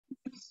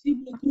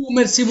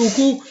Merci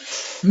beaucoup.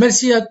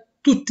 Merci à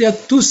toutes et à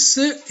tous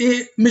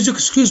et mes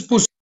excuses pour.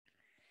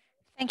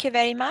 Thank you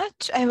very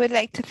much. I would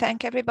like to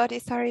thank everybody.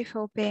 Sorry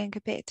for being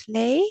a bit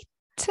late.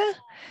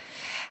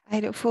 I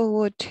look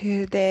forward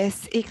to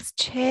this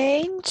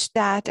exchange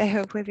that I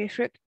hope will be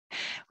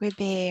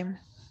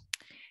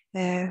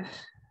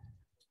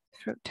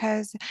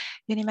fructose.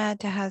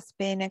 UNIMED has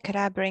been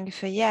collaborating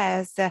for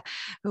years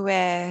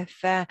with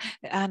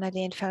Anna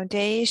Lindh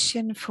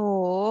Foundation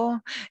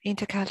for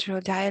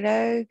intercultural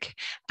dialogue,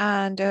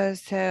 and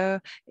also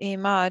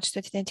in March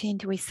 2019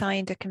 we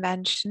signed a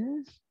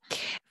convention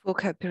for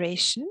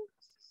cooperation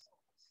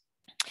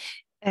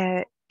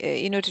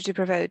in order to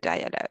promote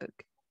dialogue.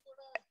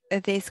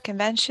 This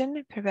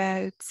convention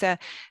promotes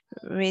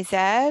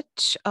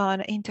research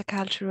on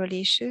intercultural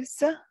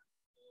issues.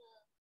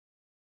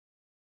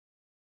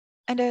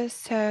 And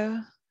also,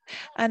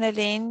 Anna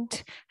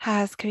Lindh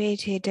has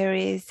created a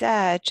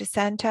research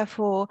center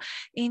for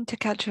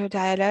intercultural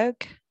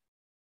dialogue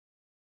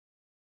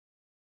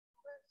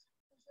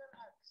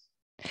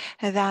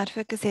that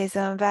focuses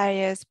on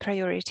various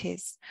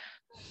priorities: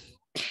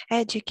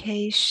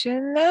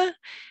 education,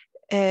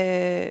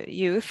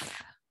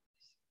 youth,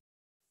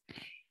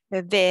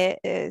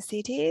 the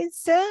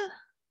cities,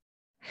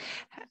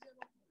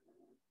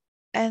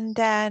 and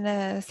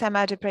then some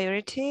other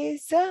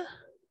priorities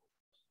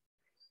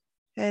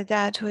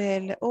that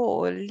will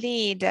all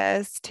lead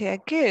us to a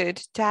good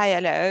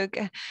dialogue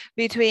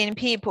between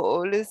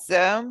peoples.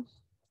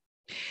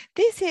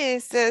 This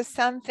is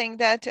something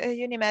that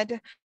UNIMED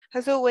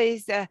has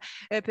always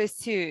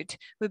pursued.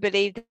 We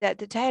believe that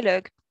the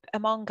dialogue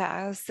among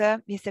us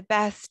is the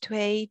best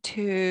way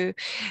to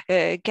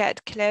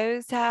get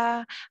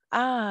closer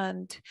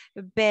and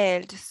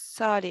build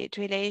solid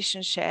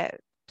relationships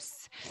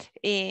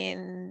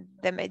in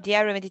the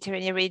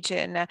Mediterranean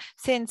region.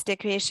 Since the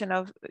creation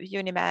of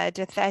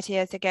UNIMED 30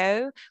 years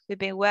ago, we've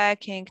been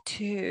working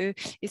to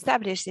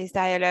establish this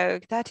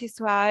dialogue. That is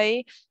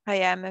why I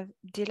am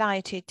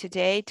delighted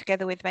today,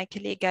 together with my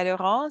colleague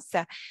Laurence,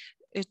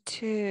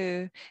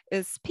 to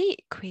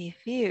speak with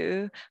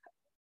you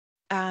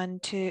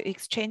and to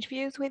exchange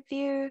views with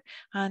you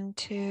and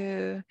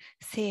to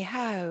see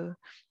how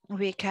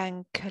we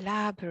can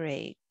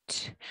collaborate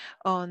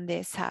on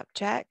this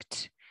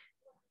subject.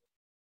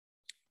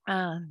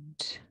 And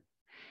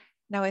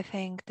now I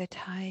think that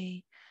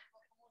I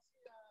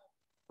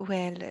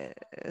will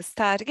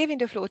start giving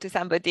the floor to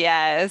somebody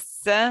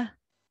else. I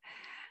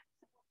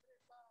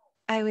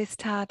will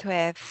start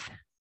with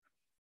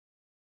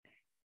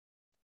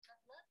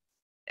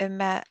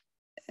Madam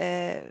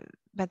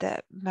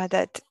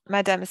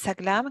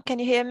Saglam. Can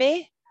you hear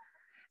me?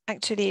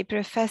 Actually,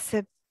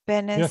 Professor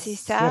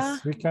Benessissa.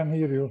 Yes, we can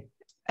hear you.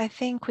 I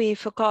think we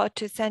forgot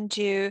to send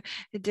you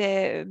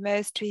the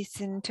most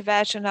recent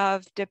version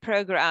of the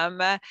program.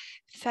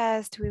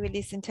 First, we will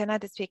listen to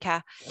another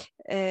speaker.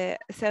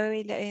 So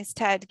we'll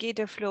instead give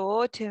the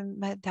floor to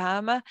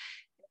Madame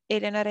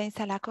Eleonora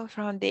Insalaco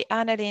from the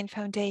Anna Lindh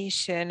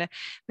Foundation.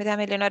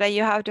 Madame Eleonora,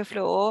 you have the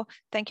floor.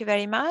 Thank you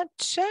very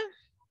much.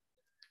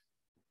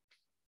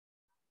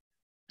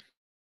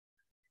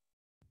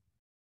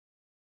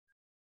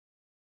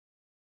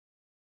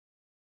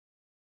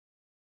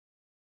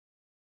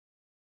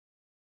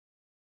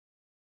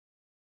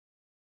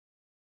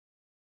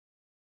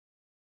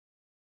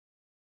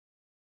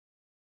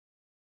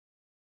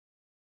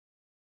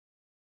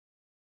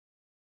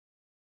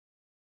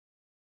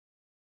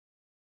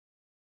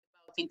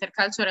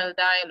 Intercultural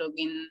dialogue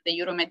in the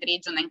Euromed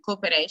region and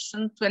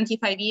cooperation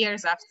 25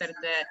 years after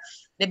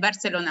the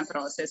Barcelona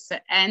process,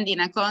 and in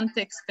a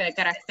context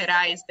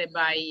characterized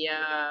by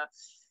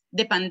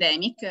the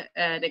pandemic,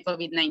 the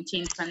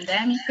COVID-19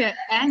 pandemic,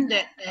 and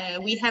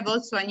we have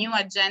also a new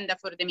agenda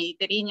for the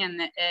Mediterranean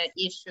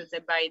issued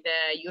by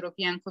the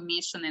European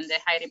Commission and the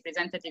High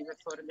Representative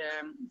for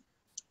the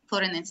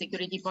Foreign and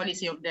Security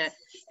Policy of the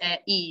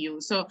EU.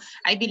 So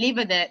I believe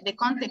that the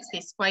context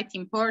is quite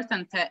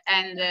important,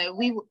 and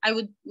we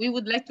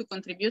would like to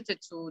contribute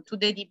to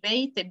the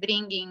debate,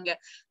 bringing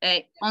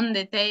on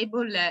the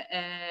table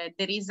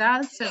the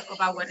results of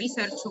our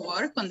research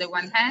work on the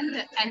one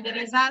hand, and the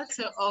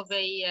results of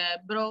a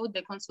broad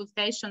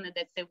consultation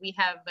that we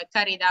have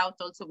carried out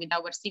also with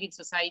our civil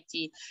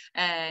society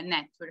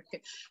network.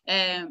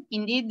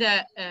 Indeed,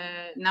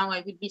 now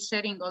I will be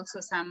sharing also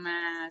some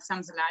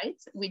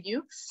slides with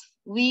you.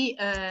 We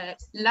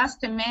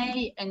last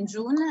May and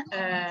June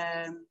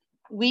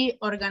we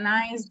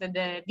organized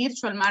the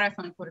virtual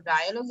marathon for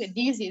dialogue.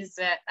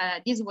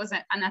 This was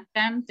an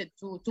attempt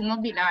to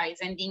mobilize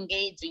and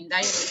engage in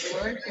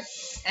dialogue work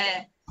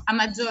a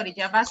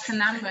majority, a vast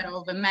number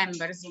of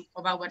members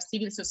of our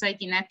civil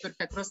society network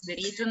across the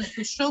region,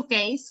 to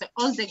showcase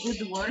all the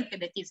good work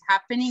that is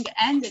happening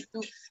and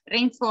to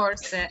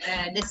reinforce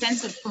the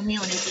sense of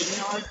community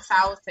north,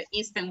 south,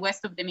 east, and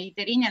west of the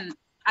Mediterranean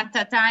at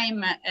a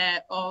time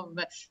of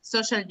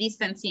social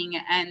distancing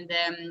and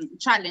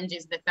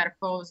challenges that are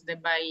caused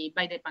by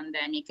the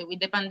pandemic. With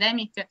the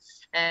pandemic,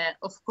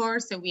 of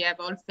course, we have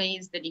all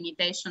faced the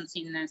limitations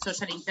in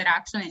social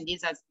interaction, and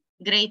this has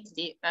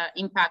greatly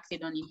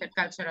impacted on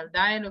intercultural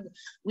dialogue.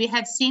 We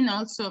have seen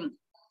also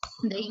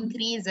the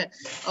increase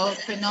of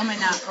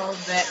phenomena of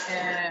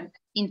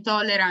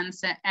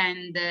intolerance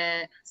and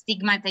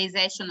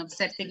stigmatization of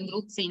certain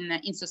groups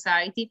in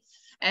society.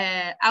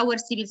 Our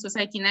civil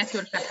society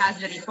network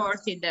has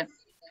reported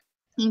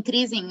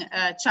increasing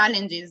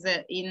challenges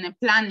in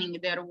planning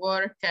their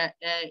work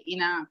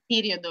in a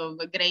period of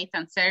great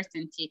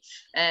uncertainty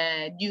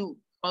due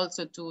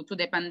also to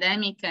the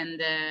pandemic and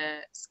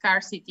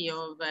scarcity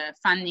of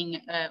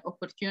funding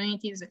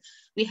opportunities.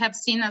 We have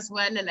seen as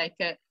well like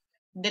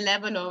the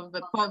level of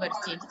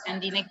poverty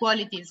and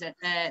inequalities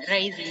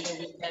rising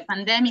with the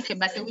pandemic,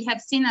 but we have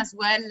seen as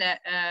well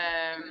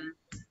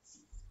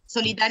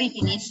solidarity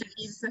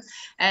initiatives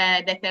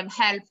that have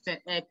helped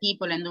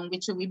people and on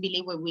which we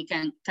believe we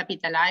can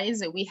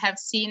capitalize. We have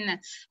seen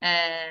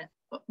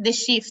the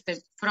shift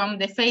from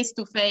the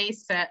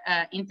face-to-face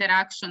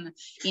interaction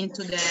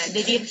into the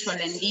virtual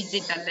and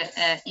digital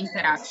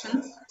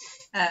interaction.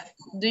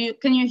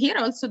 Can you hear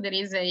also there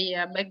is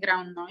a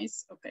background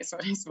noise? Okay,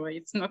 sorry, so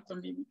it's not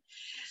only me.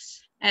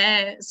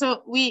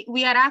 So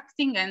we are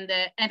acting and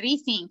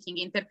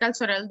rethinking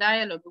intercultural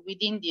dialogue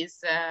within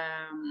this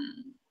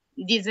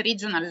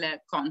regional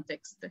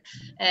context.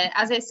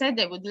 As I said,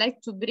 I would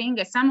like to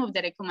bring some of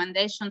the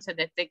recommendations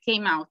that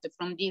came out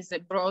from this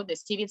broad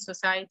civil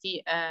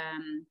society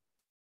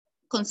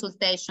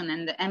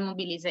consultation and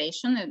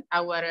mobilization.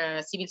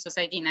 Our civil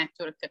society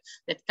network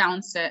that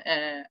counts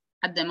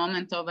at the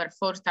moment over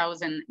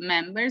 4,000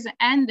 members,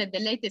 and the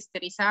latest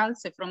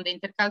results from the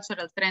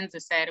Intercultural Trends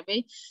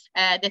Survey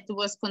that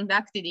was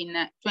conducted in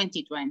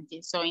 2020,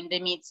 so in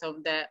the midst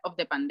of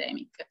the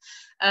pandemic.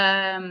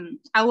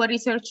 Our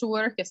research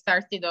work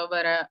started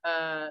over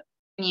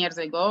years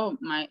ago,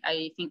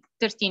 I think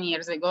 13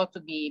 years ago to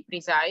be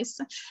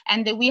precise,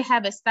 and we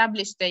have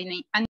established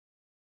an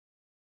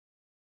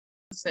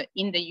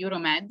in the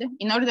Euromed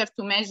in order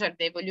to measure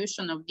the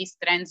evolution of these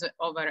trends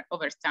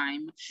over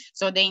time.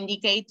 So the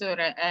indicator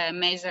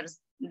measures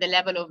the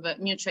level of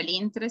mutual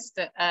interest,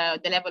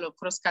 the level of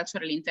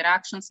cross-cultural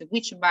interactions,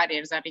 which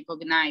barriers are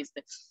recognized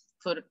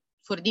for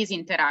this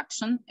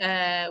interaction,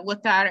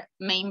 what are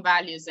main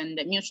values and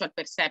the mutual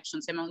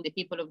perceptions among the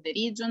people of the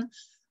region,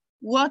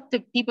 what the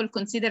people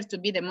consider to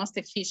be the most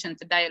efficient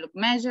dialogue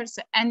measures,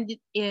 and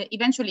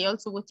eventually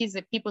also what is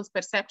the people's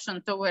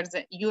perception towards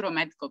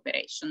Euromed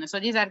cooperation. So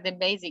these are the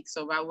basics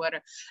of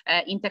our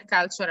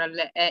intercultural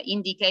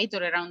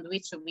indicator around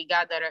which we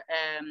gather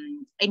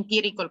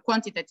empirical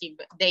quantitative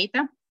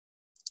data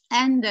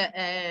and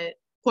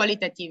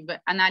qualitative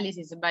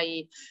analysis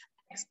by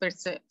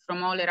experts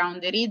from all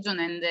around the region.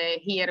 And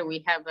here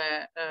we have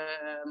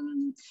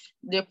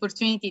the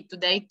opportunity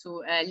today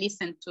to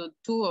listen to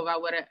two of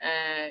our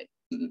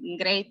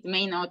great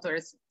main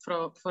authors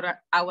for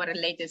our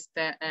latest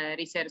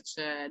research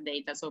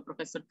data, so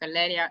Professor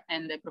Calleria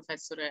and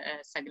Professor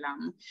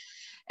Saglam.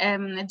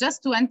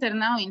 Just to enter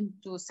now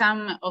into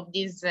some of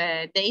these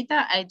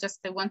data, I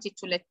just wanted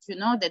to let you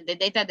know that the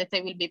data that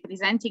I will be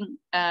presenting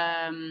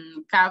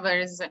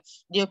covers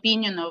the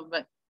opinion of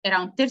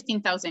around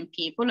 13,000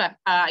 people,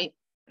 a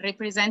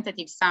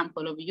representative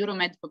sample of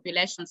Euromed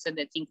populations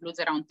that includes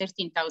around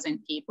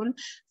 13,000 people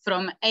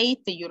from 8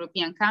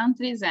 European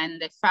countries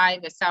and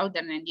 5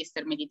 Southern and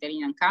Eastern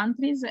Mediterranean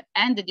countries,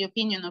 and the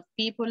opinion of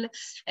people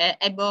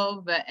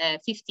above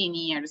 15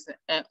 years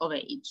of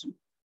age.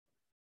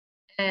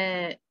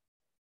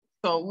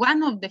 So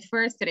one of the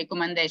first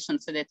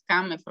recommendations that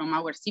come from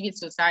our civil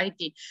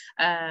society,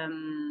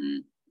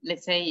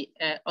 let's say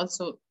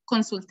also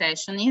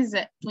consultation, is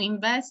to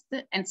invest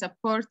and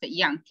support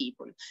young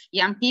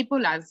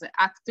people as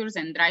actors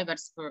and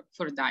drivers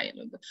for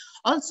dialogue.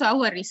 Also,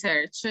 our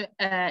research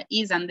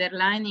is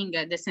underlining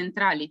the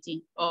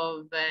centrality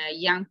of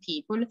young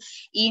people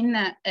in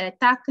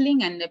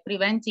tackling and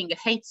preventing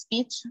hate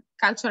speech,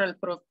 cultural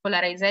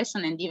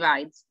polarization and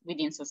divides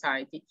within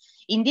society.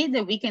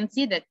 Indeed, we can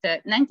see that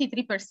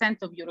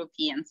 93% of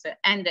Europeans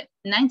and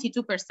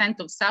 92%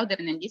 of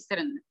Southern and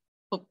Eastern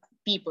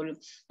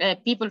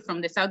people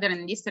from the Southern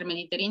and Eastern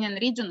Mediterranean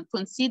region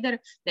consider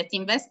that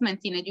investment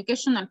in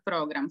educational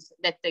programs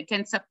that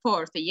can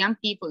support young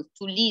people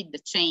to lead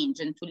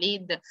change and to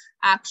lead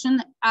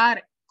action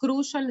are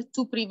crucial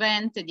to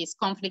prevent these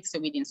conflicts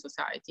within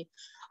society.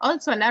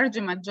 Also, a large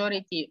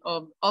majority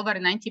of over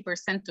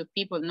 90% of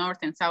people north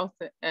and south,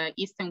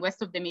 east and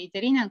west of the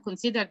Mediterranean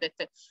consider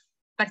that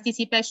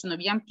participation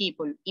of young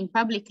people in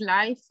public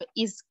life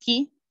is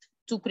key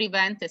to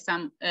prevent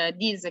some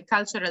these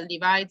cultural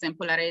divides and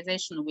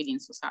polarization within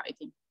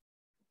society.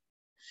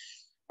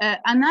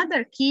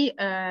 Another key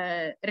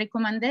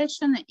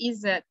recommendation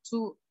is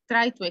to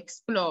try to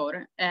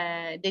explore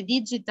the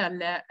digital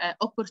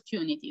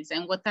opportunities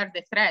and what are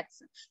the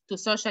threats to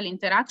social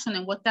interaction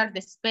and what are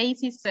the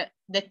spaces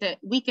that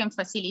we can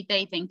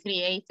facilitate and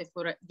create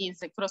for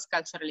these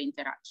cross-cultural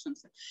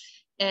interactions.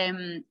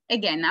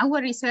 Again, our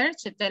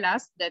research tells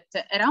us that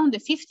around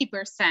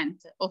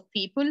 50% of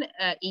people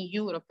in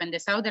Europe and the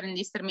Southern and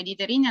Eastern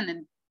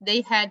Mediterranean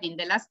they had in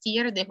the last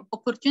year the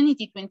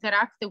opportunity to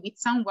interact with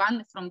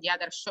someone from the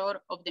other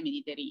shore of the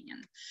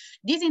Mediterranean.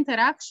 This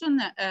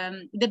interaction,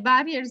 the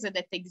barriers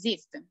that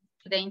exist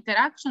to the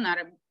interaction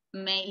are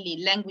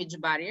mainly language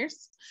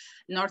barriers,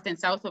 north and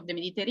south of the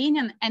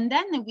Mediterranean. And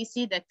then we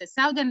see that the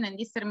southern and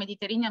eastern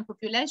Mediterranean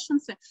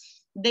populations,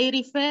 they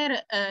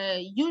refer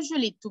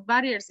usually to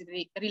barriers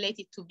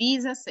related to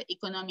visas, the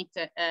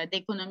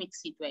economic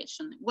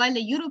situation, while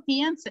the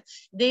Europeans,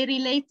 they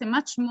relate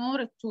much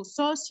more to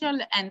social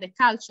and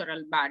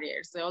cultural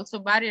barriers, also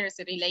barriers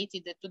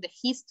related to the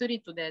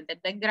history, to the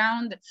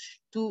background,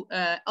 to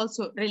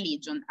also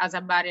religion as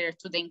a barrier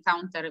to the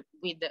encounter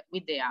with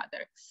the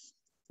other.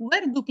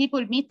 Where do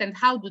people meet and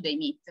how do they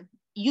meet?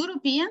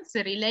 Europeans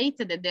relate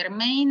that their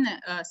main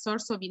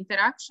source of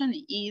interaction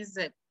is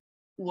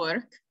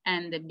work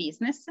and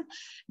business,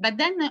 but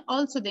then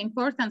also the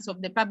importance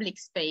of the public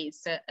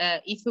space.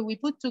 If we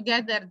put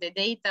together the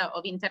data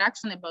of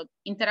interaction about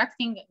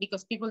interacting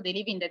because people they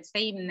live in the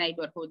same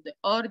neighborhood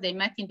or they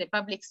met in the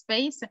public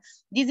space,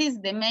 this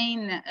is the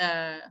main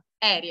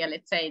area,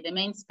 let's say, the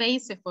main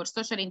space for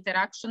social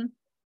interaction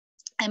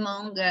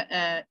among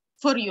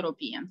for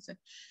Europeans.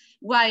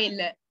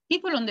 While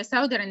people on the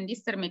southern and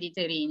eastern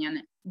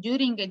Mediterranean,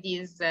 during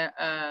this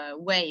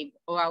wave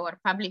of our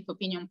public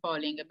opinion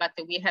polling, but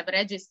we have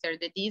registered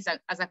this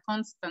as a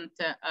constant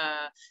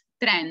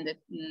trend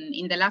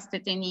in the last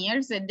 10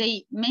 years,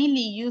 they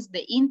mainly use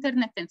the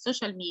internet and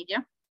social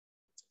media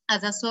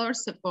as a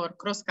source for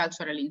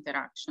cross-cultural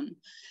interaction.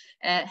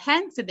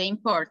 Hence the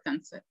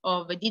importance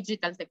of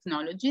digital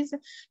technologies,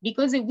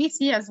 because we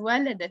see as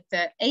well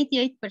that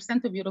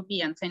 88% of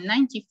Europeans and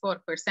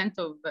 94%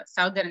 of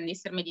Southern and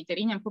Eastern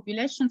Mediterranean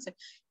populations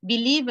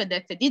believe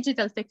that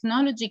digital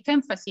technology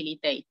can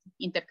facilitate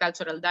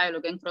intercultural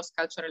dialogue and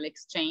cross-cultural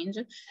exchange.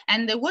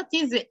 And what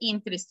is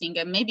interesting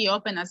and maybe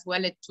open as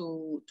well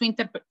to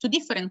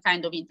different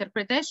kind of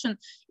interpretation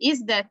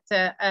is that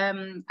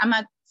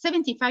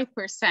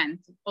 75%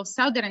 of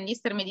Southern and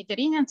Eastern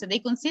Mediterraneans, they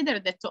consider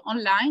that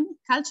online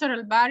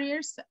cultural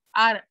barriers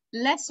are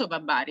less of a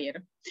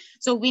barrier.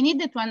 So we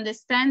need to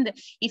understand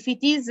if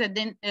it is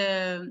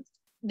the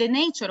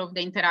nature of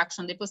the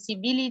interaction, the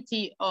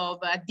possibility of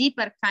a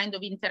deeper kind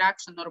of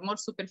interaction or more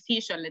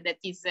superficial that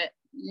is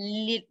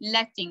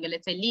letting,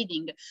 let's say,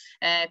 leading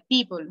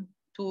people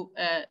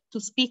to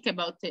speak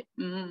about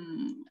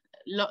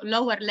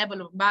lower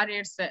level of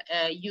barriers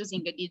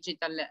using a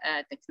digital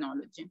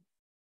technology.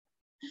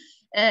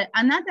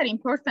 Another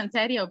important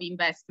area of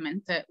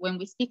investment when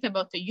we speak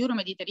about the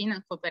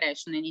Euro-Mediterranean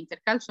cooperation and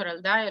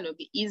intercultural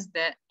dialogue is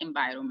the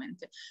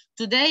environment.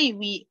 Today,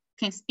 we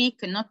can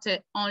speak not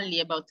only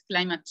about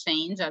climate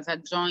change as a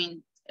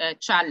joint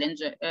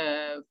challenge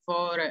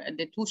for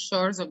the two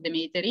shores of the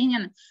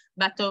Mediterranean,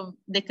 but of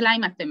the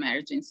climate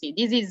emergency.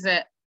 This is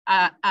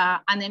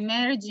an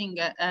emerging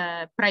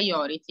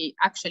priority,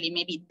 actually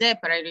maybe the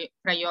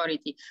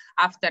priority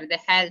after the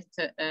health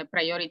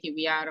priority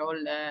we are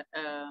all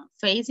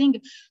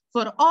facing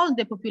for all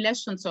the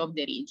populations of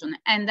the region.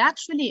 And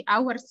actually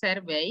our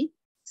survey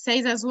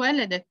says as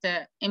well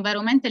that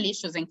environmental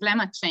issues and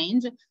climate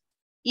change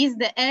is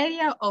the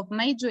area of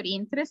major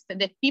interest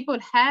that people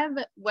have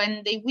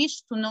when they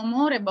wish to know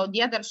more about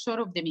the other shore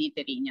of the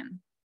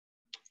Mediterranean.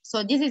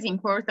 So this is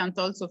important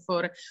also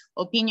for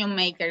opinion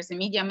makers and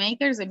media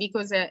makers,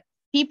 because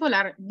people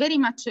are very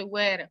much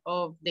aware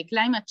of the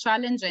climate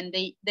challenge, and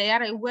they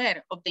are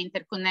aware of the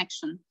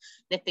interconnection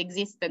that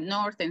exists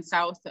north and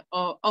south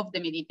of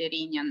the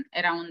Mediterranean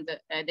around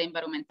the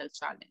environmental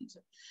challenge.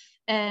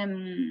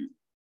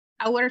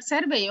 Our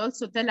survey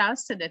also tells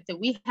us that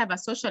we have a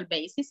social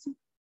basis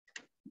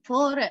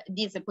for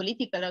this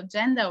political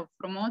agenda of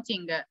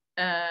promoting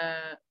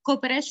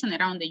cooperation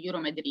around the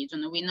Euromed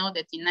region. We know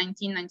that in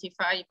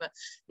 1995,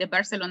 the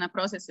Barcelona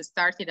process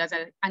started as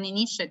an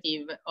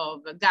initiative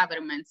of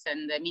governments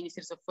and the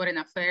ministries of foreign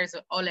affairs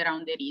all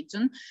around the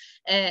region.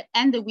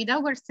 And with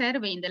our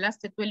survey in the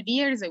last 12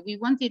 years, we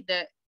wanted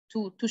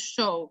to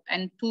show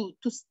and to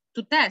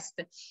test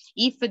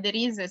if there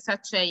is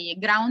such a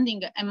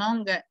grounding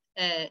among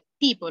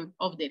people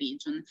of the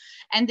region.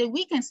 And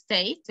we can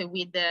state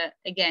with,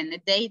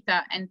 again,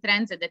 data and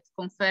trends that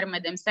confirm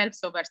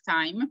themselves over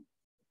time,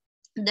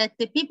 that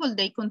the people,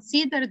 they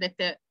consider that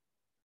the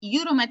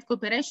Euromed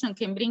cooperation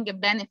can bring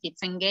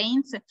benefits and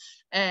gains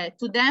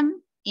to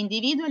them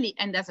individually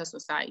and as a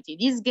society.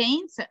 These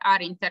gains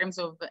are in terms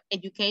of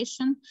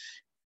education,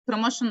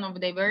 promotion of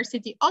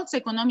diversity, also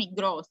economic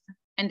growth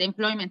and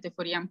employment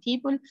for young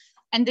people.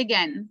 And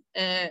again,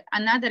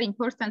 another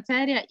important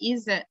area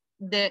is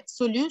the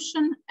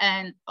solution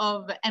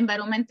of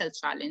environmental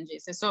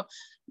challenges. So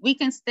we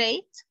can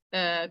state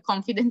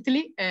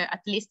confidently,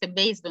 at least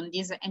based on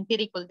this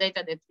empirical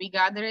data that we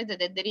gathered,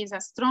 that there is a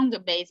strong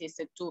basis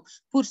to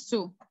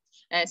pursue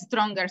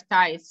stronger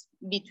ties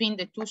between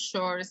the two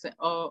shores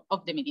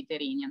of the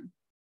Mediterranean.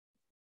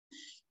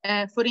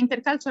 For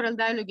intercultural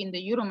dialogue in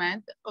the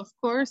Euromed, of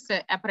course,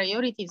 a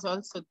priority is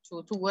also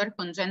to work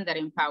on gender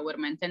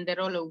empowerment and the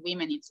role of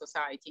women in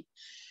society.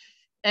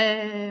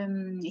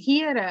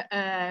 Here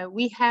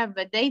we have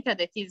data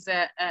that is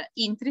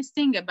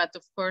interesting, but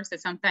of course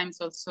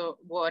sometimes also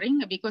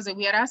worrying, because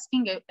we are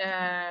asking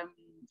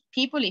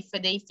people if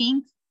they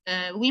think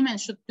women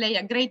should play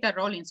a greater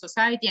role in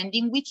society and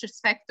in which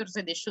sectors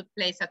they should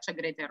play such a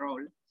greater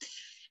role.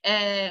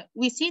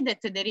 We see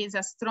that there is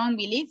a strong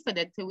belief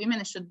that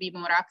women should be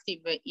more active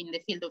in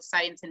the field of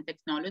science and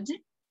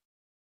technology.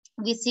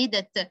 We see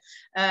that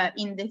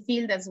in the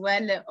field as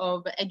well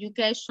of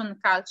education,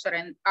 culture,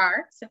 and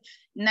arts,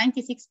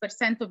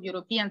 96% of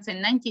Europeans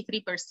and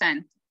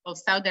 93% of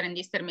Southern and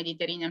Eastern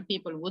Mediterranean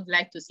people would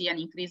like to see an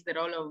increased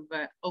role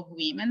of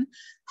women.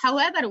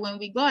 However, when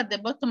we go at the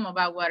bottom of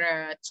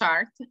our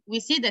chart, we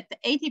see that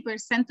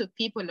 80% of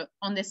people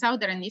on the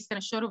Southern and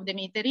Eastern shore of the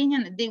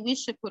Mediterranean, they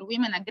wish for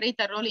women a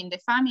greater role in the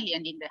family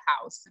and in the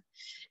house.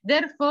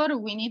 Therefore,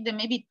 we need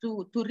maybe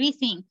to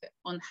rethink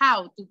on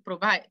how to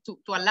provide, to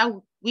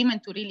allow women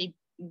to really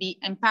be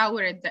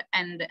empowered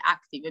and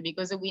active,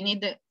 because we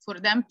need for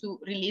them to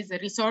release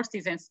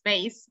resources and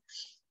space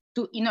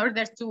in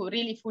order to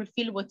really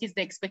fulfill what is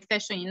the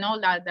expectation in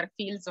all other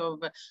fields of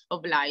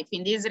life.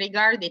 In this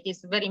regard, it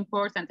is very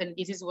important, and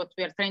this is what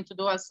we are trying to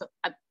do also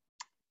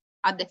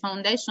at the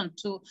foundation,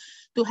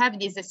 to have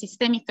this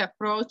systemic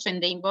approach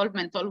and the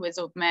involvement always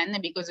of men,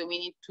 because we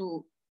need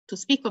to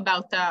speak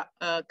about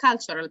a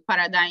cultural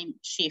paradigm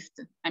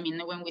shift. I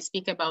mean, when we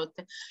speak about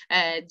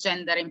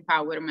gender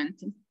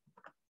empowerment,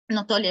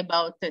 not only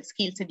about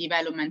skills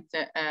development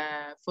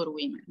for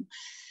women.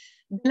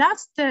 The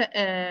last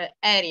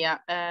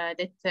area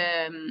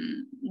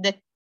that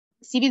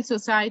civil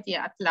society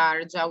at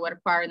large,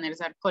 our partners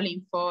are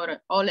calling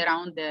for all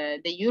around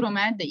the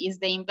Euromed is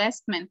the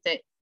investment.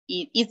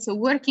 It's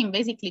working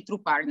basically through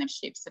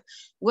partnerships,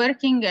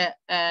 working,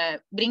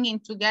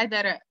 bringing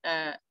together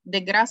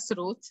the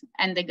grassroots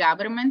and the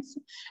governments,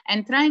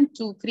 and trying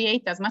to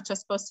create as much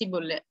as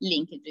possible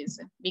linkages,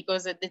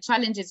 because the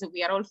challenges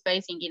we are all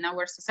facing in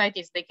our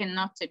societies, they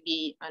cannot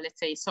be, let's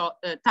say,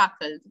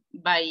 tackled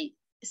by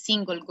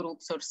single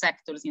groups or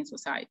sectors in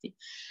society.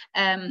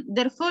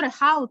 Therefore,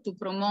 how to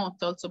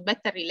promote also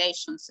better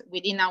relations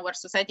within our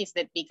societies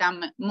that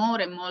become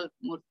more and more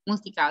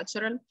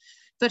multicultural?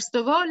 First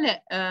of all,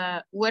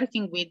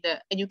 working with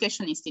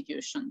educational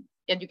institutions.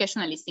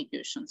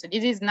 So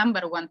this is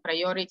 #1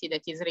 priority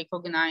that is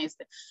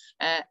recognized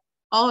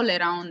all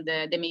around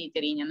the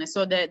Mediterranean.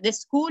 So the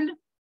school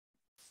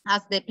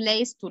as the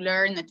place to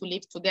learn, to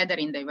live together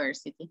in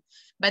diversity.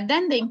 But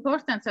then the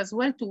importance as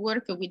well to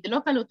work with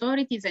local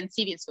authorities and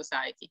civil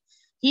society.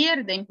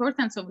 Here, the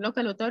importance of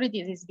local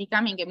authorities is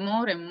becoming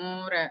more and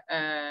more,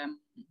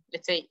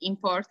 let's say,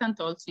 important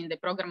also in the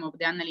program of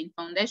the Anna Lindh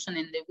Foundation,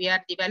 and we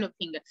are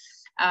developing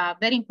a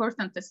very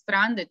important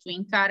strand to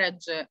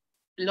encourage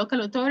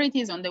local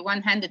authorities, on the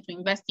one hand, to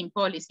invest in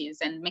policies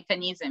and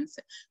mechanisms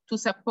to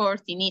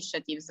support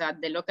initiatives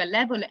at the local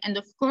level, and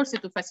of course,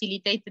 to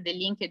facilitate the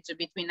linkage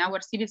between our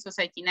civil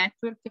society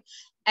network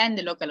and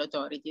the local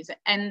authorities.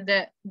 And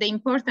the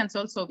importance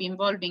also of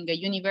involving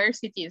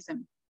universities.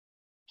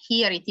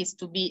 Here it is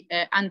to be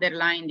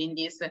underlined in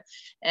this,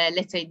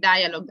 let's say,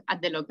 dialogue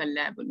at the local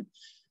level.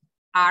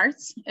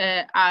 Arts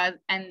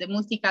and the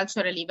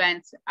multicultural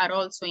events are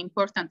also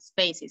important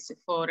spaces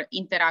for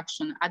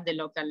interaction at the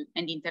local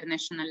and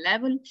international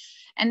level.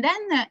 And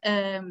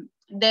then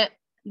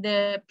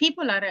the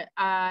people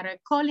are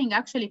calling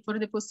actually for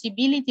the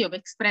possibility of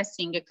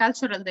expressing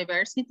cultural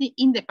diversity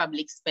in the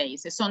public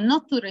space. So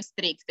not to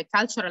restrict the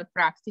cultural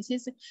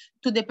practices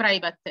to the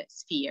private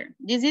sphere.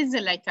 This is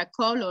like a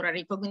call or a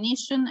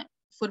recognition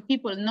for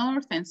people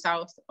north and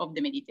south of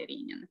the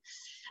Mediterranean.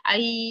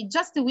 I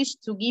just wish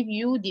to give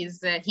you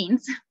these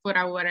hints for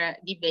our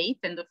debate.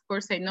 And of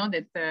course, I know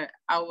that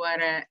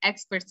our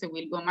experts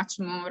will go much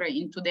more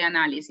into the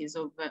analysis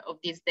of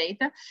this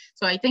data.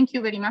 So I thank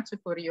you very much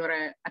for your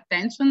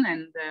attention,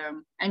 and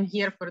I'm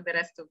here for the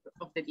rest of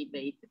the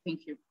debate.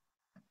 Thank you.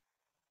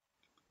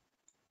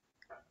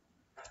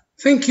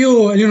 Thank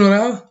you,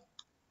 Eleonora.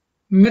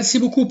 Merci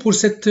beaucoup pour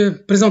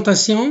cette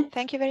présentation.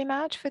 Thank you very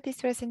much for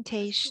this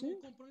presentation.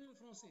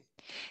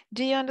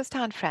 Do you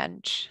understand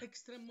French?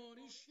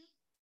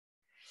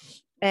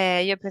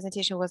 Your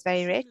presentation was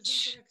very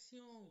rich.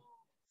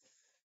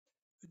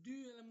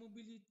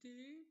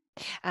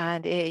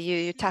 And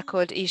you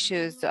tackled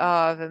issues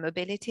of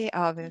mobility,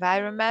 of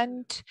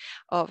environment,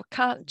 of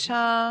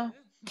culture,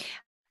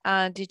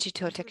 and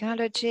digital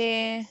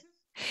technology.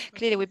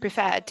 Clearly, we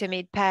prefer to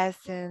meet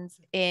persons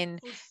in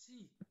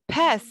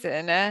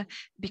person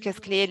because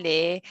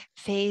clearly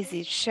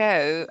faces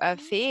show a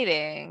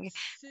feeling,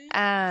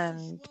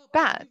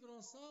 but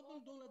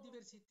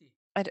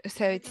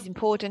so it's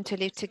important to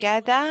live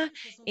together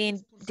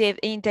in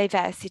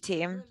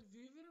diversity.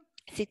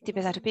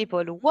 60% of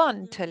people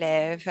want to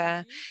live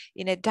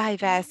in a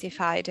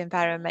diversified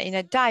environment,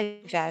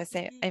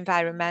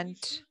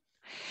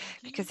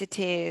 because it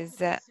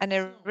is an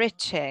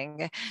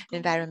enriching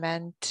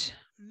environment.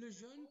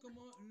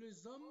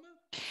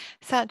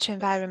 Such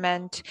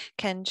environment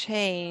can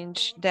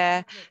change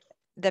the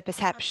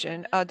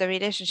perception of the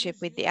relationship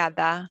with the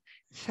other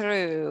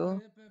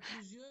through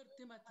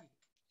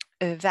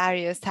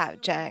various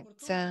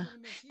subjects. That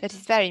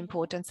is very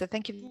important. So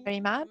thank you very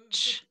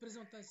much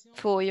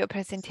for your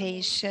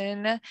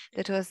presentation.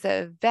 That was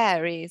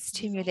very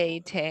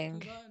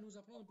stimulating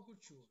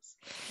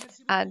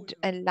and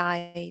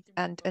light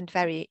and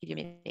very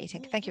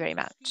illuminating. Thank you very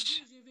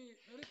much.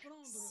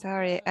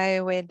 Sorry,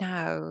 I will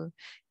now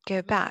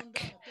go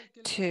back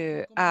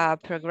to our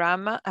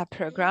program.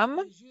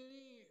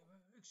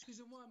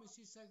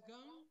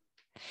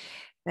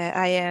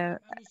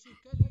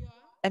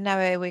 And now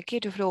I will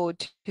give the floor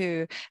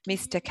to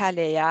Mr.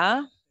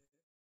 Kalea.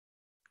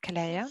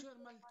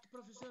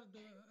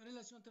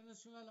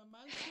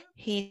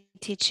 He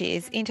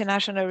teaches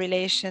international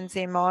relations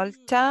in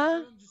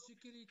Malta.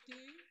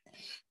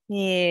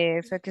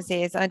 He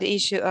focuses on the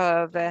issue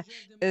of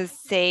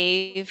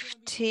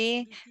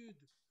safety,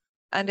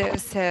 and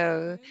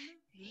also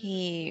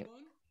he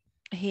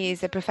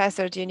is a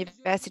professor at the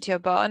University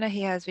of Bonn.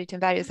 He has written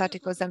various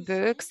articles and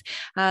books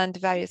and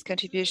various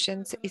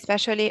contributions,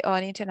 especially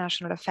on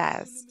international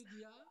affairs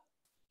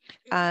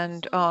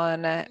and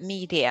on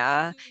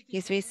media.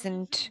 His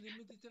recent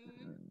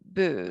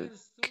book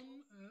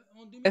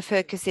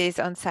focuses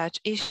on such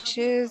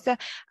issues,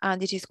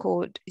 and it is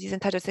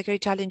entitled Security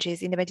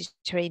Challenges in the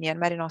Mediterranean,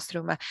 Mare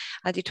Nostrum,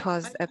 and it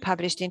was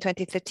published in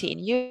 2013.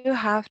 You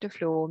have the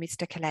floor,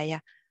 Mr. Kalea.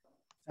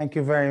 Thank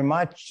you very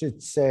much.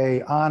 It's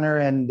an honor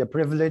and a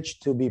privilege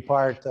to be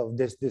part of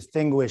this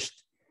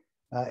distinguished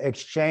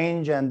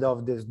exchange and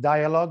of this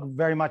dialogue,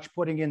 very much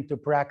putting into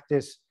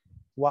practice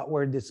what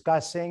we're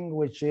discussing,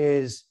 which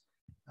is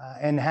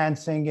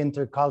enhancing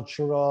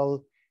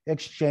intercultural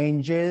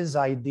exchanges,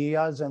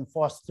 ideas, and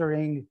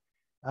fostering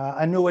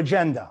a new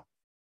agenda,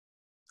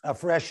 a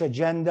fresh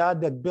agenda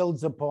that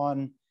builds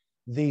upon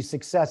the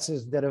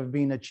successes that have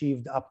been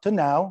achieved up to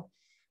now,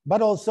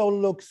 but also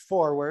looks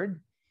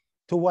forward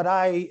to what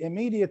I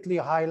immediately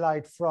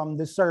highlight from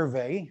the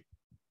survey,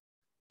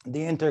 the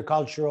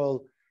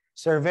Intercultural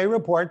Survey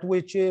Report,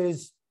 which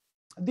is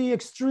the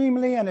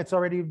extremely, and it's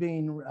already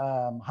been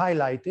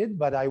highlighted,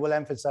 but I will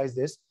emphasize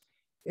this,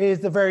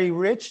 is the very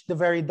rich, the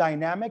very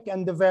dynamic,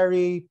 and the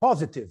very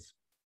positive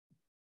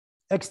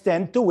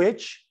extent to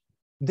which,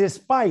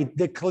 despite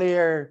the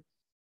clear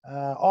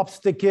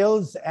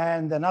obstacles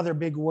and another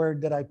big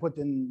word that I put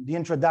in the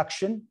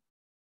introduction,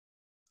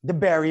 the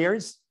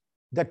barriers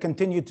that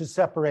continue to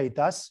separate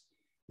us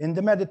in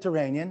the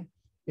Mediterranean,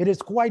 it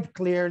is quite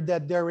clear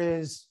that there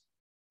is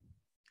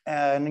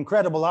an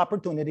incredible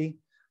opportunity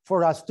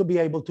for us to be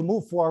able to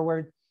move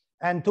forward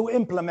and to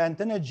implement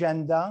an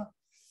agenda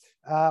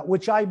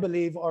which I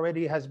believe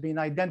already has been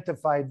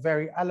identified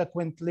very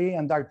eloquently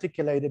and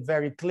articulated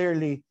very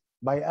clearly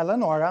by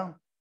Eleonora.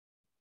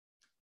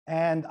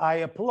 And I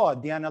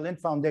applaud the Anna Lindh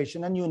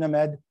Foundation and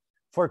UNIMED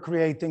for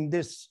creating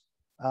this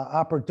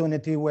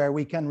opportunity where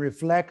we can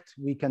reflect,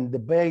 we can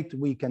debate,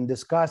 we can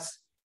discuss,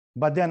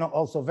 but then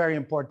also very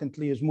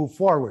importantly is move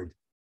forward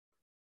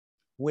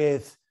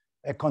with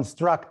a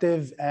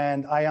constructive,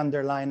 and I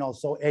underline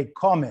also a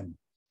common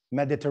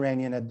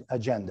Mediterranean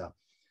agenda.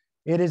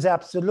 It is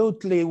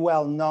absolutely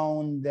well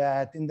known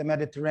that in the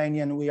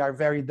Mediterranean, we are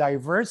very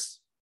diverse.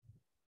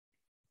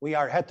 We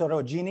are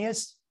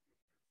heterogeneous,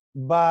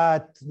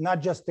 but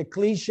not just the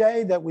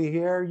cliche that we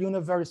hear,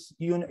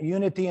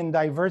 unity in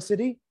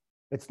diversity.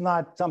 It's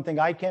not something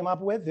I came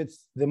up with.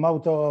 It's the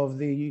motto of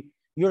the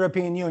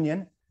European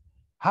Union.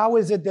 How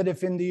is it that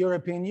if in the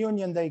European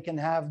Union, they can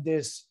have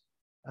this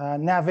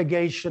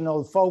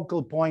navigational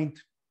focal point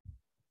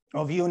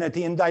of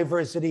unity and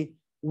diversity,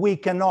 we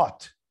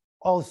cannot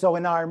also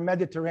in our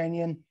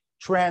Mediterranean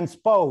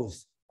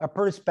transpose a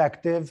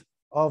perspective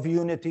of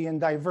unity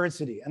and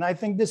diversity? And I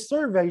think this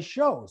survey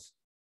shows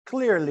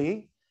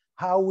clearly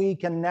how we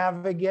can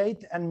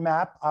navigate and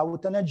map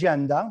out an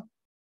agenda.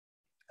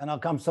 And I'll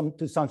come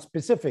to some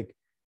specific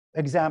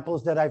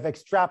examples that I've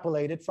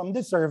extrapolated from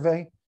this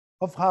survey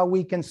of how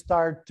we can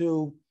start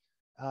to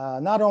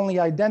not only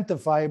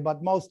identify,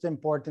 but most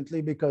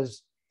importantly,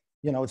 because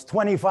it's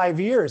 25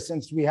 years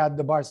since we had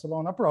the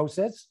Barcelona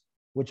process,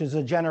 which is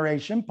a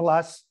generation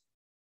plus,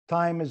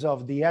 time is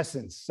of the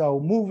essence. So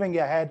moving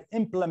ahead,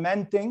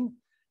 implementing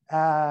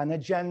an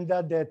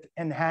agenda that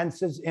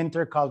enhances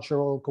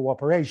intercultural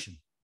cooperation.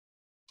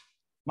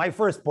 My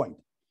first point,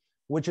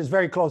 which is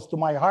very close to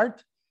my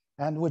heart,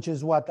 and which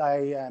is what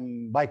I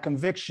am by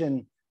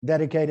conviction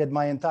dedicated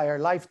my entire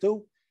life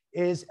to,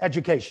 is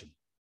education.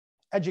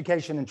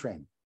 Education and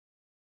training.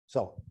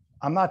 So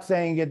I'm not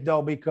saying it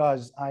though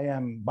because I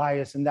am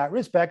biased in that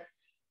respect,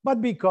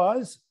 but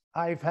because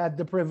I've had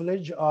the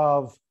privilege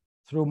of,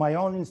 through my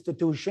own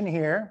institution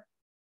here,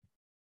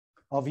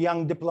 of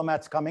young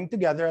diplomats coming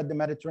together at the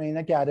Mediterranean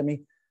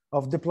Academy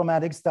of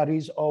Diplomatic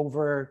Studies,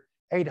 over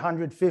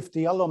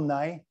 850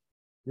 alumni,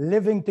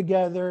 living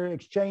together,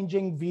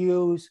 exchanging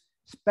views,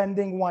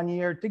 spending 1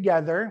 year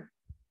together,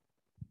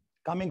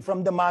 coming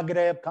from the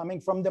Maghreb, coming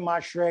from the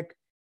Mashreq,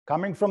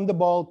 coming from the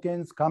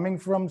Balkans, coming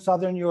from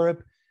Southern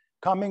Europe,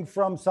 coming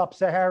from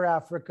Sub-Saharan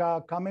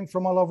Africa, coming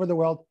from all over the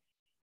world.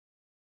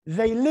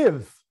 They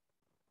live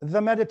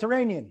the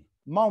Mediterranean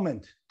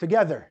moment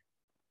together,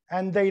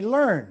 and they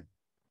learn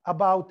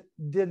about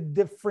the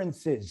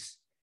differences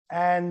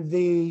and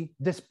the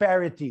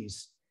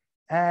disparities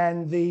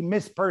and the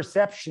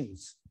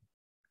misperceptions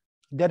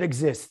that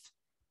exist.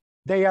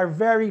 They are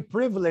very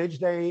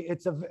privileged.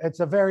 It's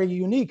a very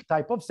unique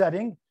type of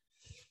setting,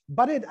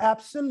 but it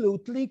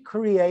absolutely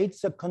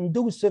creates a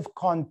conducive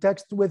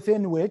context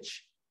within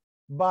which,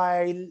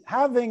 by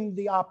having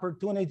the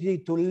opportunity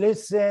to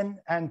listen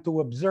and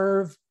to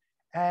observe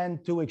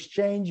and to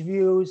exchange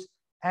views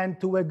and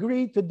to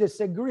agree to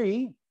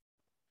disagree,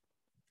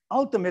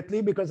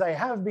 ultimately, because I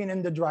have been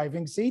in the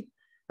driving seat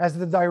as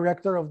the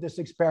director of this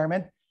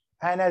experiment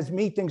and as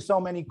meeting so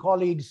many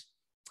colleagues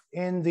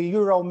in the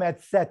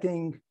Euromed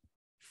setting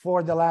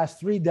for the last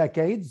 3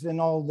 decades, in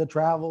all the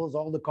travels,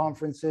 all the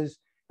conferences,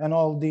 and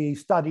all the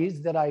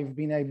studies that I've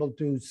been able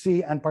to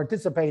see and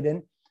participate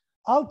in,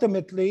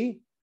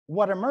 ultimately,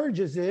 what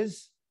emerges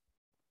is,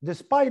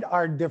 despite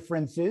our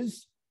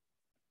differences,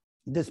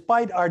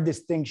 despite our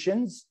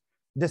distinctions,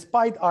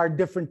 despite our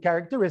different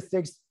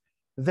characteristics,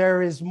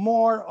 there is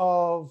more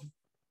of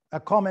a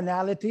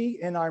commonality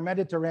in our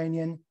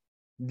Mediterranean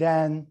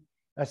than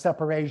a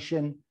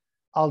separation.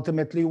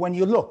 Ultimately, when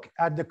you look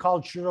at the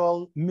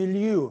cultural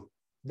milieu,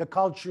 the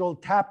cultural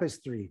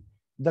tapestry,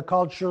 the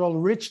cultural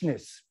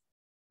richness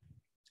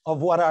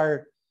of what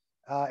our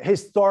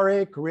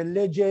historic,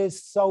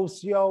 religious,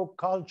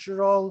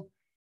 socio-cultural,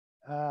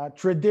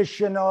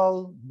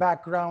 traditional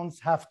backgrounds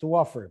have to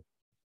offer.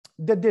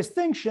 The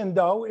distinction,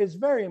 though, is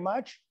very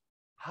much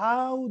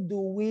how do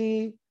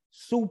we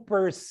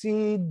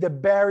supersede the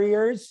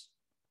barriers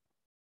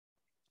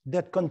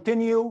that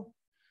continue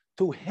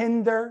to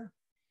hinder,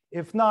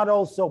 if not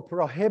also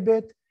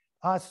prohibit,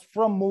 us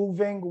from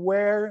moving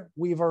where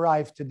we've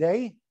arrived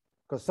today,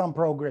 because some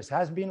progress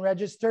has been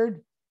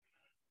registered,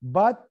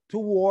 but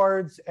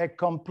towards a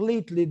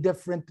completely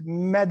different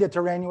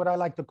Mediterranean, what I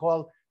like to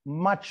call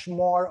much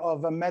more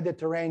of a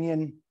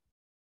Mediterranean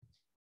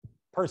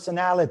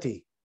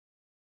personality.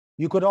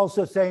 You could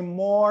also say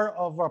more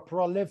of a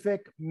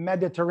prolific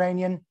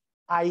Mediterranean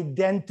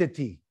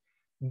identity,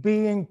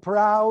 being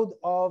proud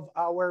of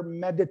our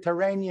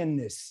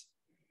Mediterraneanness.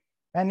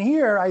 And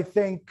here I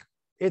think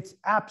it's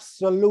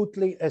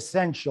absolutely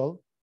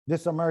essential,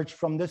 this emerged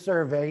from the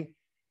survey,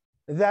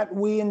 that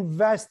we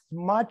invest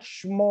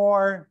much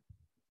more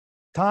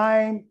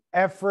time,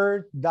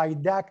 effort,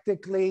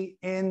 didactically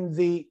in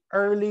the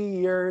early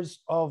years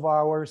of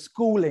our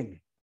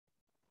schooling.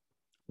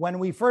 When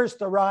we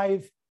first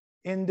arrive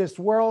in this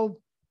world,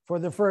 for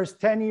the first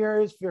 10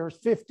 years,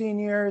 first 15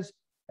 years,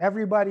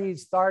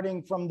 everybody's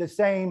starting from the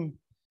same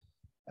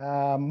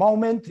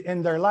moment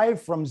in their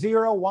life, from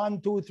 0,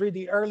 1, 2, 3,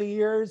 the early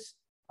years,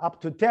 up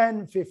to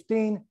 10,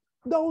 15.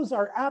 Those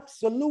are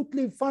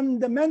absolutely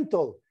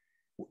fundamental.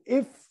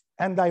 If,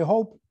 and I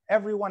hope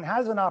everyone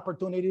has an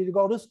opportunity to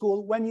go to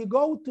school, when you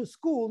go to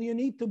school, you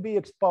need to be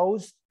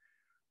exposed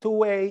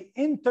to an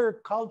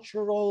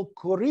intercultural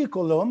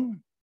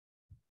curriculum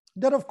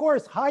that, of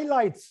course,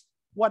 highlights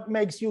what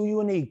makes you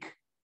unique.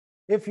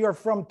 If you're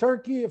from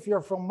Turkey, if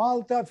you're from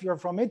Malta, if you're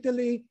from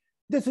Italy,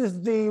 this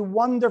is the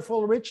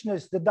wonderful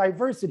richness, the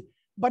diversity,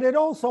 but it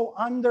also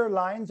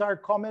underlines our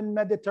common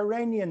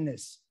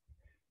Mediterraneanness.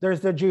 There's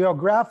the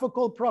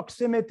geographical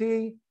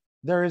proximity,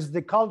 there is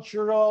the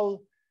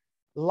cultural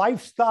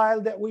lifestyle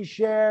that we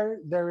share,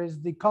 there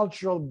is the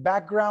cultural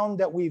background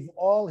that we've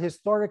all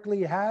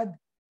historically had,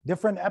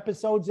 different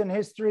episodes in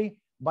history,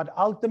 but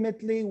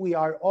ultimately we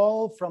are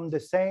all from the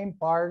same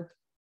part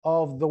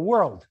of the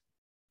world.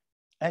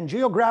 And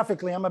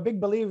geographically, I'm a big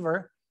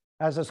believer,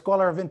 as a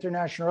scholar of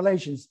international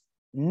relations,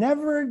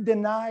 never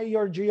deny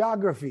your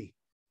geography.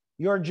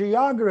 Your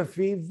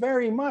geography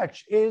very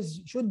much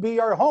should be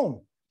your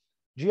home.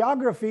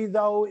 Geography,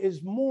 though,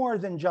 is more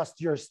than just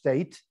your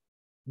state.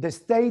 The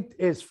state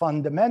is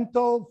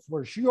fundamental,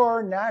 for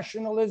sure,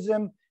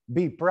 nationalism,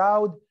 be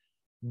proud,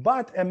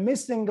 but a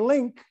missing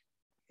link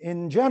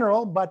in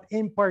general, but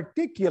in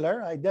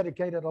particular, I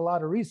dedicated a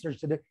lot of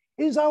research to it,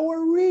 is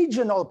our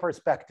regional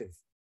perspective,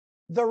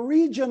 the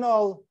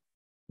regional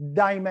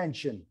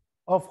dimension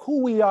of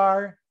who we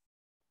are,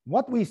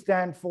 what we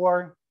stand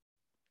for,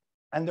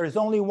 and there's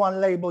only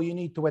one label you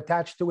need to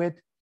attach to it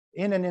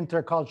in an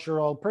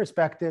intercultural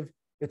perspective.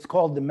 It's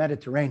called the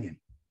Mediterranean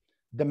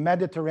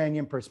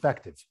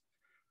perspective.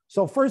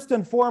 So first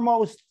and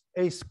foremost,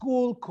 a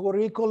school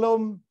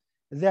curriculum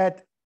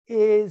that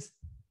is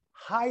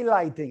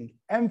highlighting,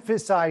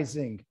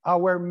 emphasizing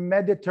our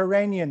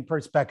Mediterranean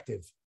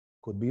perspective.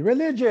 Could be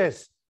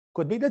religious,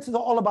 could be, this is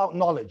all about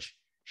knowledge,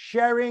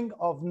 sharing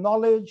of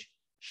knowledge,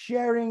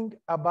 sharing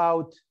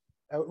about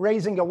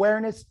raising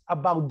awareness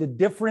about the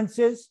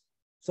differences.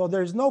 So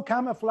there's no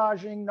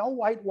camouflaging, no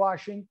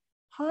whitewashing,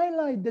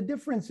 highlight the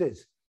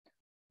differences,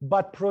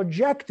 but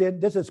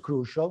projected, this is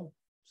crucial.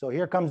 So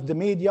here comes the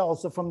media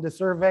also from the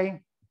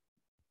survey.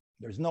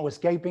 There's no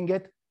escaping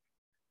it.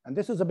 And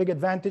this is a big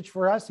advantage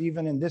for us,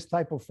 even in this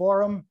type of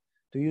forum,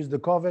 to use the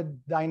COVID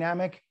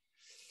dynamic.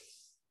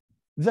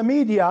 The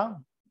media,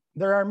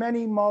 there are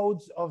many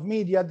modes of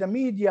media. The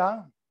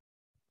media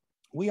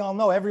we all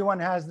know everyone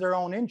has their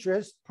own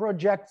interest,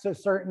 projects a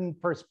certain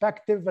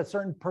perspective, a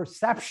certain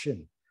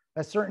perception,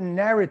 a certain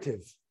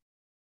narrative.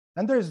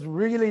 And there's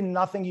really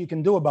nothing you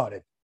can do about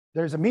it.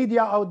 There's a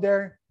media out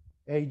there,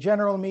 a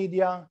general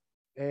media,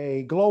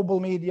 a global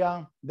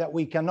media that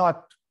we can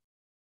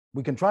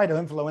try to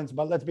influence,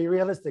 but let's be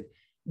realistic.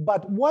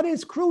 But what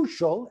is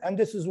crucial, and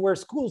this is where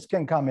schools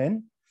can come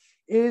in,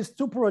 is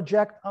to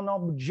project an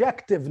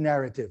objective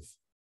narrative,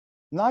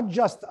 not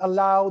just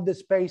allow the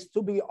space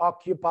to be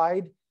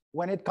occupied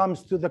when it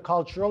comes to the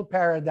cultural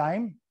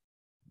paradigm.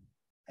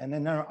 And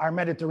in our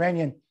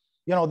Mediterranean,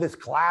 you know, this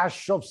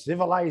clash of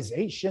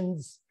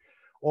civilizations,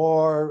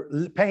 or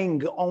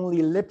paying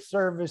only lip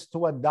service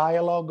to a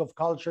dialogue of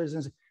cultures.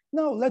 And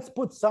no, let's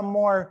put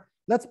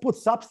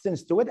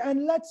substance to it,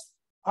 and let's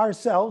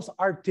ourselves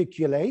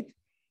articulate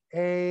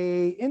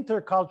a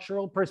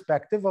intercultural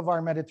perspective of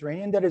our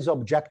Mediterranean that is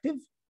objective,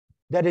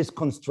 that is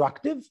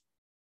constructive,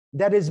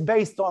 that is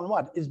based on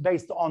what? Is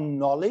based on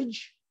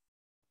knowledge.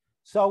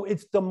 So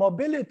it's the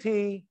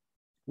mobility.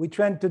 We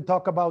tend to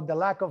talk about the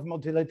lack of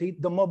mobility,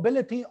 the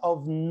mobility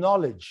of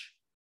knowledge,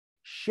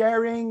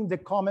 sharing the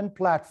common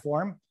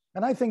platform.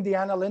 And I think the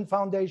Anna Lindh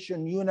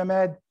Foundation,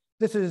 UNIMED,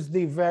 this is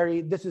the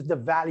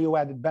value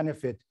added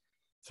benefit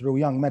through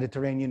Young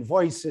Mediterranean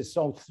Voices.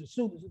 So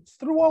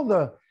through all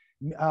the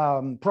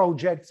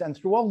projects and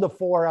through all the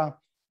fora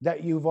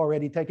that you've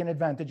already taken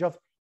advantage of,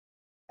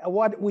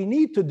 what we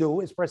need to do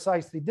is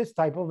precisely this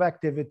type of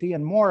activity,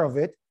 and more of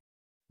it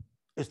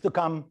is to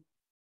come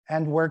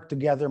and work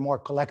together more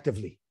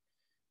collectively,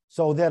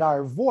 so that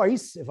our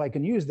voice, if I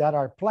can use that,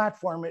 our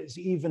platform is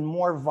even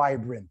more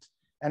vibrant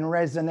and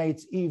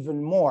resonates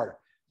even more,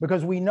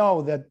 because we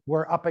know that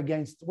we're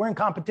in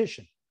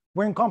competition.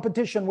 We're in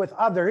competition with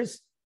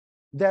others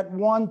that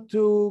want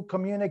to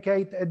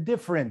communicate a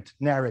different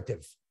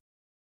narrative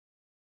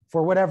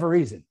for whatever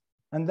reason.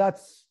 And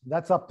that's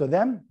up to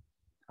them.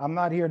 I'm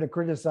not here to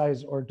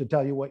criticize or to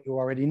tell you what you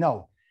already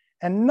know.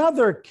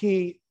 Another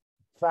key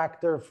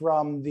factor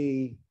from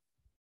the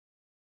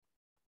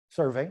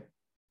survey,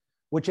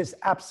 which is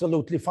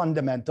absolutely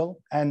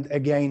fundamental, and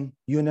again,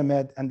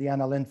 UNIMED and the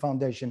Anna Lindh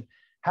Foundation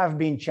have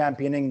been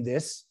championing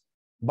this,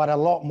 but a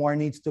lot more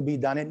needs to be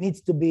done. It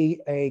needs to be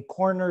a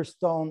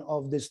cornerstone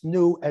of this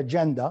new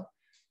agenda,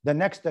 the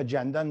next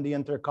agenda, and the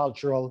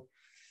intercultural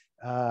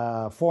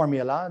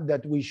formula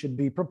that we should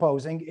be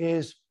proposing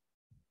is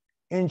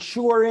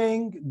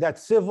ensuring that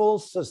civil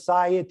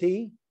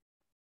society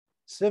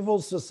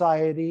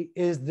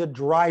is the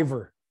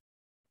driver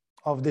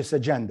of this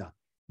agenda.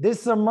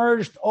 This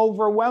emerged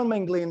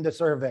overwhelmingly in the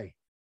survey.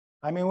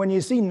 I mean, when you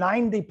see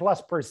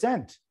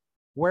 90+%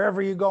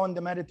 wherever you go in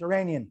the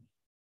Mediterranean,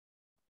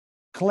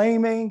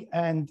 claiming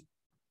and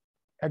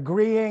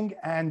agreeing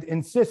and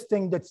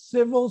insisting that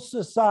civil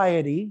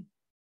society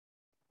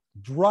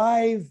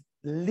drive,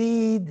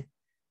 lead,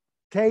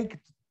 take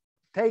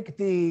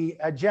the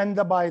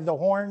agenda by the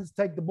horns,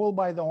 take the bull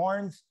by the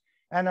horns,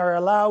 and are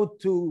allowed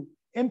to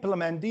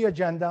implement the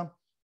agenda,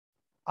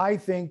 I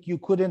think you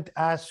couldn't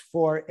ask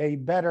for a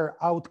better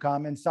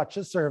outcome in such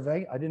a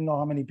survey. I didn't know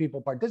how many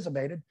people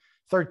participated,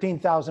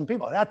 13,000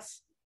 people.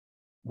 That's,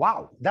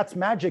 wow, that's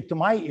magic to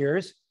my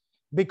ears,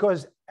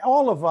 because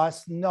all of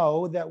us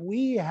know that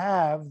we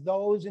have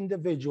those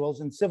individuals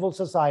in civil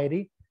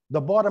society,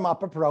 the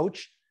bottom-up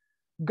approach.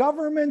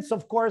 Governments,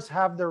 of course,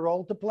 have their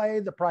role to play.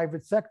 The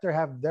private sector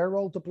have their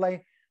role to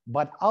play.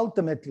 But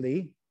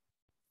ultimately,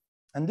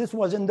 and this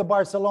was in the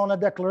Barcelona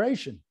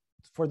Declaration.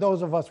 For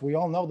those of us, we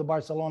all know the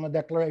Barcelona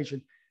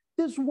Declaration.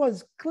 This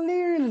was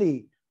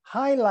clearly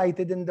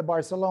highlighted in the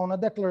Barcelona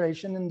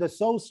Declaration in the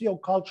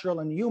socio-cultural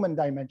and human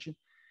dimension,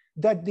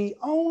 that the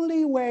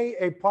only way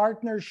a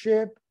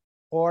partnership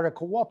or a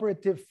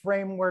cooperative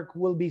framework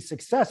will be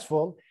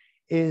successful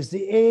is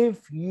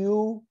if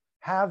you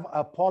have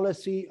a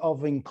policy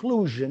of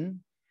inclusion,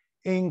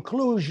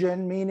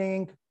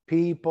 meaning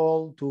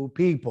people to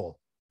people.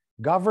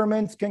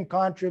 Governments can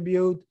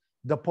contribute,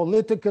 the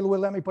political will,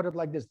 let me put it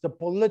like this, the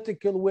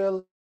political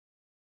will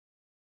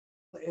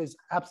is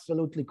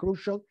absolutely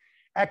crucial.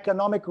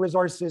 Economic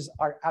resources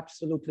are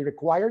absolutely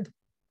required,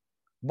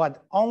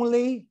 but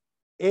only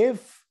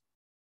if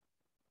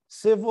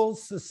civil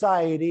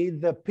society,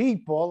 the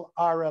people,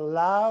 are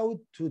allowed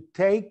to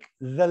take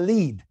the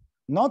lead,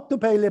 not to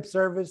pay lip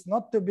service,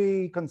 not to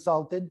be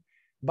consulted,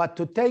 but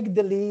to take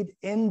the lead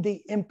in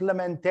the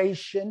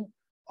implementation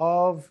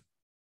of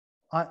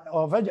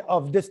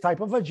this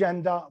type of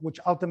agenda, which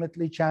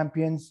ultimately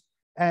champions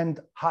and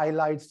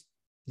highlights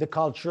the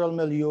cultural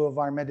milieu of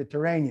our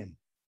Mediterranean.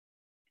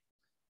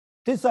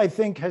 This, I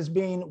think, has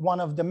been one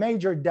of the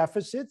major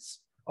deficits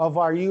of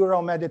our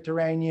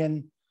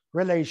Euro-Mediterranean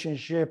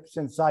relationship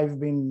since I've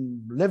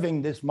been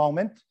living this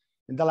moment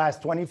in the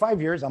last 25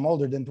 years. I'm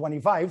older than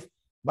 25,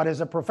 but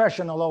as a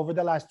professional over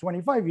the last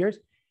 25 years,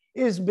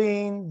 is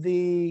being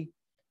the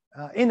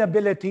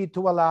inability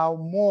to allow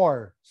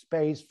more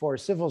space for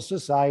civil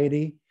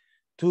society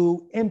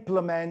to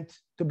implement,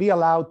 to be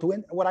allowed to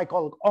what I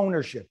call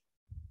ownership,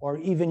 or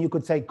even you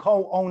could say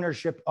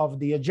co-ownership of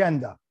the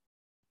agenda.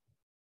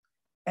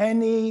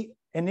 Any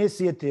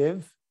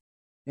initiative,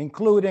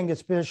 including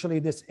especially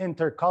this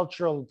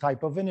intercultural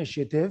type of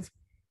initiative,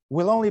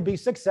 will only be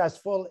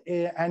successful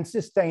and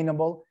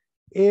sustainable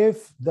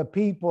if the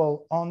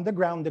people on the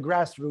ground, the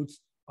grassroots,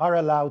 are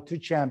allowed to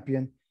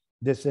champion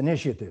this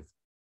initiative.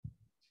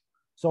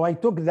 So I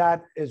took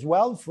that as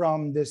well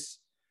from this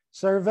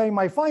survey.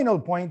 My final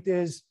point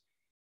is,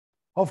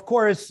 of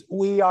course,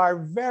 we are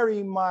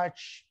very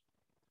much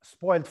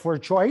spoiled for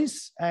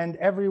choice, and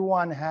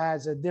everyone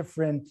has a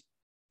different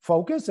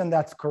focus, and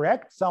that's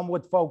correct. Some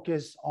would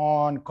focus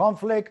on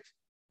conflict,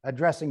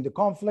 addressing the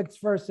conflicts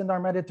first in our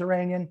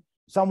Mediterranean.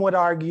 Some would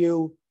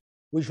argue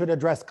we should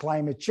address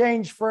climate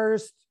change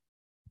first.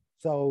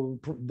 So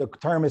the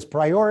term is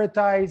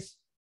prioritize.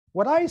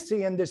 What I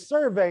see in this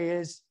survey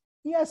is,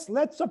 yes,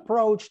 let's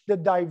approach the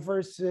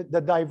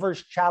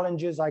diverse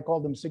challenges. I call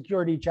them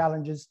security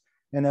challenges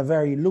in a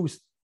very loose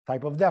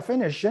type of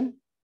definition.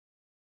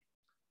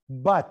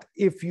 But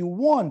if you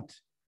want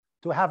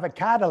to have a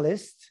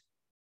catalyst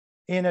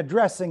in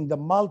addressing the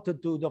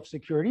multitude of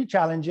security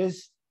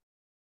challenges,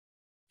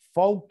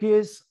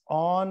 focus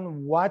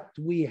on what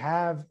we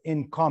have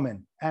in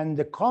common. And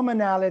the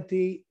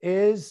commonality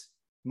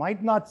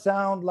might not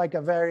sound like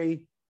a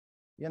very,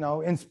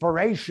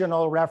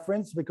 inspirational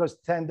reference, because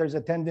there's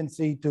a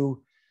tendency to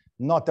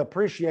not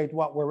appreciate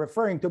what we're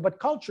referring to. But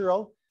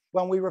cultural,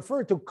 when we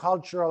refer to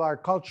our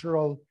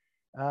cultural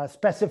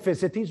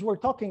specificities, we're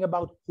talking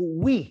about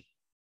who we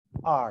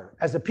are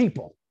as a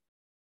people.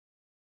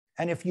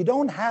 And if you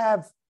don't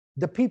have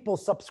the people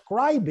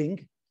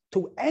subscribing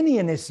to any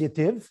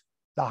initiative,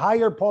 the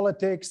higher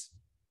politics,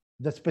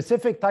 the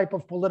specific type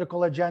of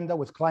political agenda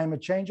with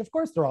climate change, of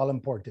course, they're all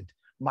important.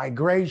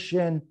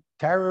 Migration,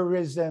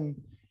 terrorism,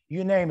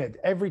 you name it,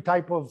 every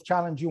type of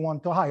challenge you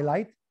want to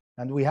highlight,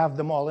 and we have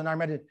them all in our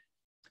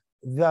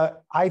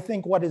I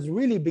think what has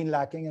really been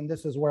lacking, and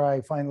this is where I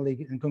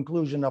finally, in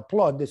conclusion,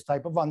 applaud this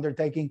type of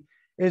undertaking,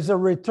 is a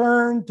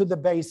return to the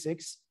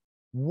basics.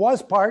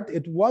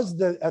 It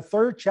was a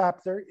third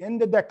chapter in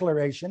the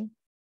declaration,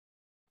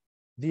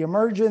 the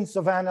emergence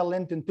of Anna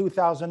Lindh in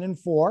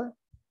 2004,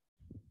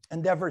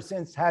 and ever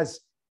since has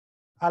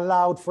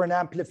allowed for an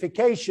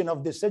amplification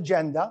of this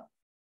agenda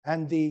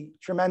and the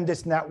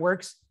tremendous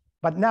networks.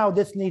 But now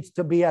this needs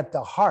to be at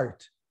the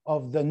heart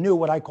of the new,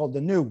 what I call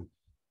the new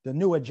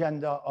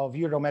agenda of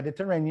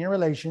Euro-Mediterranean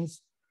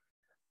relations,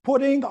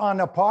 putting on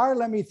a par,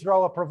 let me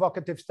throw a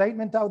provocative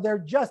statement out there,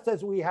 just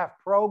as we have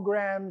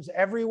programs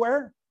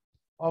everywhere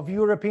of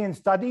European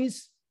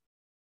studies,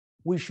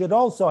 we should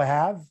also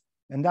have,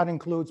 and that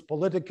includes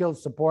political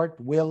support,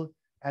 will,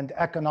 and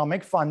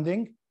economic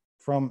funding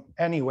from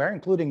anywhere,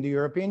 including the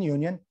European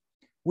Union.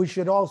 We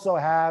should also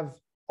have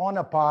on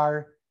a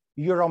par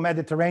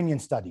Euro-Mediterranean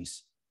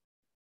studies.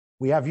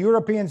 We have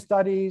European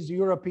studies,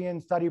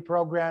 European study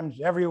programs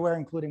everywhere,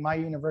 including my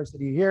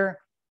university here.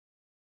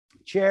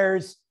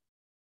 Chairs,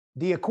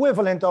 the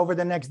equivalent over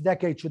the next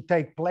decade should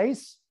take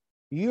place.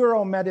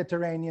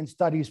 Euro-Mediterranean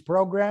studies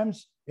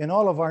programs in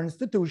all of our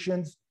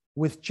institutions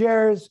with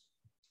chairs,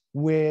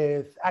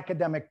 with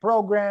academic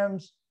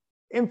programs,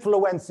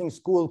 influencing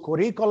school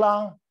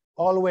curricula,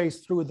 always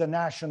through the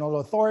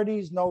national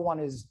authorities. No one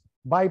is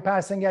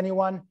bypassing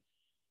anyone.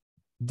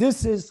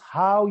 This is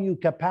how you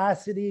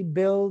capacity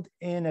build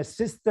in a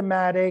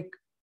systematic,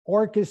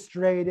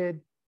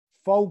 orchestrated,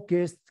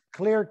 focused,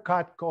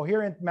 clear-cut,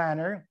 coherent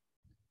manner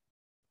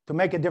to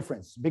make a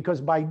difference. Because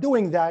by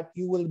doing that,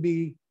 you will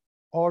be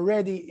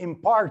already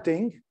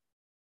imparting,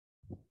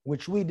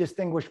 which we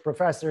distinguished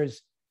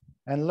professors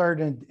and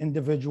learned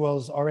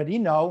individuals already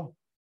know,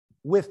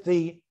 with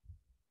the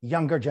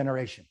younger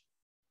generation.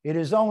 It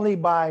is only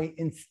by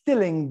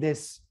instilling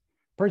this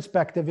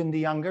perspective in the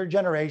younger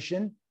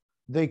generation,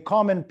 the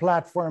common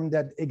platform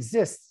that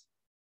exists,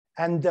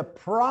 and the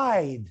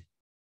pride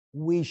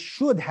we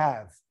should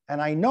have,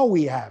 and I know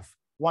we have,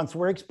 once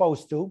we're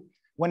exposed to,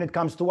 when it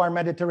comes to our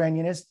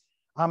Mediterraneanists.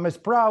 I'm as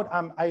proud,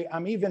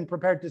 I'm even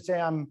prepared to say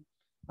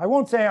I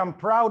won't say I'm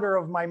prouder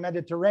of my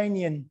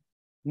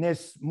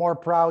Mediterraneanness, more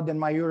proud than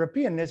my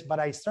Europeanness, but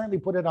I certainly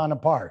put it on a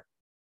par.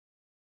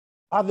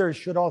 Others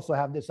should also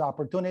have this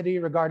opportunity,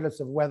 regardless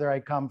of whether I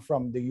come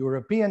from the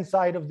European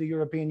side of the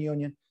European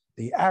Union,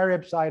 the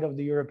Arab side of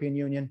the European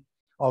Union,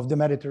 of the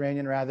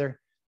Mediterranean rather.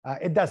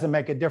 It doesn't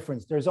make a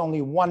difference. There's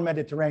only one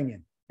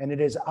Mediterranean, and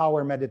it is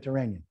our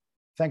Mediterranean.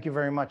 Thank you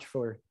very much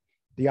for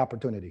the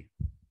opportunity.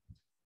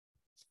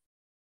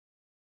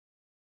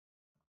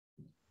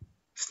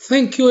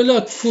 Thank you a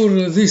lot for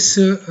this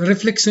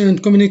reflection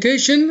and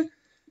communication.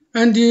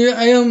 And you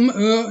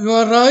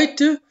are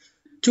right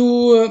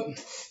to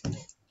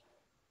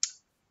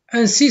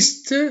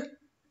insist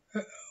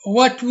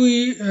what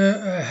we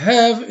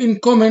have in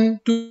common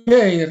to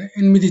share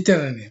in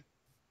Mediterranean.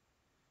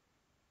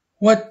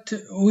 What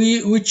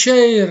we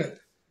share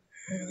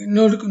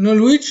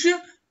knowledge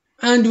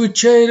and we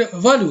share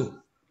value.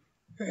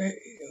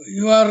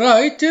 You are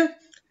right.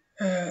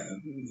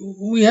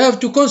 We have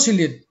to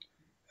conciliate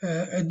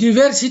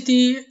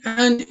diversity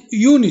and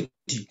unity.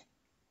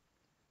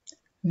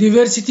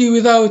 Diversity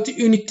without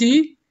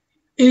unity,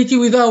 unity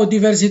without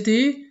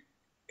diversity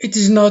it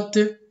is not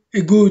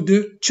a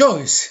good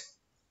choice.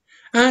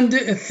 And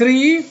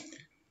 3,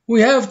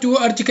 we have to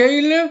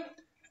article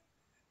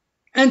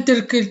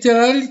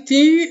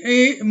interculturality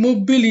et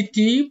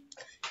mobility,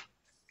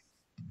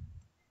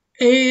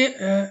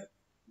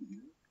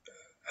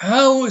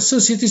 how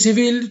société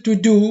civile to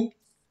do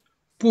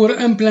pour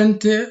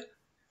implant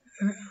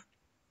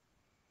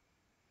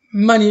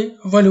money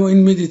value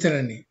in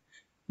Mediterranean.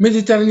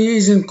 Mediterranean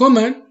is in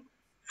common,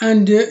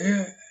 and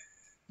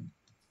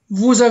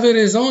vous avez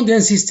raison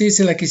d'insister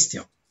sur la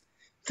question.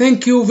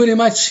 Thank you very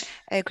much.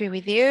 I agree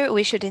with you.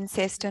 We should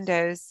insist on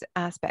those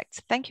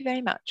aspects. Thank you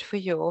very much for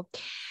your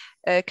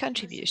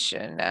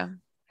contribution.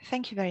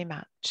 Thank you very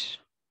much.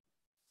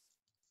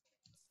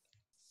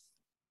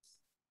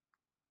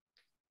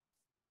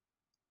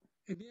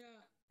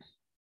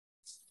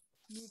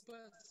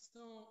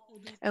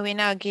 We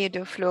now give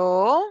the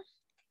floor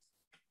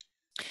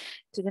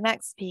to the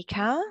next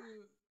speaker.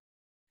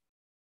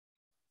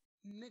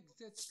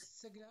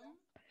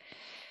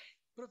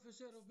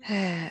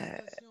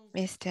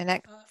 Mr.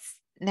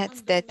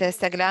 Necdet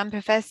Saglam,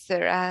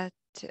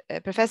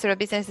 Professor of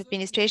Business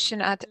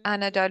Administration at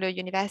Anadolu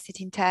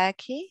University in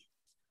Turkey.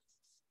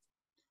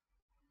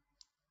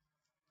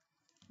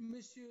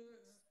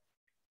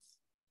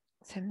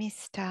 So,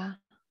 Mr.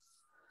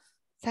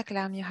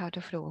 Saglam, you have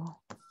the floor.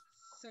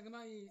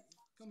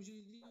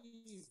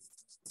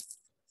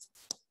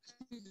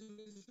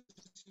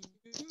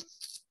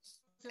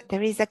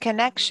 There is a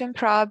connection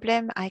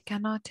problem. I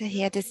cannot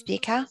hear the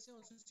speaker.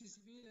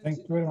 Thank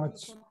you very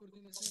much.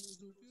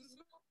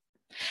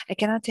 I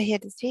cannot hear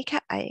the speaker.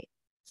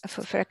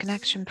 For a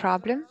connection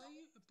problem.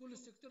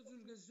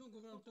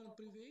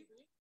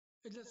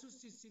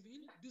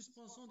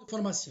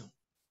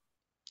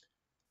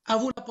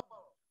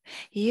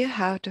 You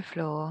have the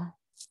floor.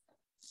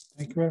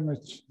 Thank you very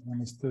much,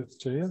 Mr.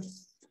 Chair.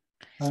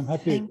 I'm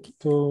happy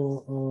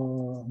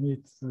to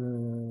meet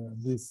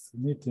this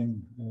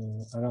meeting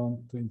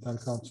around the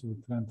Intercultural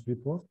Trends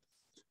Report.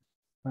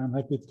 I'm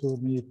happy to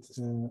meet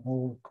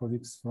all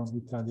colleagues from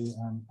Italy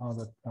and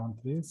other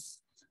countries.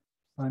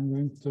 I'm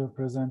going to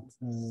present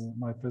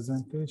my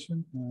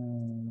presentation.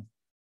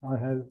 I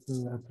have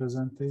a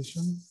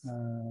presentation.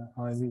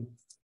 I will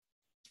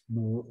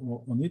do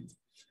on it.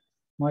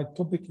 My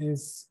topic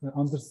is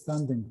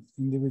understanding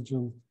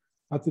individual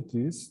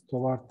attitudes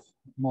toward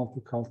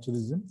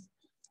multiculturalism.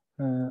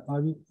 I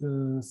will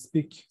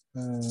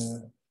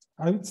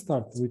I will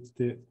start with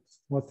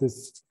what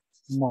is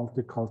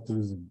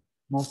multiculturalism.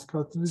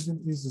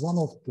 Multiculturalism is one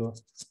of the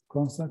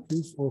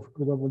consequences of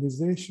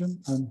globalization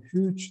and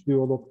huge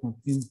development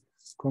in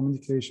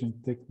communication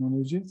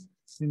technology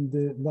in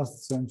the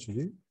last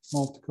century.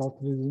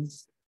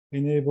 Multiculturalism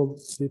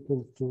enables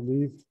people to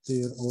live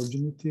their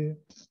originality,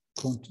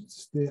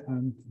 consciously,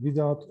 and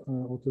without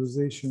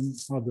authorization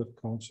other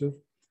culture.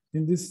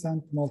 In this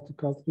sense,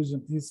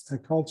 multiculturalism is a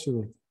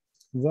cultural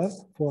web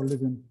for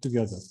living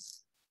together.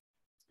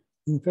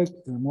 In fact,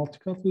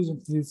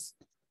 multiculturalism is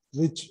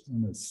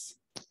richness.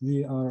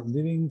 We are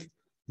living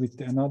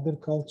with another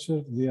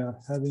culture. We are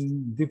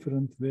having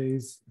different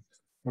ways,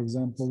 for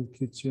example,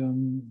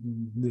 kitchen,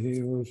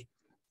 behavior,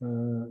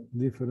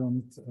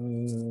 different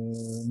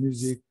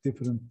music,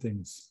 different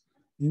things.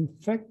 In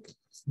fact,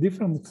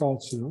 different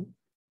cultures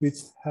which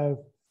have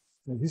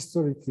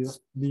historically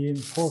been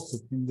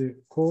forced in the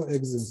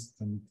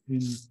coexistence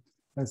in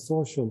a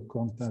social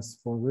context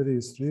for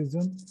various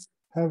reasons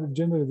have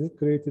generally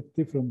created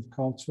different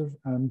culture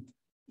and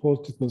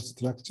political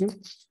structure.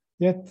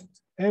 Yet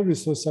every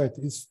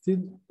society is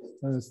still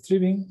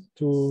striving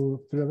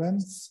to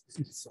prevent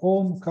its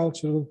own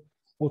cultural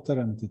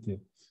authenticity.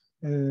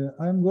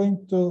 I'm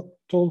going to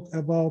talk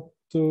about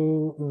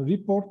the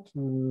report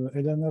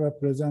Eleonora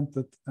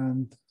presented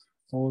and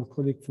our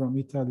colleague from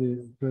Italy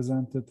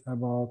presented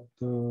about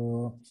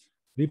the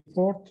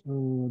report.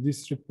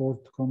 This report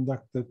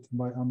conducted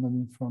by Anna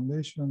Lindh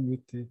Foundation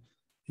with the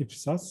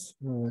Ipsos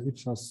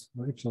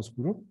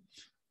group.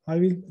 I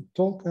will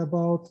talk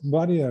about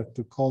barrier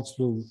to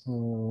cultural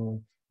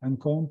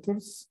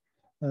encounters.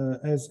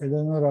 As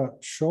Eleonora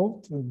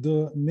showed,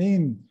 the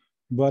main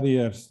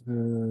barriers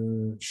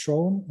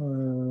shown,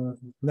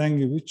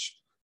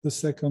 language. The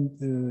second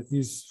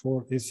is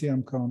for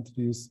ASEAN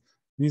countries,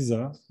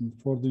 visa.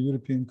 For the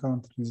European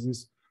countries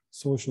is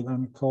social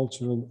and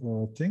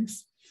cultural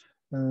things.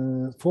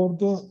 For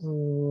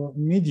the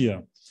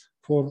media,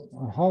 for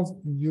how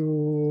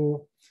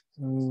you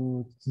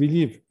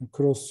believe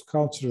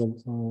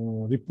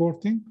cross-cultural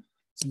reporting,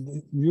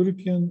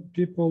 European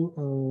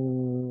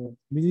people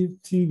believe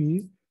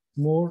TV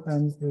more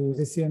and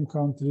ASEAN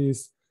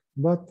countries,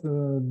 but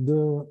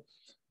the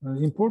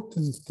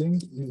important thing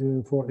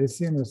for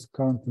ASEAN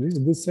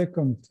countries, the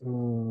second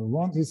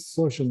one is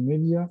social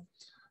media.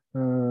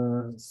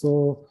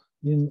 So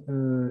in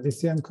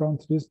ASEAN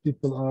countries,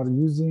 people are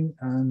using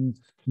and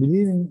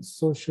believing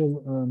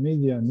social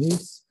media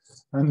needs,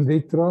 and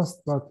they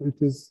trust, but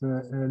it is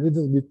a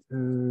little bit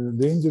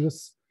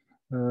dangerous.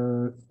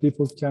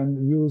 People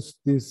can use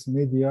this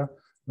media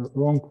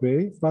wrong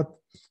way, but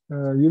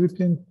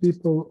European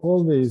people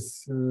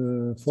always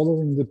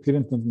following the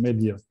printed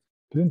media.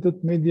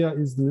 Printed media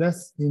is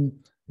less in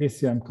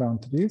ASEAN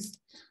countries.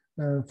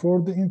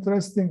 For the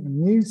interesting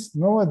news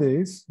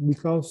nowadays,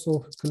 because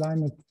of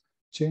climate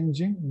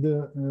changing,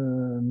 the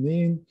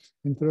main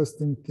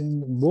interesting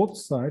thing both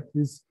sides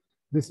is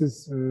this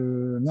is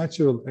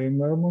natural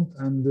environment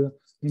and the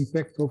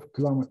impact of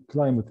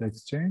climate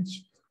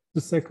exchange.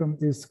 The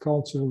second is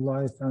cultural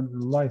life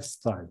and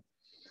lifestyle.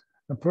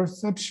 A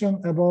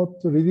perception about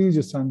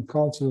religious and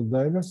cultural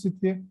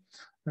diversity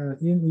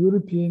in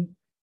European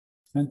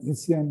and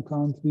ASEAN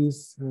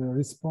countries,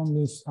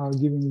 respondents are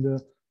giving the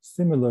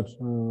similar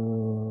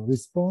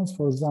response.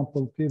 For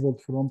example, people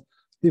from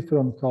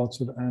different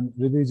culture and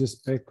religious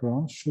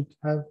backgrounds should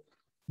have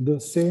the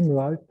same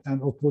right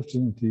and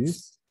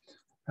opportunities.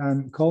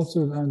 And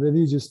cultural and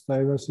religious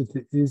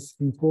diversity is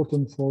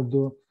important for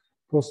the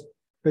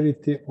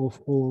prosperity of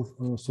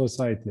our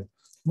society.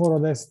 More or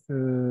less,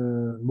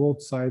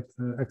 both sides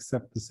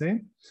accept the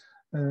same.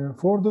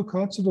 For the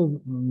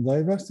cultural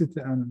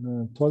diversity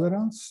and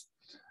tolerance,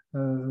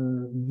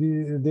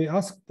 they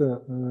asked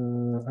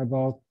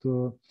about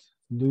do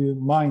you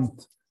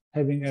mind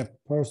having a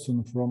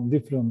person from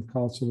different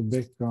cultural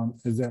background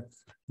as a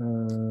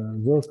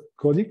work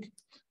colleague?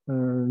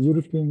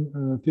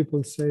 European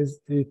people says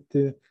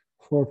 84%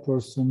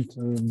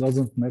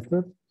 doesn't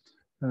matter,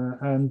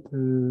 and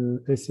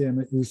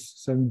ASEAN is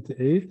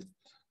 78%.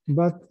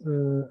 But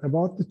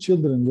about the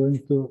children going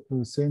to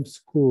the same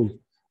school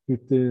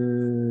with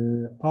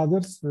the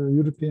others,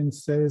 European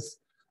says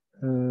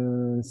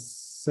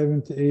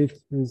 78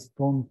 is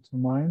don't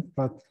mind,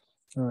 but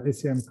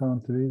ASEAN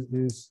countries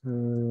is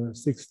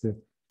 60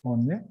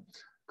 only.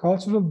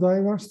 Cultural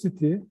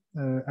diversity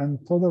and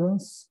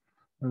tolerance.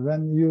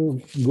 When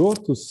you go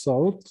to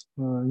South,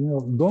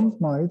 don't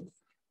mind.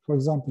 For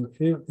example,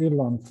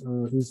 Ireland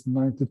is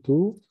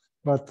 92,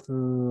 but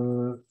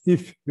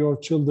if your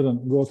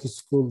children go to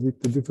school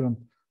with a different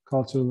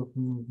cultural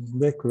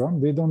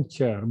background, they don't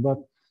care. But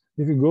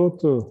if you go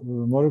to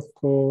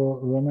Morocco,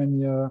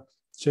 Romania,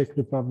 Czech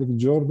Republic,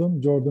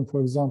 Jordan,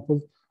 for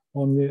example,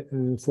 only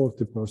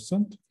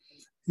 40%.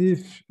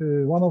 If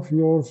one of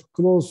your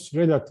close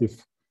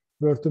relatives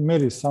were to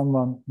marry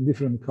someone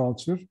different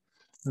culture,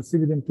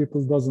 civilian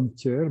people doesn't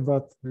care.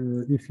 But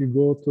if you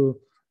go to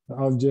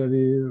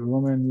Algeria,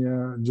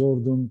 Romania,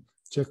 Jordan,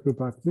 Czech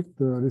Republic,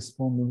 the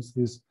respondents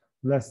is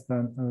less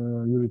than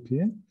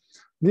European.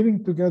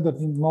 Living together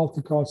in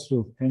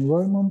multicultural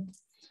environment,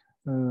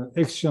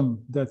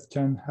 action that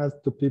can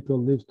help the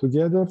people live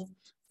together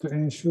to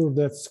ensure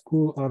that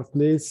schools are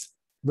places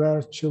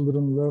where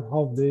children learn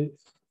how they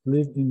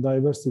live in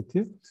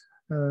diversity.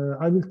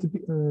 I will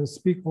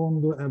speak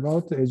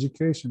about the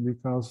education,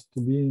 because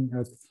to being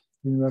at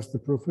university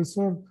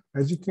professor,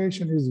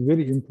 education is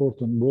very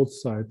important both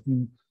sides.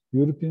 In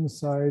European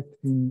side,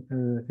 in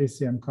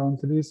ASEAN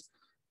countries,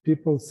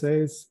 people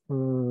says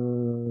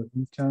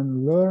you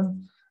can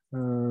learn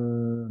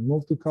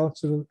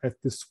multicultural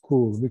at the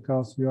school,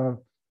 because you are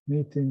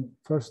meeting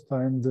first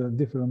time the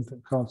different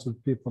cultural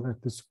people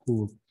at the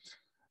school.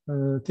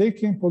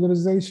 Taking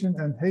polarization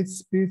and hate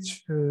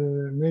speech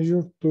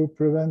measure to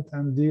prevent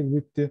and deal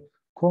with the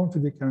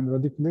conflict and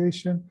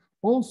radicalization.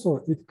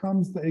 Also, it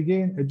comes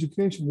again,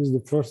 education is the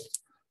first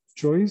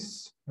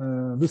choice,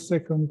 the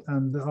second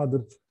and the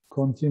other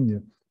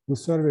continue. The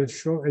surveys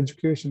show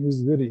education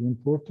is very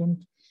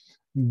important.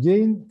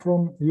 Gain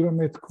from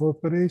Euromed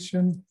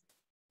cooperation,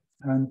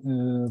 and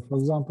for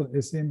example,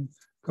 ASEAN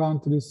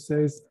countries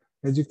says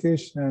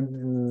education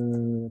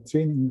and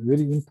training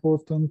very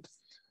important.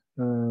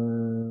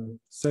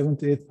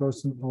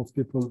 78% of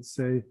people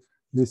say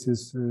this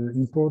is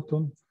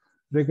important.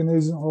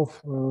 Recognition of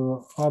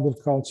other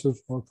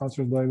cultures or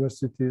cultural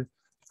diversity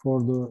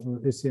for the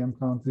ASEAN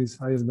countries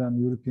higher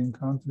than European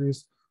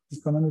countries.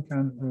 Economic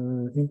and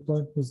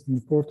employment is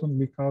important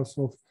because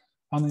of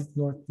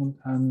unemployment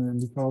and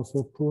because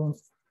of poor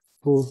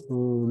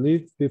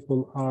leave.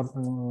 People are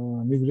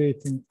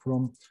migrating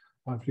from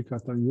Africa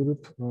to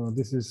Europe.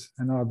 This is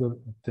another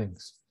thing.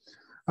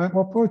 I'm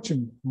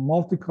approaching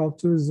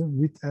multiculturalism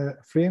with a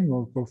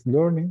framework of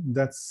learning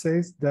that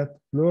says that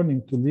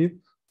learning to live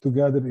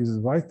together is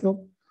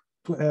vital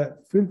to a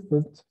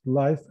fulfilled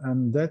life,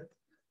 and that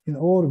in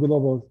our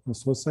global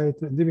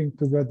society, living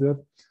together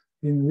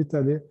in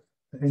vitally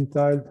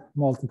entitled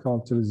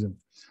multiculturalism.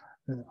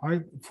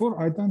 For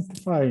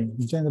identifying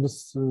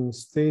generous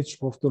stage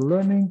of the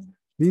learning,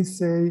 we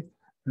say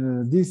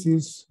this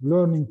is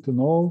learning to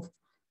know,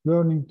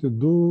 learning to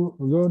do,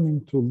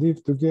 learning to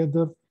live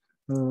together,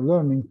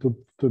 learning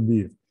to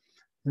be.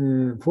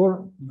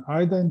 For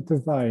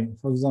identifying,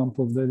 for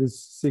example, there is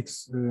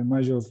 6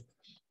 major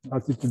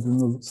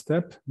attitudinal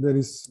step. There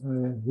is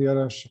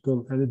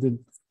hierarchical edited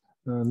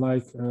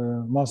like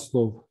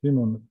Maslow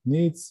human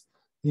needs: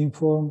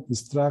 inform,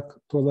 instruct,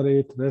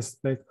 tolerate,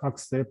 respect,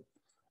 accept,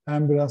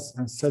 embrace,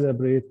 and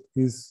celebrate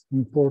is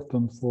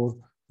important for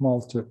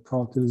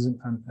multiculturalism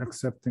and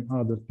accepting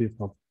other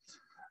people.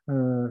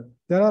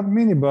 There are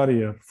many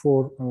barriers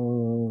for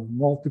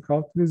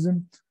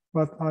multiculturalism.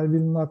 but I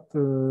will not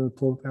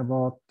talk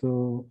about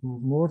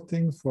more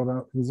things.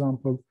 For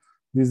example,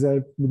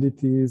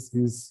 disabilities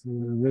is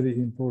very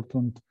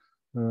important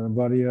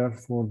barrier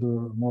for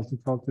the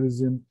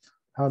multiculturalism,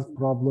 health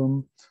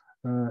problem,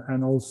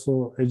 and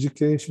also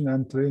education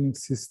and training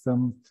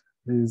system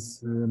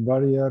is a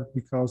barrier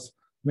because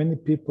many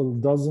people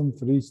doesn't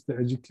reach the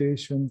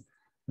education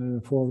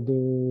for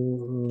the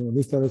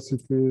literacy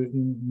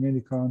in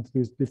many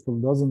countries. People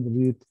doesn't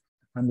read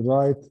and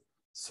write,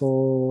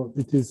 so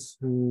it is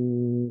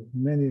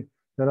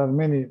there are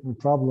many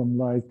problems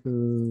like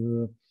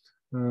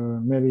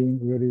marrying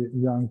very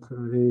young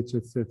age,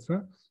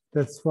 etc.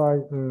 That's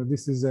why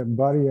this is a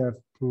barrier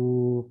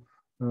to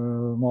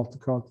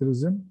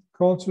multiculturalism.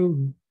 Cultural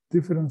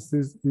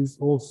differences is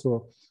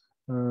also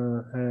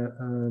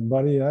a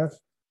barrier,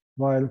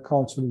 while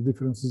cultural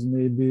differences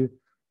may be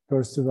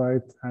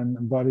perceived and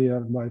barrier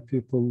by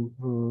people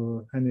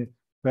any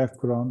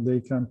background. They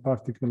can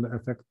particularly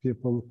affect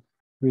people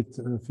with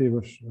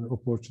fewer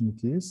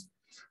opportunities.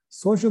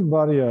 Social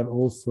barrier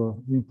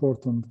also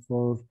important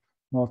for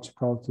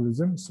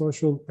multiculturalism.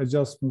 Social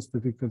adjustments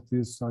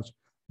difficulties such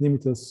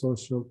limited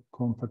social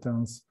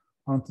competence,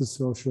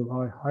 antisocial,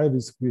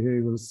 high-risk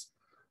behaviors,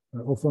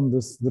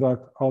 offenders, drug,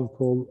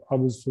 alcohol,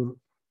 abuse,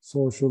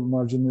 social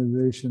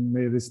marginalization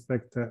may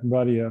respect a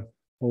barrier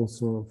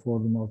also for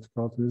the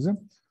multiculturalism.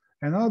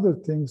 And other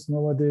things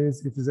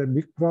nowadays, it is a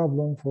big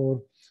problem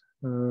for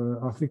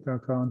Africa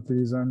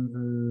countries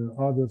and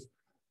other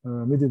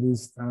Middle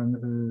East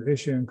and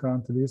Asian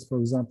countries. For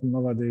example,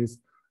 nowadays,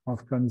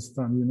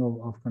 Afghanistan, you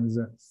know,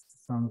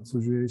 Afghanistan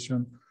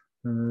situation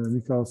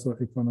because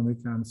of economic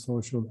and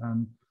social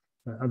and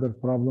other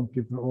problem,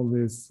 people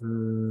always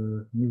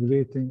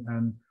migrating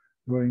and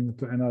going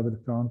to another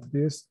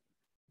countries.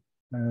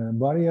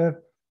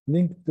 Barrier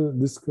linked to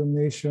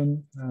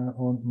discrimination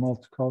on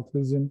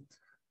multiculturalism.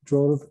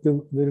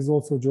 There is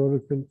also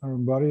geographical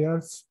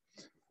barriers.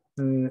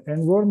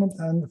 Environment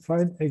and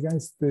fight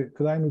against the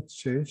climate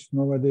change.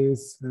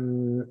 Nowadays,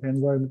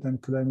 environment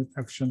and climate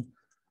action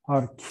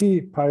are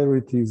key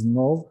priorities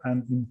now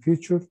and in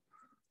future.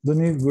 The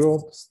new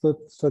growth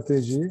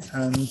strategy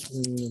and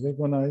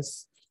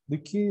recognize the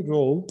key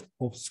role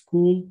of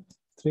school,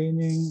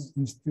 training,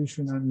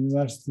 institution, and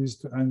universities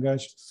to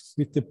engage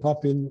with the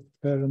public,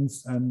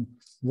 parents, and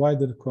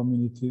wider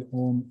community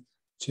on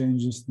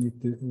changes need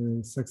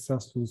the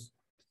successful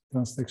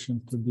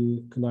transaction to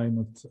be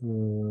climate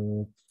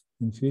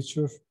in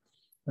future.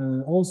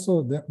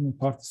 Also,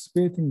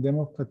 participating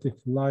democratic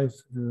life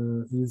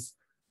is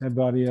a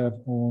barrier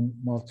on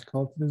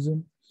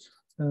multiculturalism.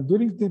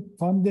 During the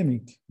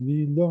pandemic,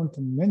 we learned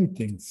many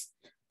things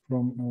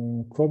from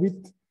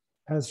COVID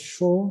has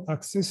shown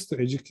access to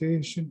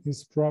education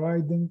is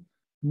providing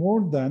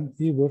more than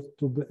ever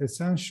to be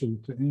essential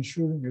to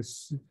ensuring a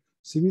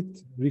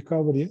swift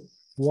recovery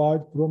while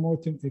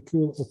promoting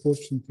equal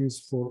opportunities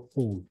for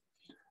all.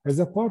 As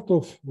a part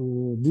of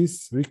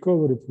this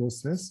recovery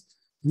process,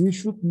 we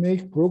should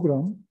make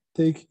program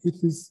take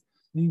its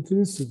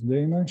inclusive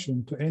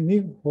dimension to a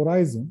new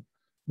horizon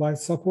by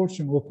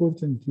supporting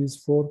opportunities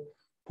for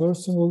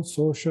personal,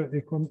 social,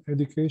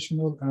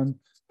 educational, and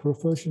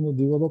professional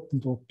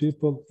development of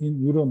people in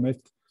Euromed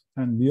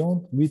and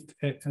beyond, with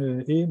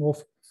an aim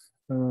of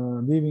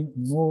leaving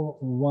no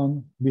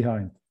one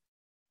behind.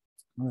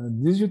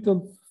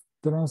 Digital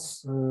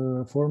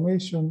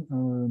transformation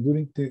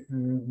during the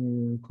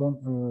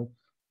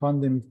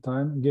pandemic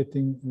time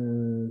getting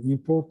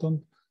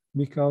important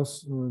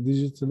because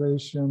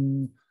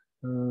digitalization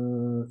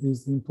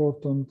is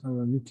important.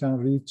 You can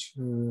reach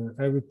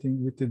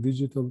everything with the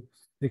digital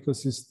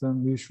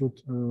ecosystem. We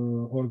should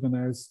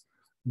organize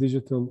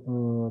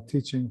digital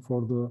teaching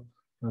for the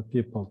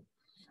people.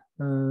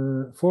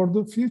 For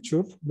the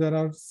future, there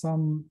are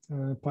some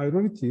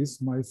priorities.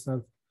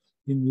 Myself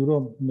in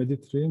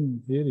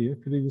Euro-Mediterranean area,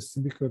 previous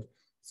speaker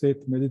said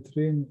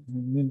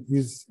Mediterranean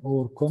is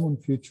our common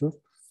future.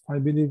 I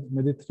believe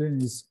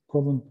Mediterranean is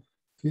common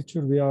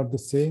future. We are the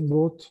same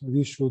boat.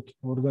 We should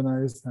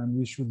organize and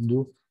we should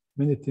do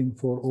many things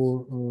for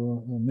our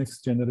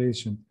next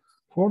generation.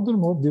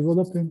 Furthermore,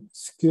 developing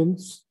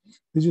skills,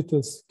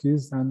 digital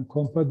skills and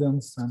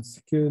competence and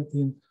skill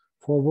in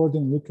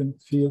forward-looking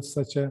fields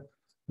such as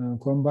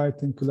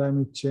combating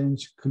climate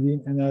change,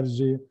 clean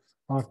energy,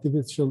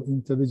 artificial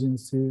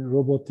intelligence,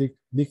 robotic,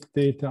 big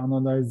data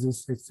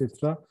analysis,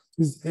 etc.,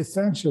 is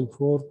essential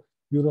for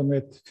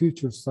Euromed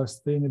future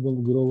sustainable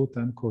growth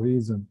and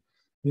cohesion.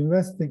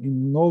 Investing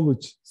in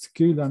knowledge,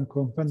 skill, and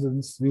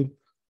competence will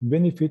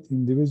benefit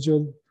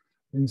individual,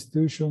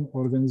 institution,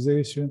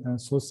 organization, and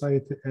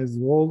society as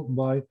well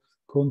by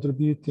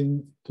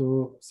contributing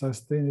to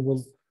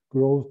sustainable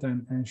growth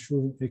and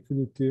ensuring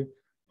equity,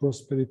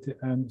 prosperity,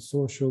 and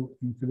social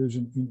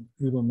inclusion in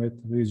Euromed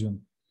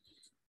region.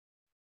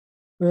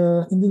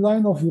 In the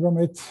line of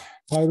Euromed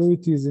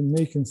priorities in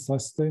making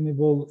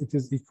sustainable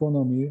its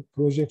economy,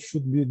 projects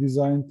should be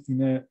designed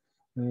in a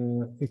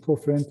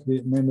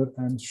eco-friendly manner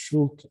and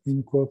should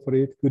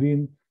incorporate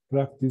green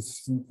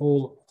practice in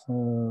all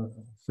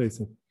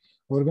facets.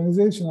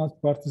 Organizational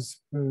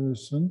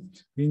participation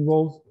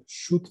involved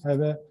should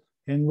have an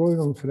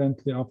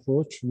environment-friendly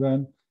approach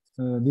when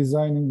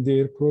designing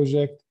their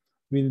project,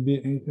 will be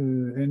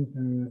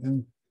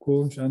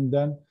encouraged and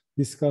then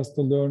discuss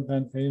the learn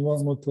and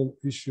environmental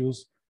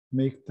issues,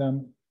 make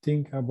them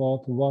think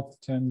about what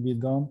can be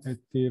done at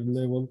their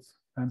level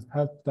and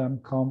help them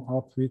come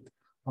up with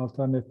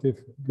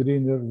alternative,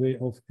 greener way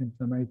of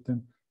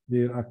implementing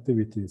their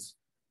activities.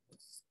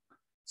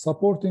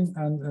 Supporting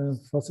and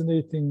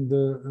facilitating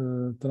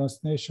the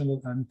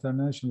transnational and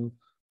international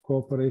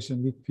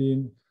cooperation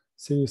between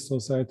civil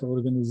society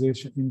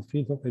organizations in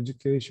field of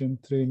education,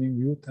 training,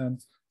 youth,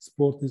 and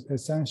sport is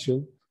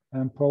essential,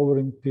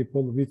 empowering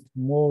people with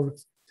more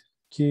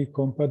key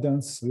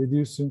competence,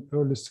 reducing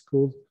early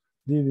school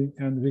leaving,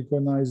 and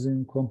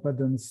recognizing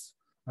competence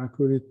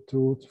accurate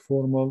through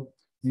formal,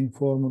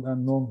 informal,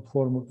 and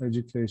non-formal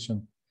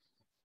education.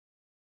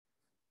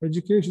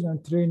 Education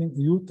and training,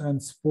 youth,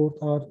 and sport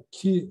are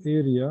key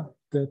areas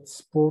that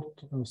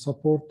support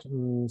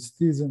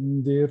citizens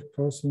in their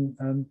personal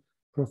and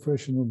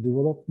professional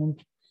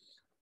development.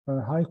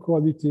 High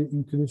quality,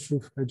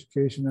 inclusive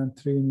education and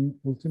training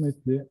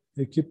ultimately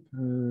equip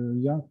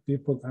young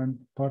people and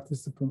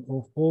participants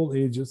of all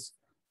ages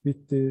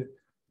with the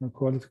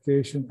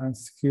qualification and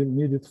skill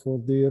needed for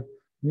their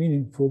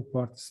meaningful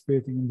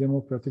participating in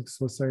democratic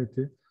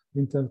society,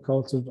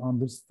 intercultural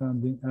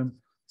understanding, and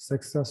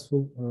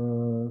successful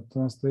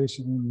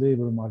translation in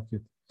labor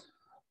market.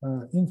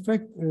 In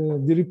fact,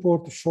 the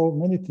report shows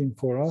many things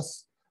for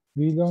us.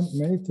 We learned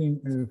many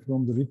things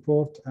from the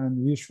report, and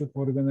we should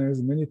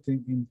organize many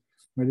things in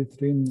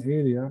Mediterranean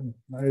area.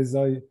 As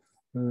I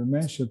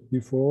mentioned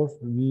before,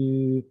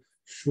 we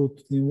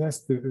should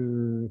invest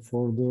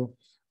for the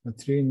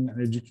training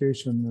and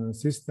education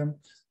system.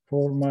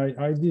 For my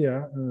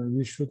idea,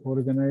 we should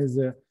organize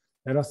a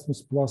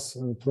Erasmus Plus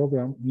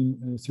program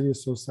in civil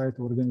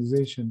society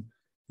organization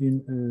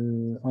in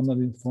Anna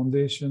Lindh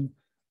Foundation,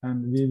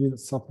 and we will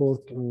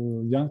support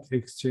young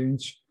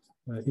exchange.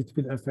 It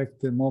will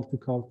affect the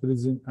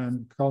multiculturalism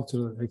and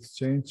cultural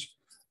exchange.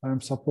 I'm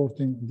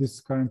supporting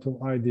this kind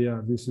of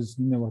idea. This is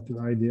innovative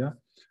idea.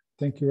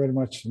 Thank you very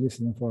much for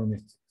listening for me.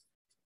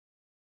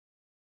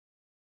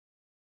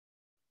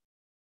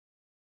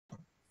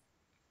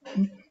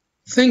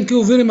 Thank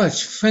you very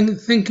much.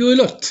 Thank you a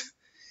lot.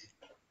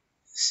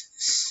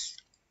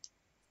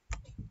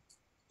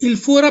 Il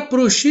faut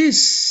rapprocher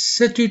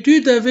cette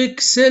étude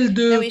avec celle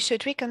de... Now we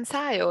should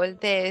reconcile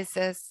this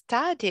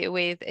study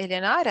with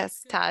Eleonora's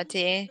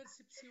study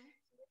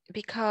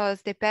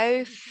because they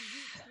both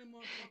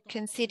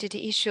consider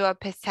the issue of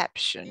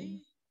perception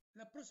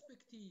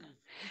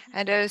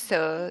and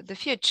also the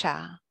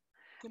future,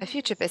 a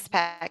future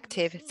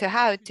perspective, so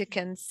how to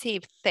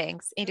conceive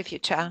things in the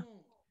future.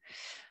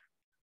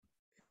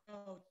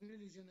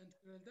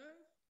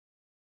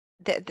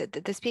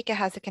 The speaker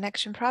has a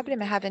connection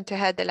problem. I haven't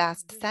heard the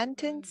last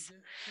sentence.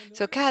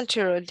 So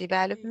cultural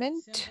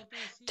development,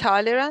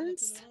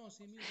 tolerance.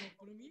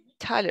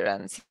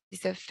 Tolerance is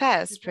the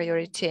first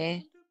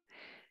priority.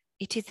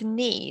 It is a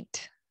need.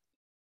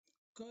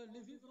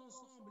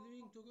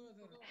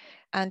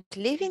 And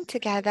living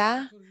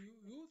together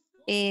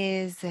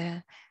is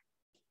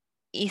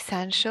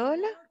essential.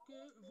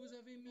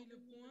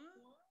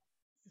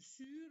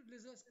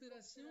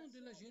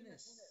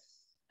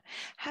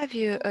 Have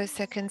you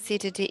also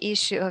considered the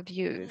issue of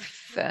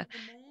youth?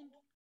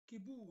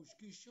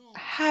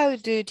 How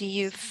do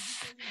the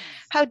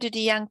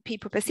young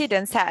people perceive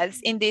themselves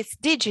in this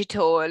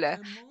digital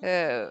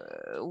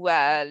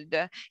world,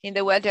 in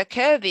the world of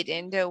COVID,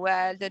 in the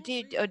world of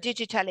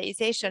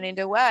digitalization, in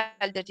the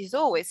world that is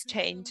always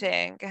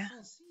changing?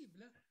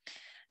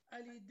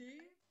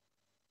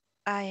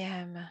 I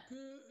am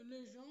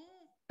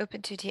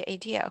open to the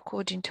idea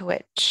according to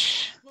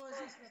which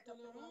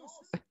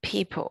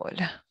people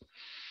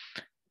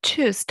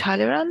choose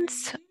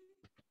tolerance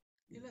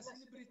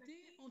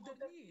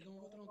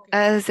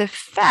as a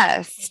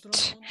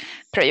first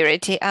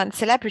priority and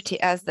celebrity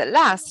as the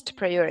last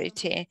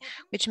priority,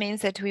 which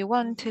means that we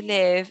want to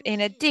live in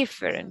a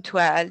different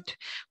world.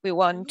 We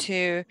want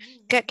to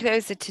get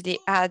closer to the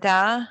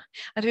other,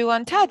 and we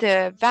want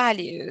other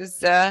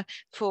values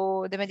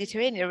for the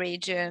Mediterranean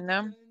region.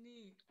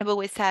 I've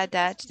always said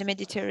that the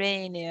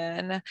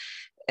Mediterranean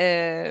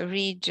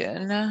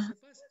region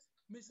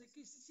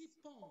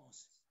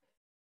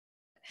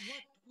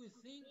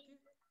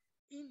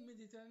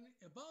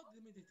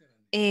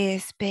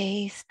is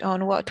based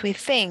on what we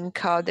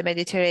think of the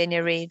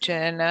Mediterranean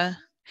region.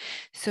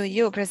 So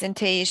your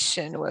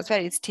presentation was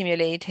very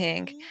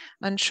stimulating,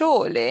 and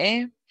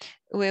surely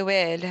we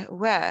will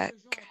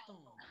work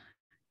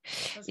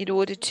in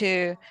order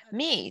to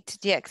meet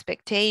the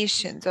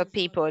expectations of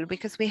people,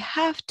 because we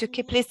have to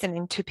keep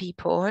listening to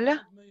people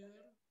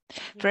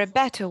for a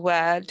better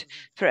world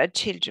for our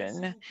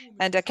children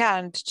and our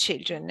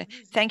grandchildren.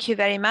 Thank you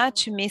very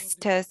much,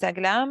 Mr.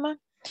 Saglam.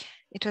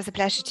 It was a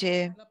pleasure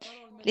to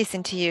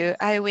listen to you.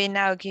 I will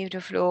now give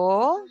the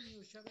floor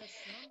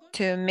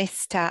to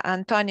Mr.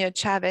 Antonio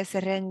Chavez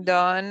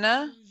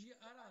Rendon.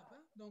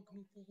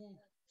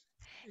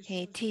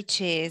 He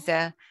teaches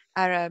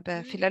Arab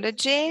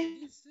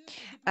philology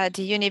at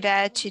the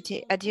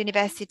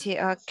University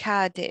of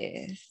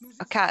Cardiff.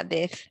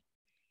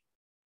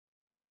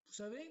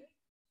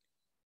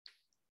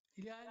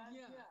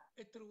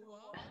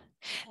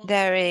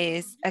 There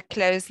is a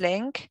close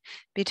link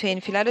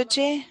between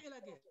philology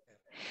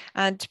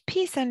and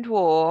peace and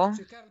war,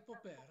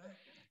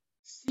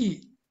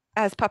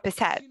 as Popper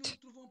said.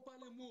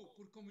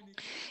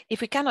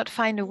 If we cannot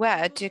find a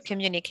word to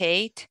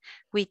communicate,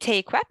 we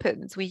take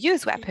weapons, we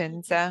use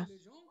weapons.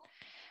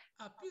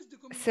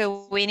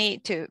 So we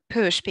need to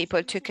push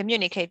people to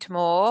communicate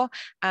more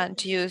and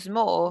to use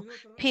more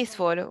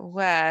peaceful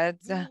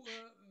words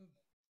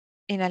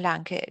in a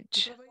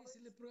language.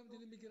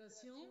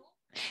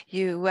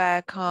 You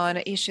work on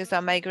issues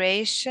of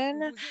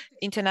migration,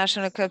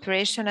 international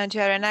cooperation, and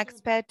you're an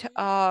expert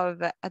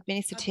of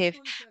administrative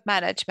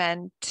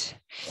management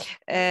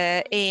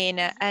in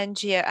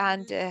NGO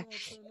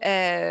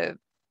and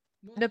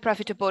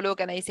non-profitable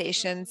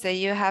organizations.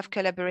 You have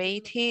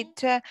collaborated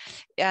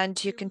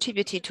and you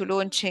contributed to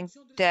launching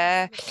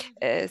the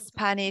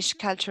Spanish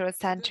Cultural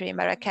Center in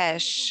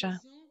Marrakesh.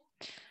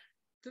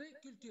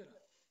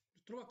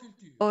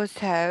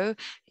 Also,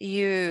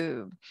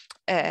 you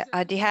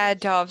are the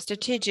head of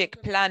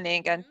strategic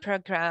planning and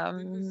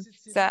programs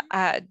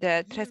at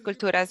the Tres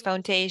Culturas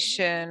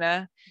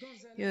Foundation.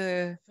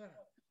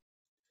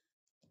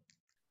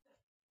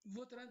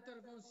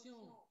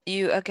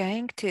 You are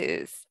going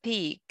to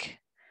speak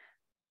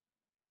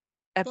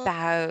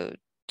about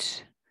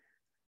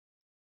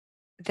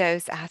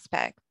those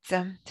aspects.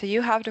 So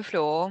you have the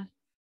floor.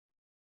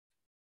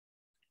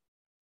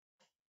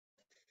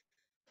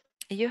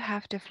 You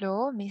have the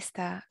floor,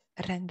 Mr.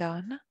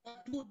 Rendon.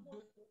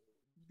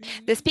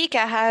 The speaker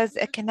has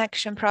a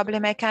connection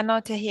problem. I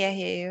cannot hear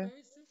you.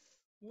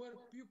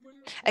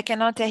 I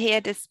cannot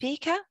hear the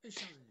speaker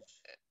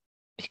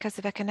because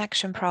of a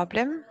connection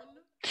problem.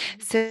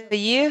 So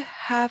you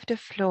have the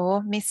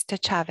floor, Mr.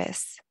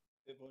 Chavez.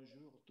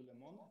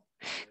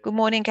 Good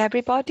morning,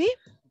 everybody.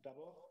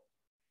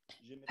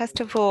 First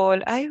of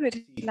all, I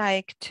would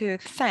like to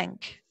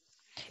thank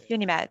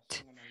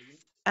UNIMED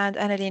and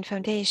Anna Lindh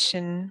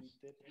Foundation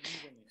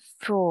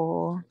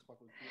for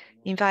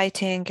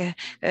inviting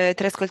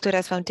Tres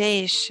Culturas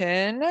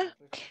Foundation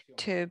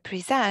to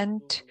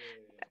present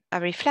a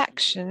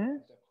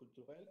reflection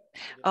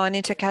on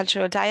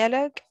intercultural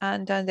dialogue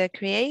and on the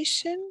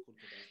creation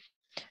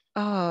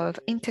of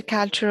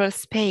intercultural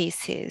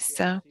spaces.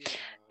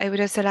 I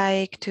would also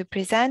like to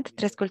present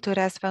Tres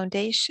Culturas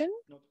Foundation.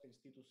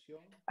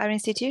 Our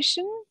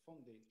institution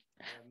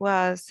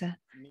was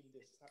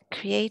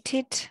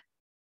created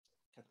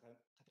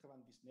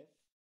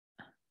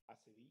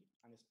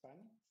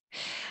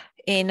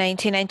in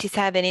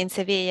 1997 in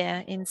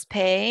Sevilla, in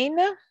Spain,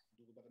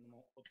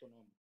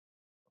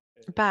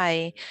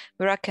 by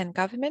Moroccan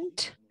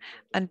government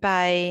and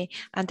by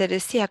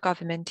Andalusia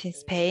government in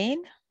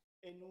Spain.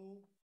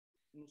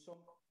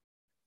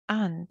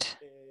 And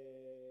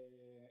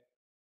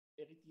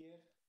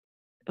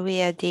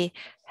we are the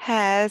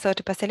heirs of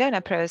the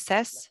Barcelona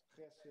process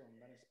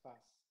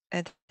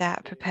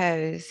that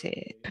proposed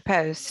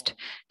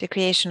the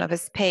creation of a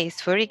space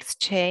for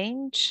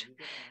exchange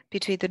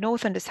between the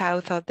north and the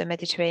south of the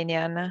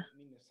Mediterranean.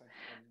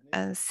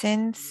 And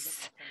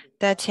since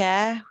that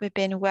year, we've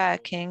been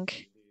working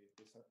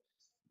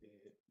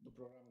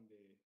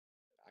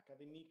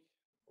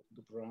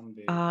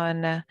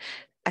on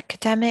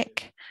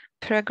academic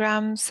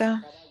programs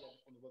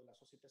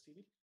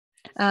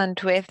and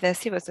with the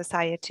civil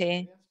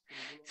society.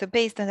 So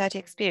based on that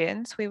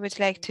experience, we would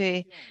like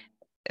to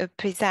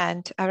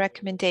present our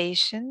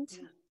recommendations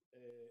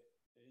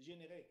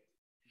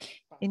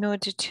in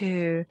order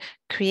to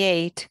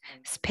create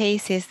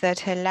spaces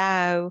that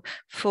allow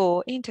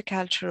for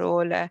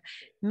intercultural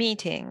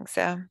meetings.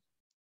 So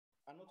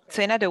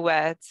in other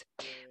words,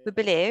 we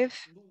believe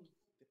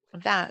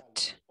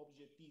that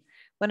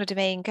one of the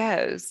main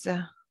goals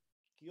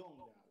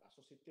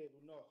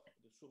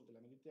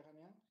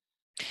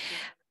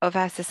of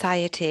our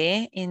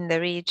society in the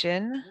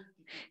region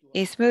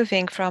is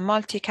moving from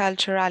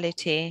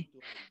multiculturality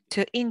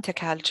to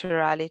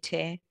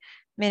interculturality,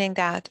 meaning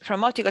that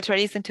from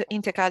multiculturalism to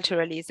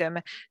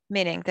interculturalism,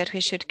 meaning that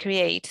we should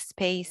create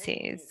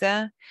spaces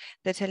that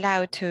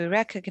allow to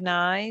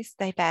recognize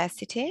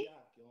diversity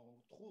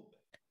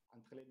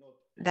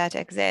that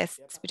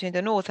exists between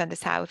the North and the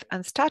South.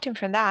 And starting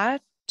from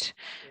that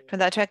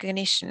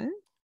recognition,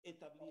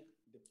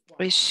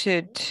 we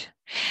should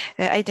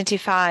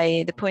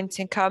identify the points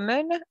in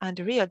common and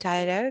real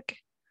dialogue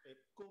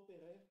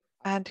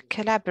and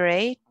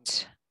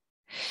collaborate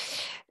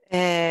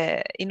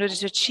in order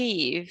to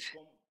achieve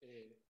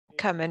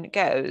common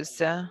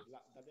goals.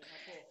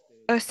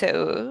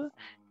 Also,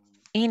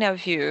 in our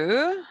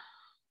view,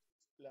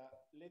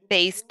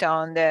 based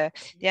on the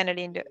Anna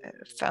Lindh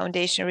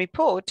Foundation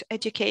report,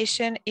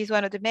 education is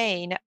one of the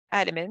main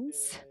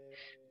elements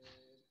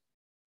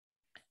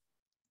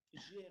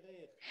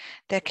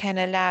that can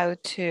allow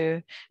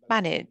to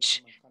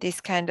manage this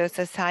kind of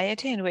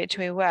society in which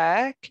we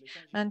work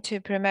and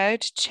to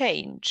promote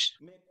change.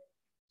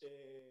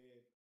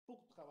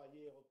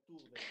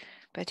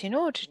 But in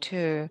order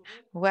to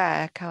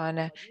work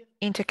on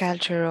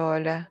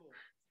intercultural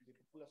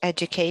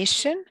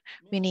education,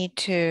 we need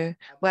to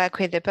work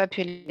with the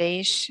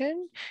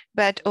population,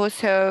 but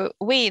also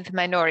with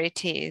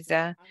minorities.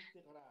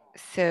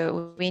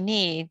 So we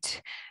need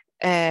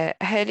a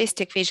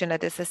holistic vision of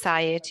the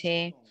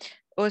society.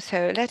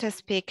 Also, let us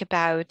speak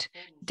about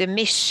the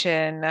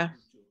mission.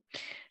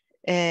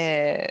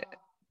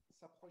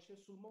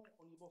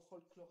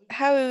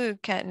 How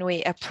can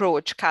we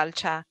approach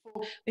culture?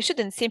 We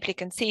shouldn't simply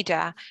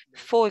consider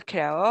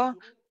folklore.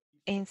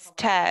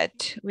 Instead,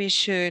 we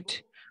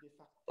should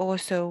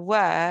also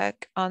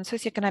work on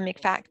socioeconomic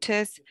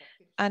factors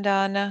and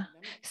on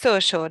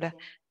social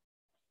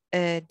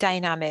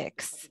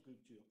dynamics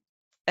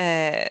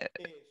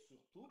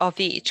of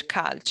each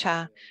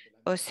culture.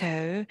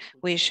 Also,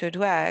 we should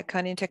work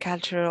on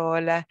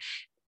intercultural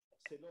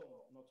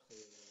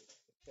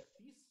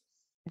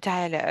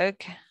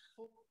dialogue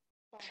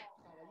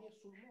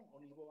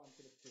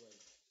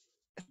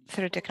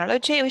through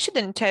technology. We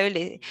shouldn't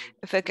totally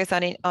focus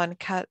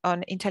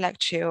on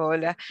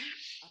intellectual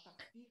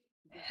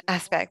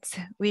aspects.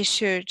 We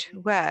should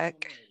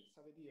work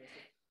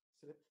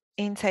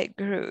inside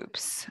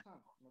groups.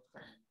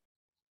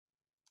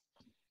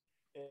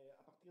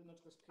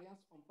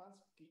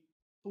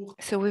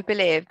 So we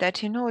believe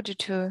that in order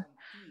to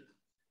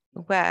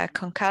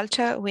work on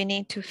culture, we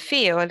need to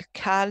feel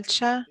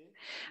culture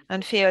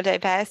and feel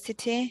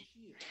diversity.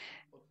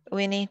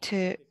 We need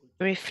to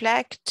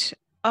reflect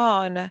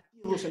on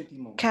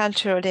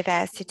cultural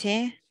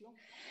diversity.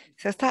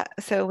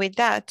 So with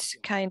that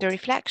kind of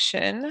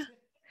reflection,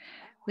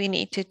 we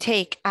need to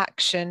take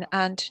action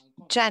and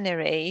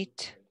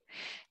generate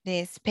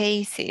these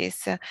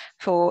spaces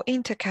for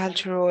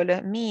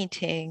intercultural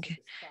meeting.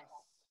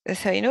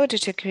 So in order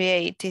to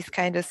create these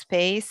kind of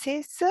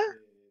spaces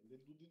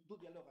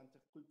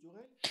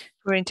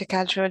for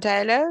intercultural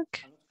dialogue,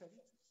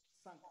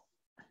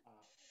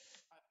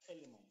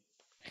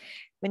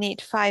 we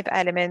need 5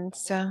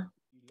 elements.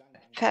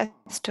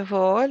 First of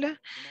all,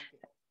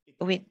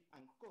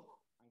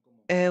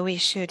 we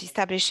should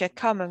establish a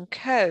common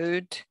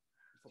code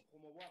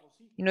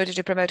in order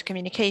to promote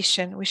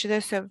communication. We should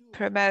also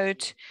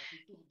promote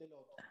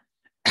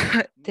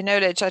the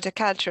knowledge of the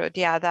culture of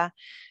the other,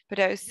 but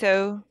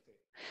also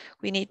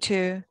we need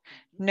to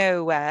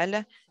know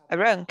well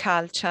our own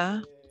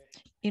culture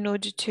in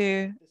order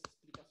to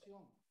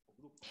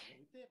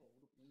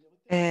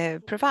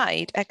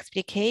provide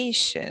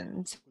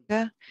explications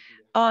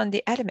on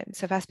the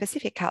elements of our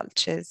specific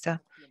cultures.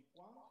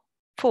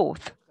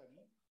 Fourth,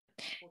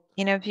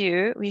 in our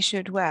view, we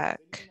should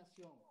work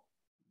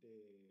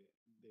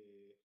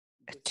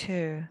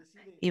to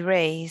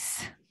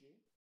erase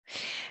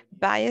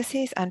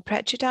biases and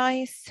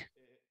prejudice.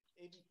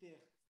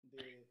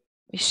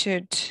 We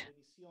should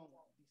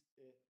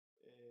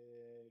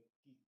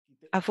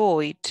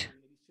avoid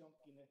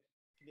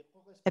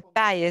a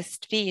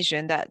biased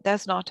vision that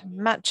does not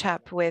match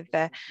up with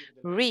the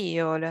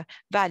real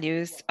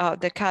values of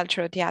the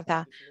culture of the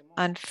other.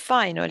 And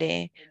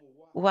finally,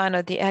 one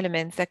of the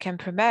elements that can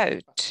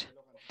promote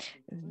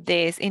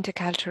this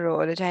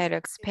intercultural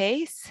dialogue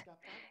space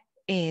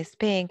is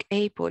being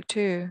able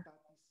to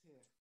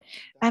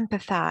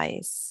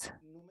empathize,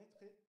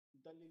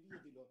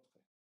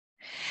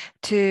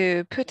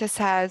 to put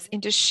ourselves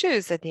in the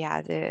shoes of the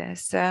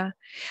others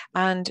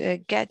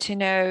and get to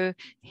know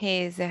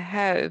his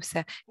hopes,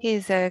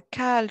 his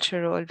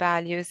cultural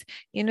values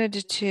in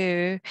order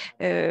to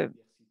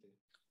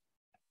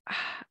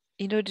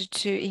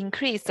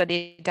increase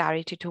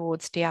solidarity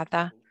towards the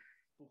other,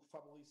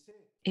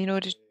 in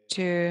order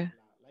to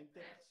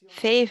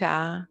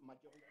favor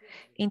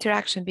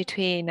interaction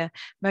between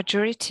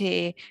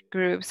majority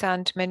groups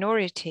and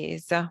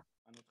minorities.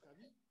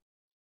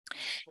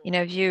 In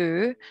our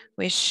view,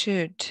 we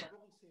should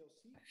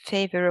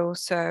favor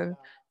also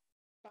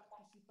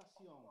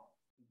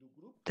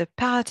the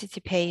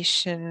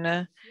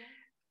participation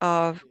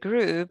of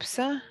groups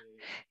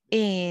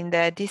in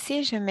the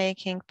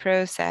decision-making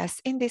process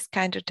in this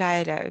kind of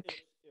dialogue.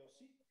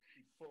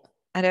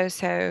 And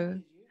also,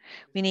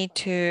 we need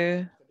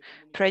to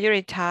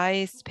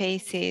prioritize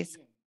spaces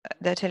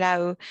that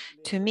allow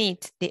to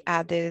meet the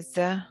others.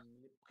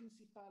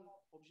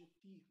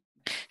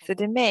 So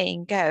the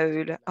main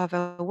goal of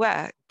our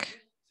work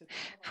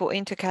for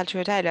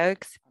intercultural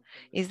dialogues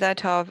is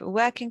that of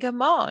working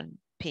among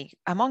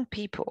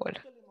people.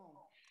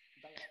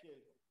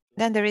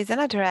 Then there is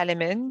another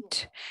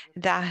element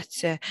that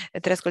the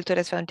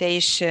Intercultural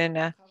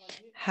Foundation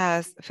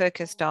has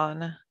focused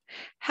on: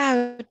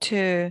 how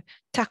to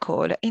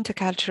tackle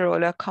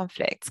intercultural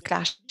conflicts,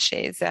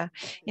 clashes.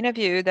 In our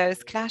view,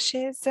 those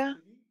clashes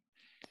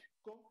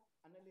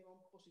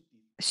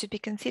should be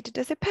considered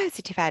as a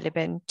positive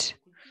element.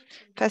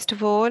 First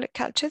of all,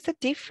 cultures are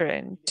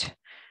different,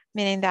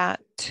 meaning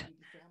that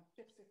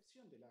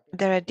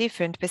there are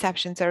different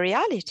perceptions of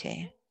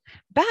reality.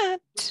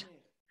 But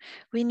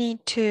We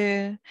need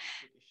to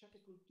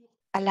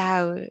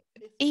allow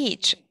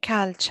each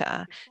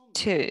culture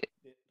to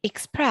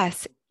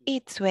express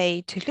its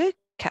way to look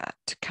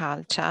at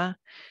culture.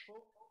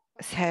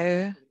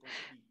 So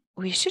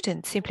we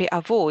shouldn't simply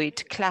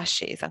avoid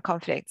clashes and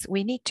conflicts.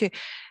 We need to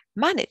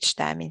manage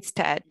them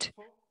instead,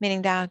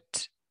 meaning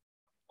that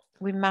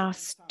we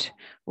must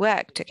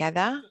work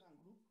together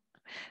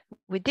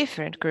with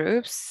different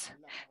groups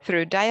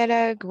through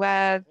dialogue,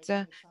 words,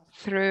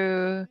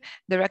 through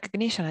the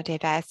recognition of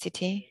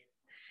diversity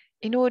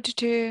in order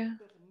to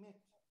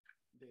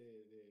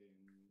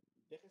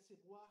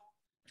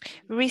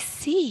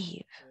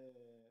receive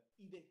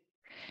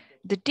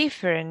the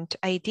different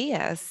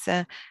ideas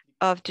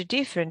of the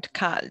different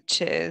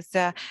cultures,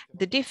 the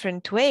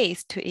different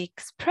ways to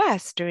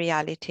express the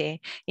reality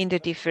in the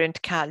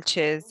different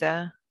cultures.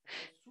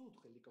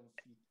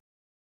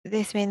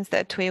 This means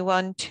that we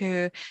want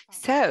to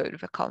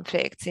solve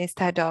conflicts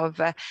instead of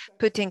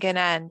putting an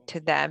end to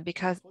them,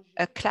 because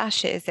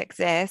clashes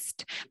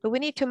exist, but we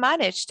need to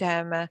manage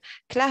them.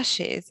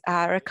 Clashes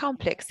are a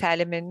complex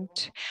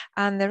element,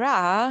 and there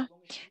are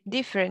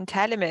different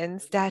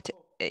elements that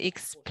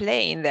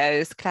explain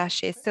those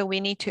clashes. So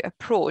we need to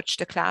approach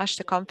the clash,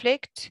 the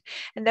conflict,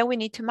 and then we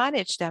need to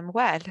manage them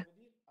well.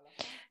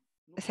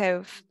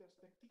 So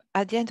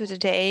at the end of the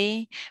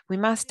day, we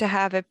must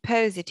have a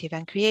positive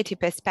and creative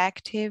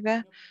perspective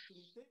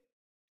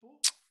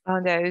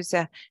on those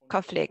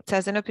conflicts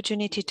as an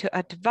opportunity to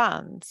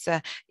advance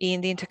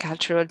in the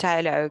intercultural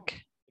dialogue.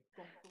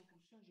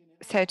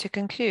 So to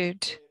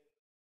conclude,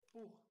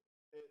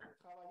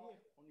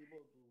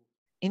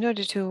 in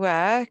order to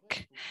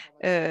work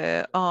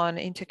on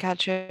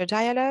intercultural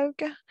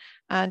dialogue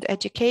and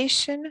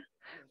education,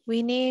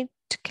 we need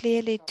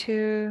clearly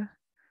to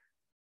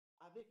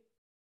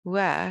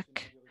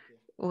work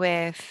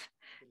with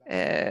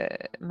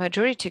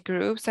majority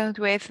groups and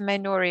with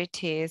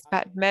minorities,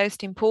 but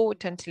most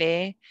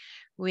importantly,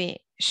 we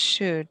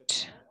should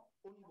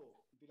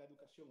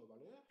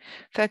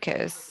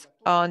focus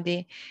on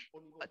the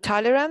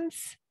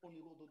tolerance,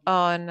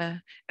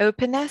 on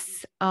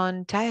openness,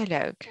 on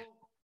dialogue.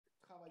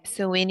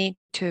 So we need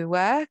to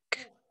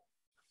work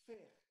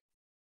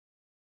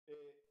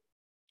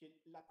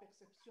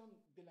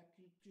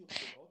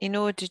in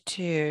order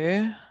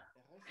to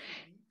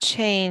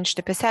change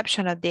the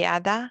perception of the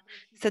other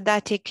so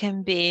that it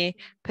can be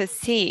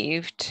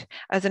perceived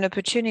as an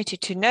opportunity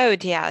to know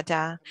the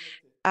other,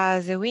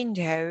 as a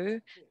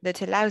window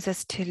that allows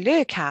us to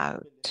look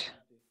out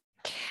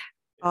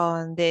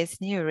on this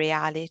new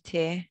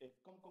reality.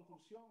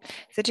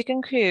 So to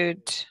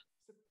conclude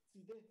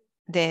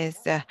this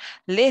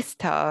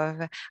list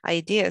of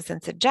ideas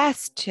and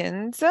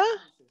suggestions,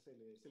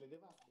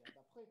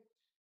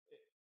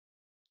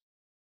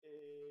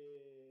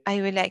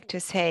 I would like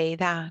to say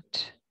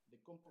that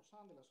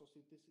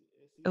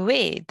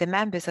we, the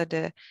members of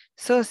the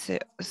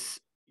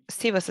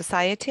civil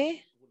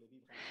society,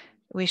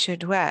 we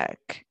should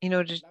work in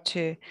order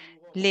to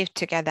live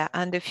together,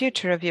 and the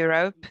future of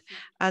Europe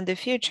and the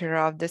future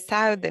of the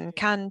southern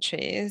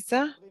countries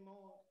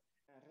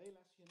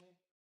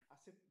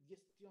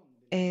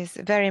is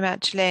very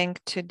much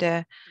linked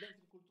to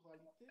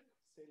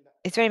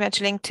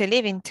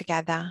living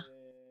together.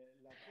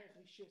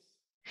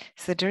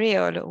 So the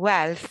real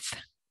wealth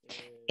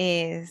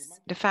is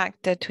the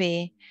fact that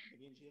we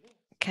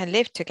can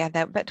live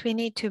together, but we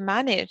need to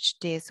manage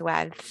this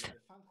wealth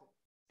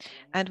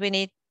and we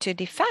need to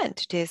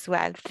defend this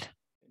wealth.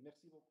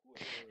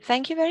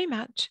 Thank you very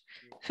much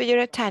for your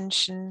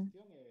attention.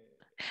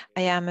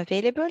 I am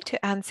available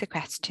to answer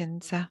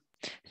questions.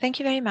 Thank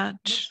you very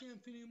much.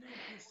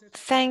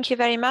 Thank you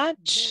very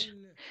much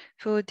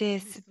for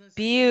this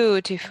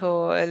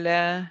beautiful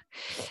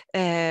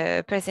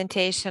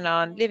presentation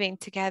on living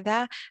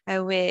together. I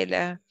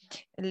will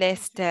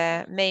list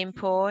the main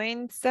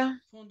points.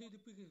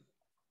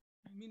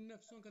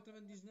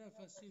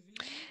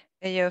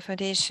 Your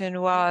foundation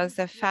was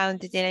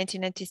founded in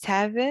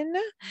 1997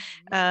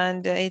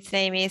 and its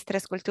name is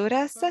Tres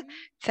Culturas,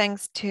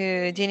 thanks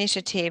to the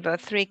initiative of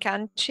 3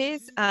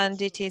 countries,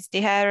 and it is the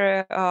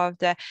hero of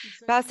the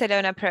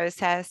Barcelona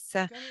process.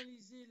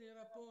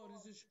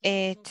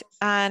 It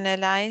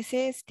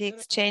analyzes the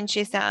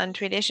exchanges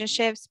and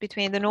relationships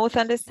between the North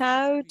and the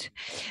South,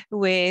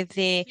 with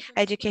the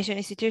education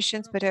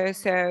institutions, but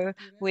also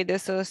with the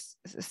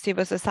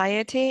civil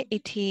society.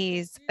 It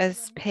is a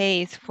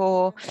space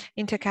for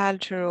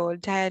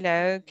intercultural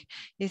dialogue.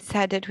 It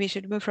said that we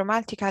should move from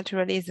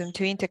multiculturalism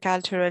to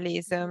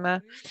interculturalism.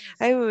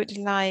 I would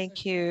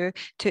like you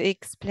to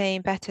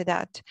explain better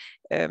that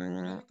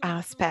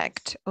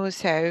aspect.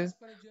 Also,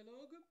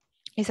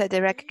 is that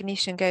the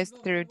recognition goes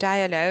through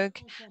dialogue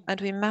and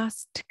we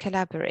must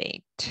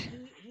collaborate.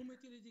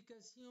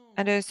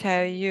 And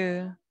also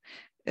you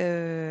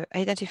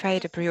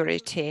identified a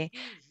priority,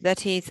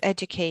 that is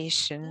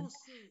education.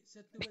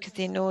 because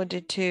in order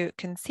to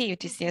conceive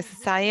this new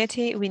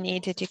society, we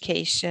need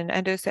education,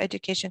 and also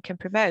education can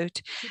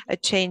promote a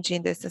change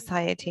in the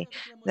society.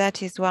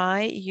 That is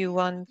why you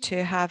want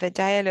to have a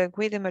dialogue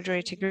with the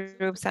majority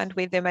groups and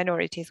with the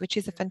minorities, which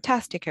is a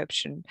fantastic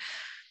option.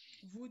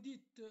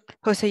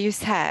 Also, you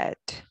said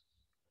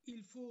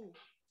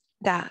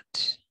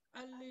that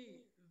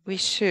we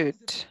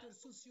should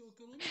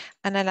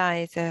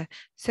analyze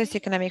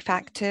socioeconomic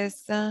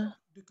factors,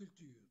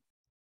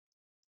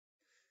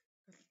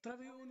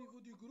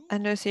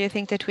 and also you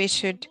think that we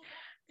should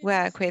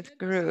work with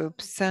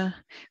groups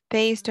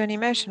based on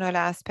emotional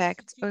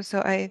aspects. Also,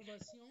 I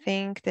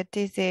think that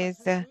this is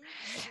an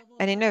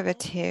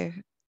innovative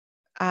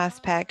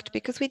aspect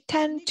because we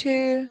tend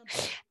to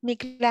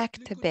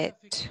neglect a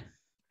bit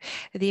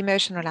the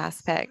emotional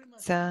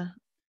aspects. And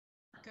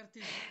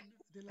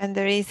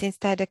there is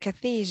instead a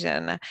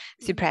Cartesian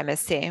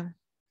supremacy.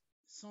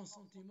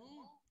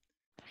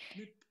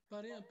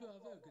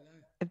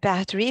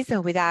 But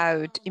reason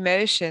without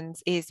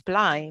emotions is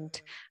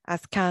blind,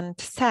 as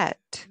Kant said.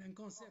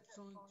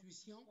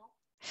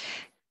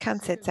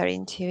 Concepts are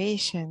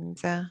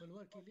intuitions,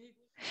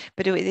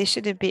 but they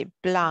shouldn't be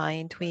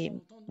blind. We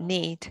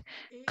need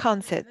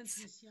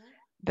concepts,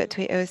 but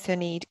we also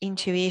need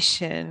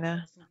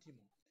intuition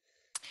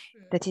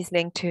that is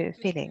linked to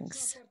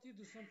feelings.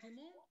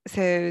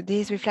 So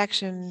this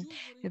reflection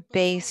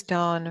based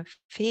on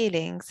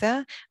feelings,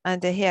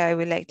 and here I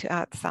would like to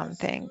add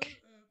something,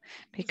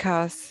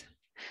 because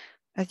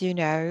as you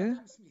know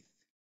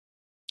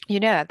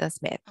Adam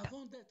Smith.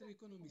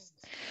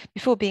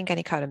 Before being an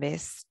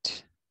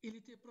economist,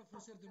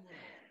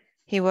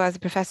 he was a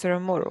professor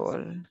of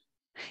moral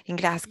in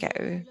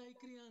Glasgow,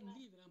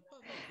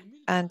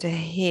 and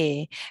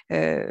he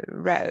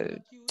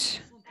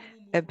wrote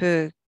a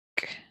book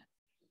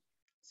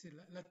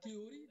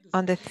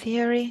on the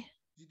theory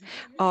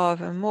of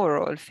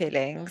moral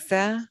feelings.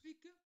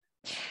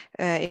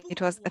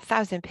 It was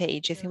 1,000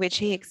 pages in which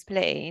he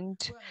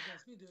explained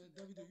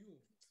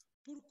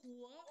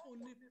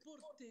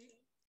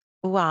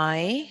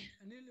why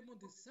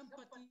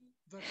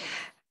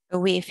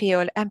we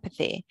feel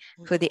empathy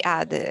for the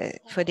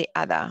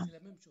other.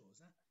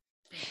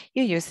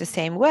 You use the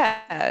same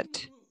word.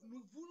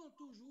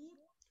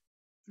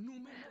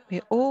 We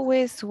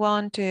always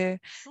want to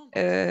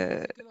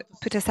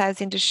put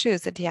ourselves in the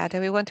shoes of the other.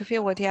 We want to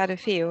feel what the other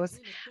feels.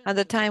 At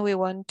the time, we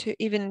want to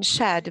even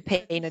share the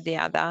pain of the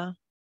other.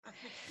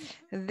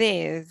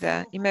 This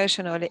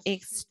emotional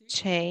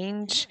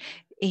exchange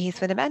is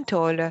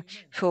fundamental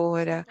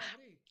for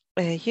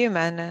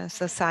human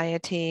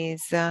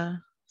societies.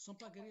 There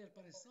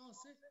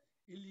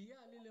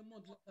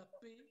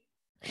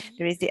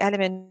is the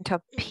element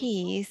of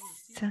peace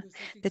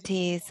that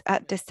is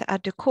at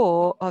the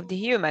core of the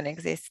human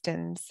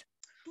existence.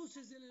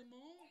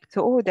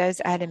 So all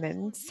those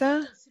elements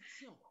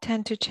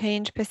tend to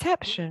change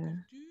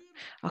perception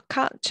or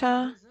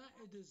culture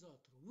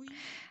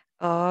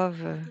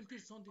of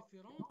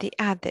the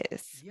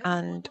others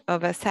and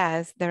of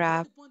ourselves. There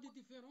are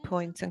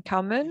points in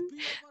common,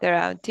 there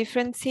are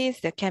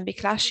differences, there can be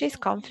clashes,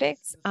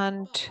 conflicts,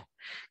 and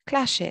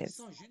clashes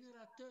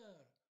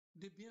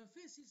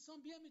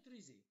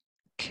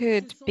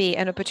could be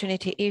an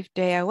opportunity if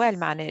they are well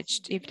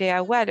managed, if they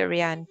are well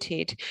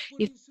oriented,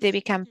 if they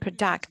become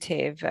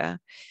productive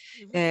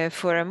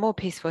for a more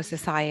peaceful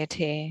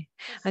society.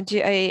 And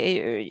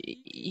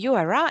you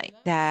are right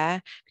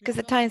there, because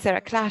at times there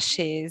are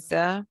clashes,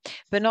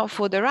 but not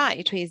for the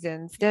right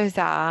reasons. Those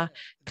are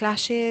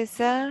clashes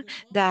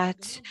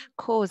that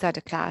cause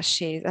other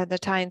clashes. At the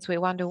times we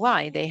wonder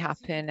why they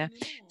happen.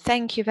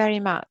 Thank you very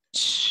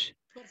much,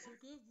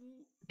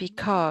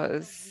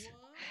 because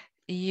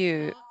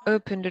you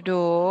open the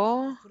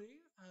door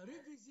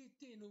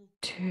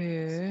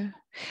to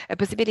a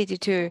possibility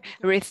to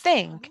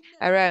rethink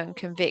our own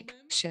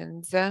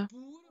convictions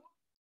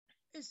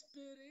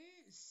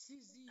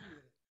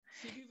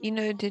in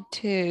order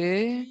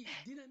to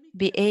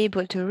be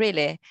able to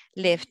really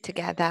live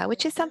together,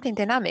 which is something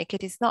dynamic.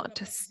 It is not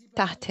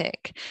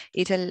static.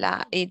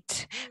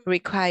 It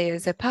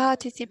requires a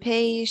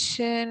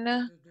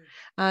participation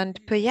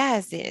and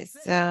poiesis.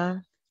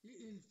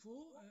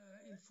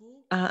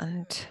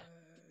 And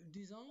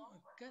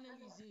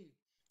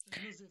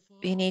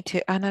we need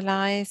to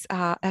analyze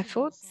our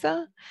efforts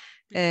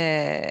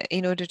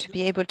in order to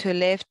be able to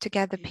live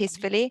together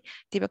peacefully,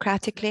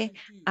 democratically,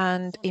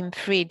 and in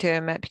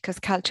freedom, because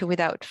culture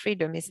without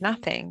freedom is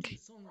nothing.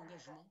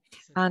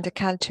 And a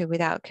culture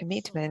without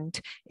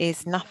commitment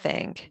is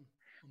nothing.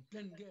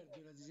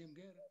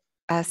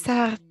 As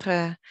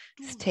Sartre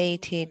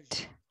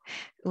stated,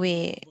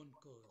 we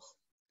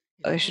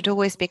should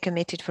always be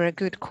committed for a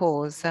good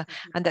cause,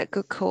 and that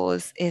good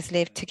cause is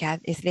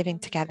living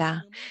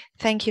together.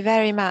 Thank you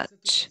very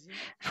much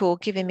for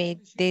giving me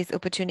this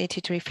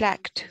opportunity to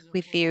reflect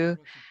with you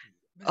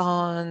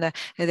on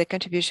the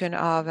contribution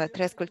of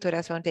Tres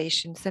Culturas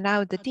Foundation. So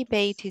now the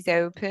debate is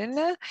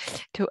open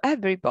to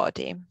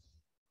everybody.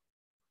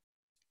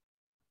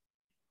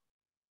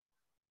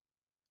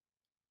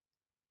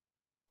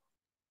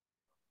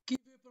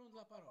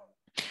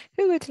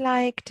 Who would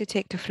like to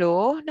take the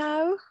floor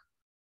now?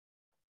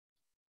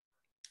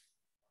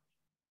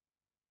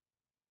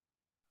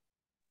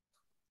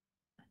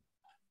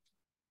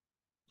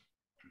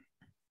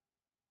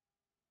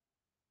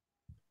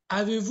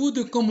 Avez-vous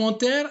de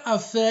commentaires à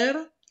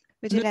faire?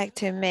 Would you like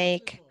to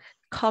make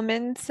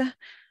comments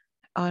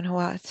on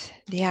what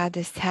the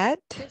other said?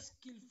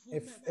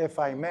 If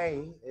I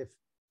may. Yeah,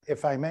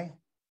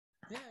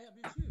 bien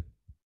sûr.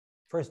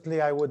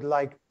 Firstly, I would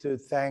like to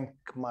thank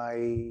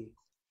my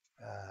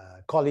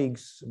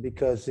colleagues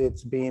because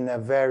it's been a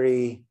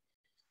very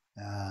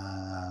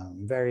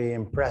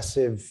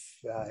impressive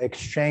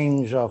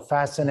exchange of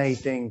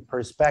fascinating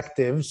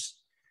perspectives,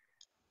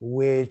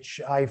 which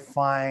I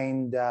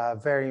find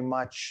very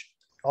much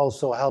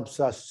also helps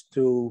us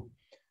to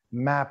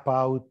map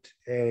out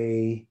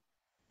a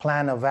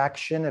plan of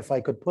action, if I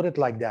could put it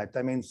like that.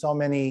 I mean, so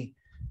many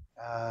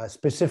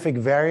specific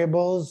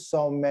variables,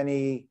 so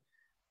many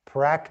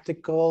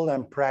practical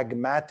and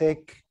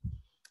pragmatic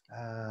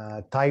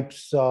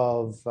types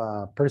of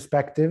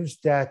perspectives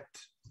that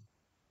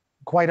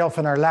quite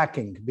often are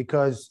lacking,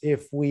 because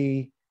if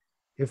we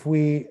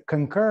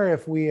concur,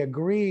 if we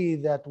agree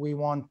that we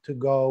want to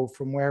go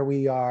from where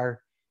we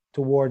are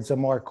towards a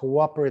more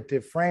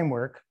cooperative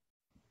framework,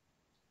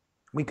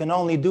 we can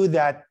only do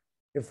that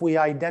if we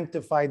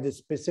identify the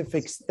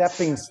specific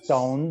stepping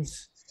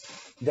stones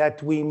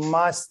that we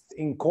must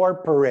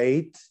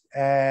incorporate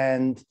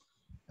and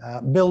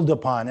build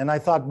upon. And I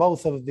thought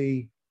both of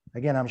the,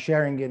 again, I'm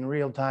sharing in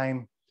real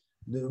time,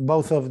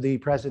 both of the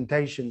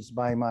presentations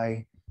by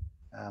my,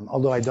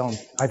 although I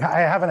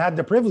haven't had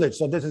the privilege,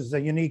 so this is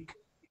a unique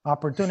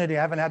opportunity.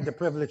 I haven't had the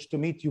privilege to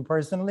meet you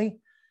personally,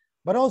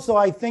 but also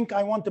I think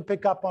I want to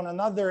pick up on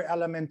another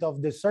element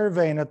of the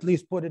survey and at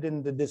least put it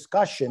in the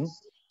discussion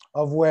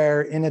of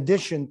where, in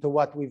addition to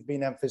what we've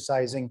been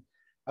emphasizing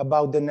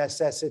about the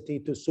necessity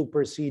to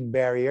supersede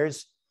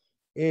barriers,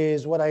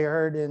 is what I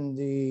heard in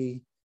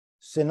the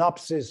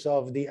synopsis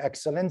of the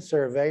excellent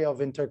survey of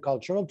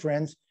intercultural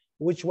trends,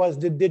 which was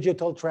the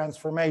digital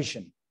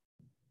transformation.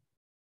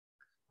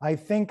 I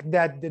think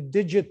that the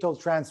digital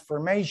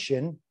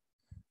transformation,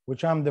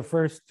 which I'm the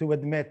first to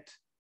admit,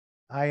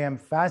 I am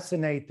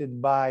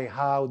fascinated by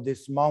how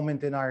this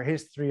moment in our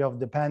history of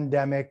the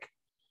pandemic,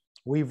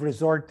 we've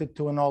resorted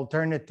to an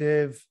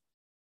alternative.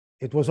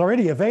 It was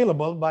already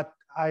available, but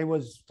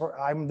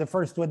I'm the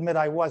first to admit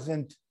I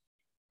wasn't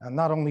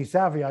not only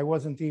savvy, I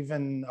wasn't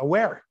even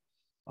aware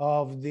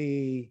of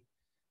the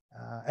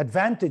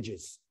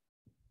advantages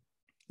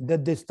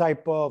that this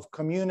type of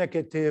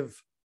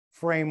communicative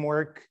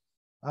framework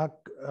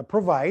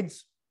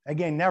provides.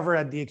 Again, never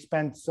at the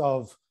expense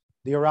of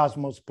the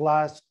Erasmus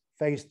Plus,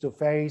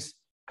 face-to-face,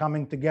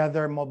 coming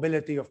together,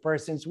 mobility of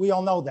persons. We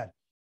all know that.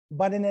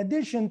 But in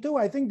addition to,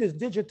 I think this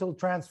digital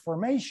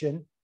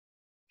transformation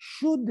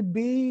should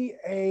be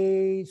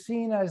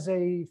seen as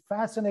a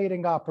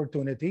fascinating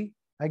opportunity.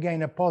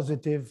 Again, a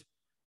positive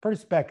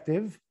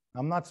perspective.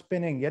 I'm not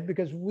spinning it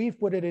because we've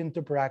put it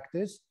into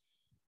practice.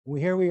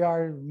 Here we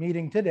are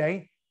meeting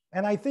today.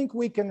 And I think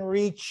we can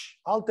reach,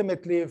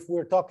 ultimately, if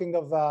we're talking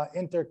of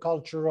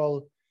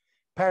intercultural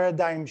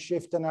paradigm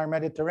shift in our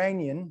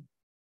Mediterranean,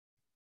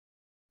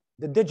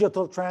 the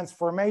digital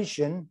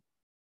transformation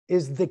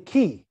is the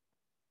key.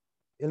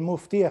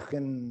 Il-Muftiq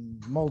in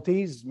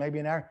Maltese, maybe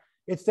in Arabic.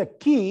 It's the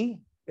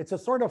key. It's a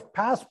sort of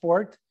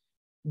passport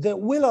that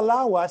will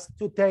allow us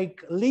to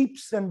take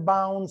leaps and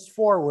bounds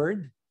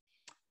forward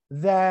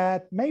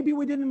that maybe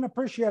we didn't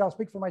appreciate. I'll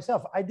speak for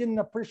myself. I didn't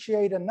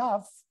appreciate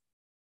enough.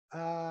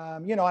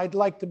 I'd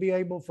like to be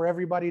able for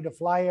everybody to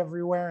fly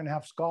everywhere and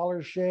have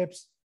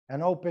scholarships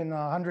and open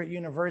 100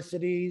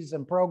 universities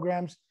and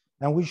programs.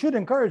 And we should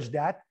encourage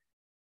that.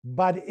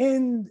 But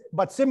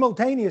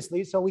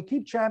simultaneously, so we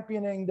keep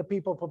championing the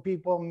people for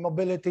people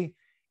mobility.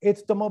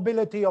 It's the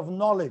mobility of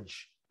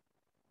knowledge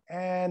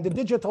and the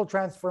digital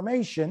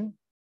transformation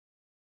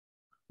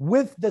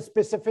with the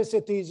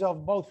specificities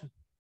of both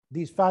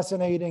these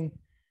fascinating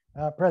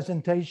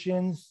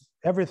presentations,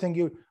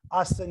 everything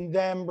us and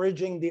them,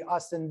 bridging the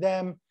us and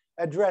them,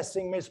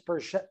 addressing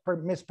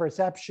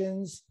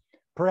misperceptions,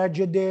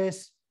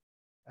 prejudice,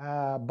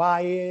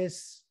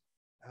 bias.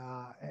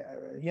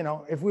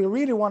 If we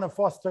really want to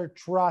foster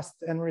trust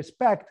and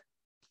respect,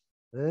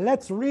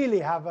 let's really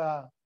have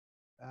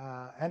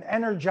an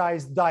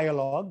energized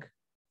dialogue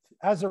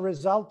as a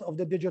result of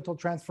the digital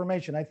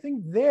transformation. I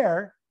think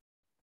there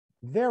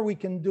we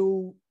can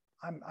do,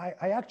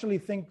 I actually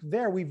think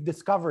there we've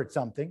discovered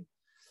something.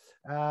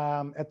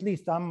 At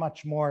least I'm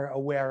much more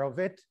aware of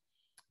it.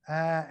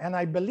 And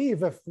I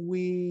believe if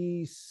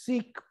we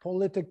seek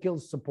political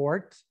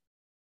support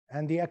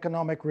and the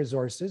economic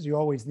resources, you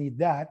always need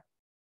that,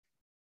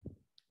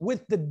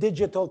 with the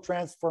digital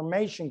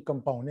transformation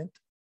component,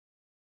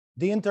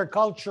 the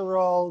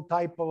intercultural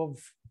type of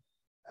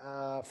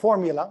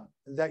formula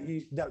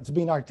that's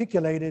been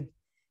articulated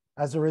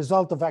as a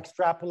result of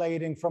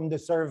extrapolating from the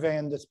survey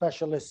and the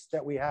specialists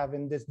that we have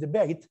in this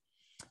debate,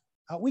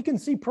 we can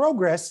see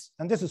progress,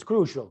 and this is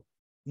crucial.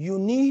 You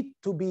need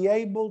to be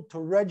able to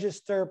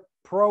register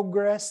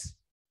progress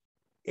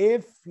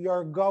if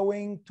you're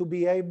going to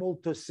be able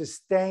to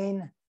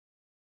sustain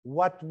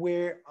what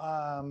we're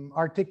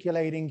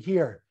articulating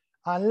here,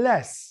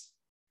 unless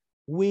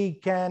we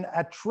can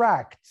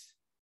attract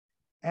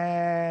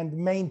and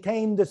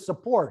maintain the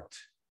support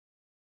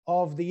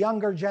of the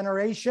younger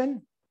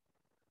generation,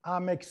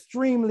 I'm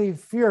extremely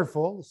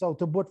fearful. So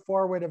to put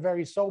forward a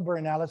very sober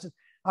analysis,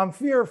 I'm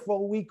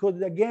fearful we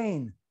could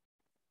again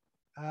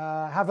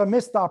have a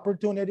missed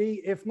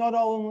opportunity, if not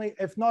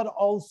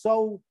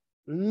also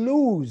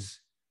lose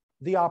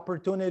the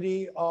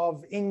opportunity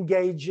of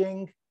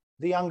engaging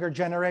the younger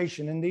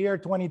generation. In the year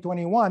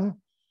 2021,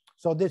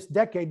 so this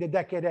decade, the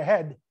decade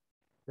ahead,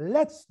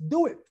 let's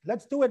do it.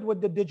 Let's do it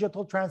with the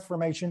digital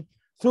transformation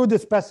through the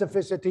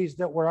specificities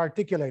that were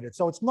articulated.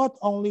 So it's not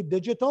only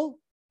digital,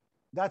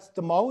 that's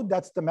the mode,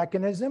 that's the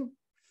mechanism,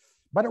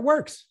 but it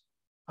works.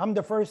 I'm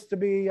the first to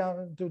be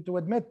to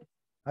admit,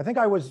 I think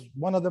I was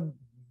one of the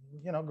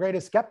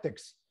greatest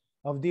skeptics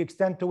of the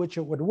extent to which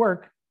it would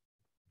work.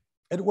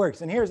 It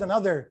works. And here's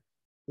another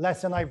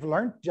lesson I've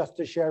learned, just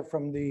to share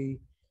from the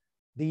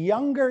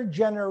younger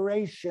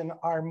generation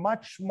are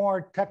much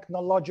more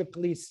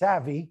technologically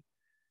savvy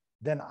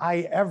than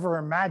I ever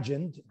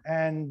imagined,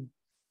 and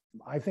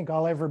I think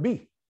I'll ever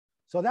be.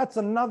 So that's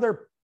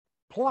another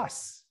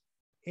plus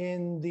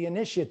in the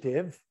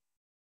initiative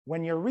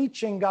when you're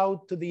reaching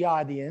out to the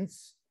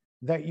audience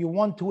that you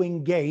want to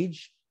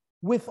engage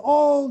with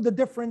all the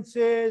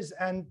differences.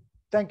 And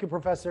thank you,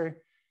 Professor,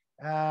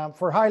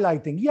 for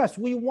highlighting. Yes,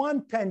 we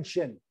want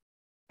tension.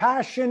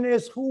 Passion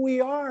is who we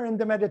are in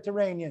the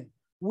Mediterranean.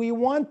 We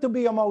want to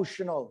be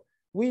emotional.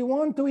 We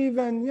want to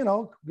even,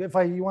 if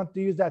you want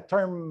to use that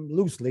term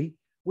loosely,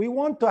 we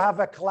want to have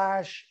a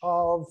clash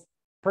of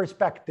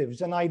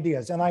perspectives and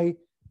ideas. And I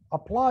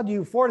applaud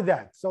you for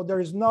that. So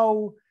there's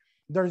no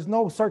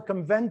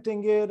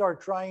circumventing it or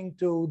trying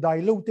to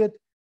dilute it.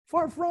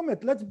 Far from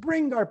it. Let's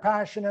bring our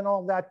passion and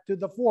all that to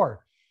the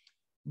fore.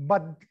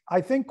 But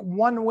I think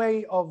one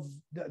way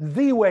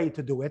the way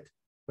to do it,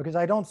 because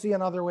I don't see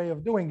another way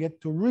of doing it,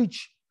 to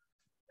reach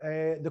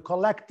the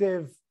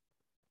collective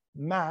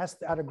mass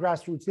at a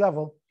grassroots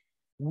level,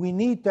 we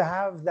need to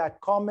have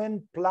that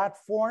common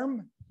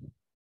platform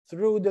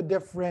through the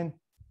different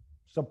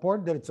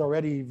support that it's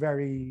already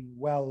very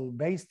well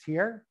based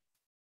here,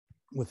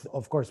 with,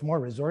 of course, more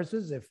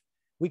resources. If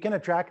we can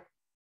attract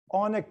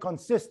on a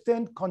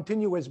consistent,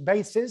 continuous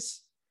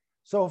basis.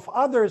 So if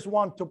others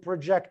want to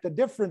project a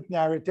different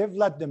narrative,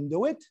 let them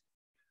do it.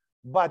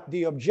 But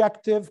the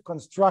objective,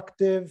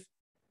 constructive,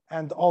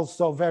 and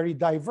also very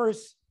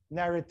diverse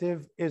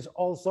narrative is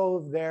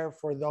also there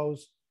for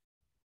those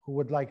who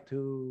would like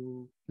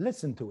to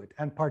listen to it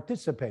and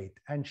participate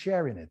and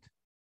share in it.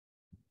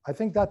 I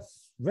think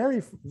that's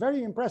very,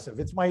 very impressive.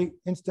 It's my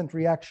instant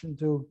reaction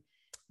to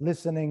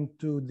listening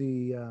to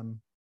the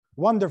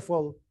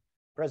wonderful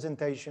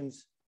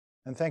presentations.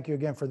 And thank you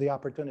again for the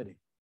opportunity.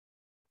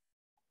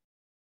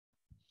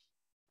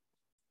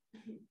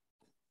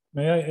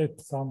 May I add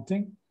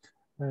something?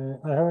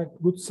 I have a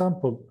good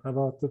sample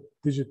about the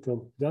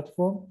digital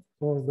platform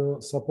for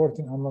the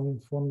supporting Anna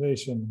Lindh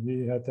Foundation.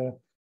 We had a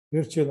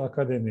virtual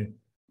academy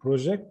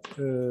project.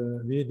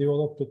 We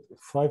developed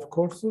 5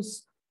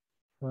 courses.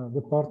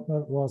 The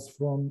partner was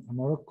from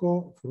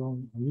Morocco,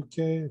 from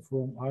UK,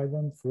 from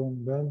Ireland,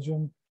 from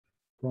Belgium,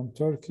 from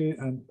Turkey,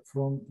 and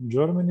from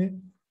Germany.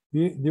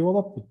 We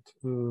developed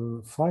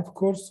 5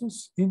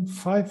 courses in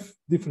 5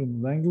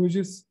 different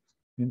languages,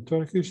 in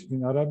Turkish,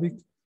 in Arabic,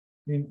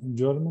 in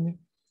Germany,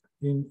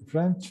 in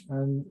French,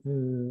 and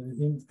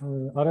in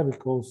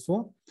Arabic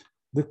also.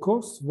 The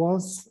course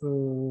was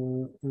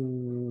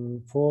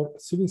for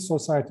civil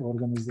society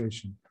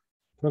organization.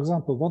 For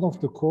example, one of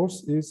the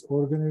course is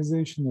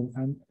organizational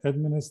and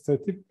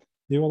administrative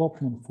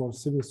development for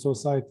civil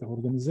society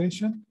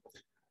organization.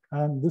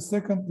 And the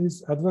second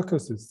is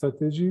advocacy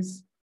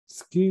strategies,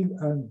 skill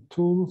and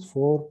tools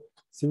for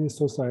civil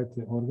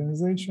society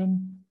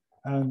organization.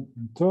 And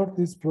third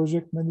is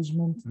project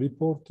management,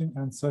 reporting,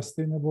 and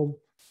sustainable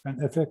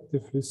and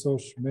effective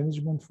resource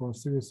management for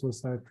civil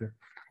society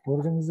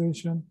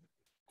organization.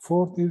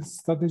 Fourth is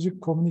strategic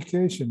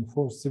communication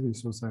for civil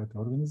society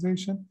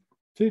organization.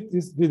 Fifth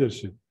is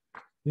leadership.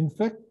 In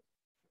fact,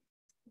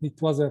 it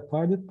was a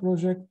pilot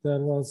project. There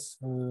was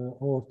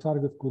our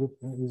target group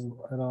is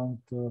around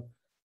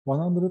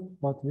 100,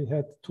 but we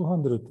had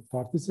 200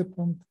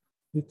 participants.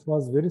 It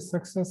was very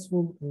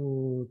successful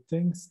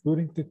things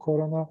during the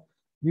Corona.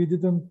 We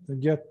didn't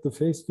get the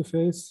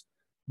face-to-face,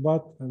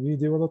 but we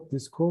developed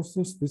these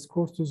courses. These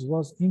courses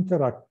was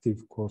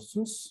interactive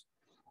courses.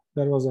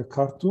 There was a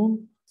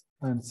cartoon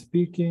and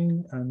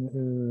speaking and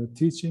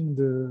teaching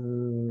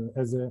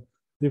as a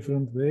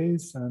different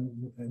ways.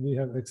 And we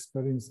have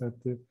experience at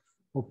the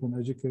Open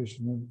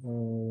Educational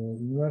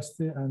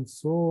University. And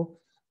so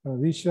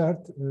we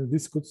shared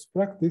this good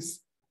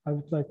practice. I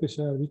would like to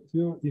share with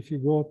you. If you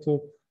go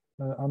to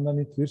Anna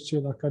Lindh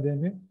Virtual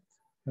Academy.com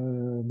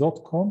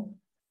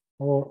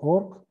or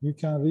org, you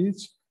can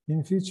reach.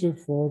 In future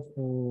for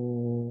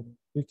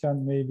we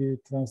can maybe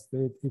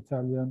translate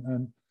Italian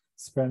and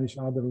Spanish,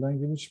 other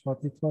language,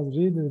 but it was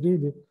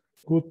really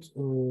good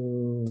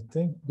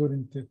thing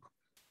during the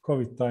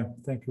COVID time.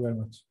 Thank you very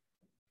much.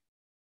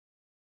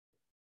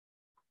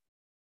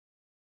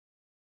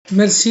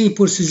 Merci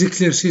pour ces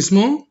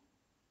éclaircissements.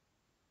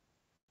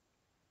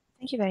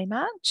 Thank you very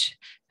much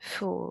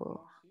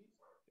for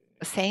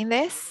saying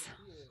this.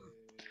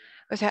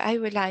 Also, I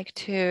would like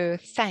to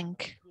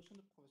thank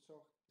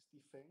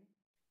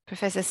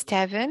Professor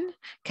Steven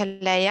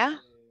Kalea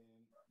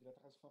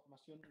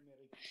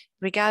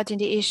regarding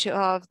the issue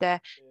of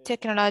the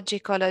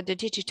technological or the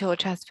digital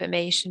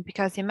transformation,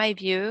 because in my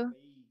view,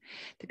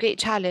 the great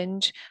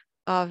challenge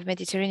of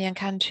Mediterranean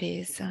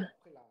countries,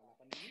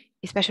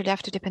 especially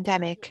after the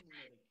pandemic,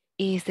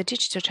 is the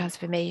digital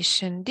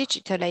transformation,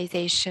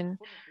 digitalization.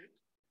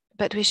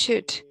 But we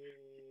should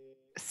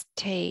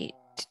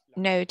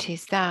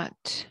notice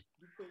that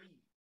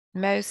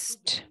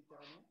most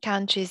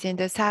countries in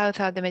the south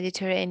of the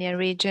Mediterranean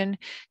region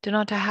do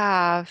not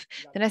have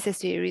the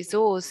necessary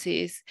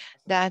resources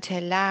that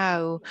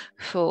allow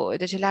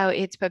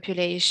its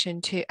population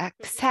to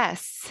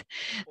access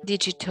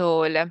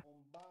digital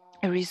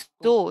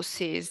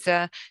resources.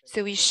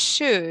 So we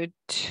should.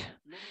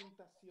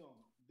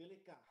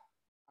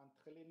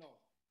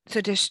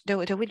 So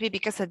there will be,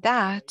 because of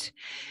that,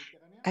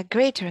 a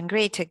greater and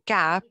greater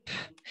gap,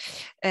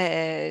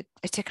 a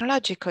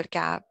technological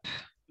gap,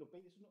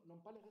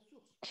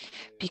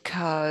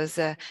 because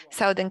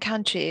southern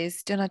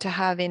countries do not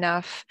have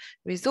enough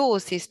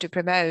resources to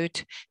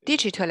promote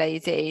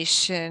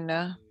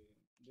digitalization.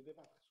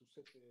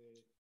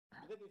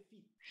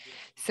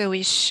 So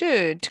we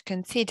should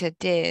consider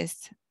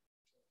this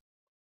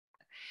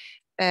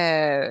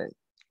a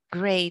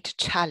great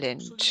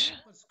challenge.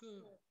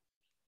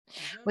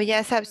 Well,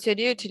 yes,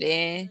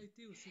 absolutely,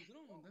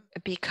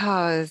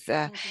 because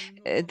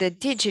the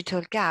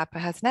digital gap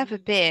has never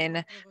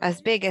been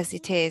as big as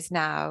it is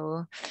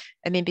now,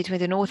 I mean, between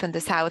the north and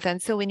the south.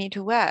 And so we need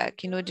to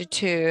work in order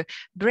to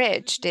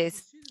bridge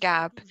this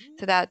gap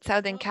so that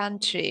southern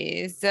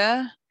countries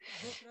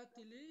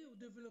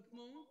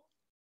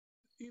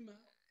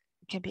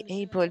can be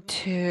able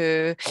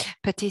to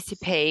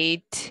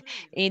participate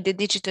in the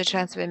digital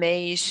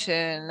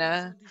transformation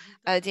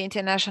at the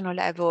international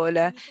level.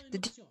 The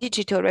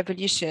digital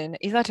revolution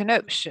is not an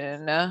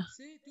option.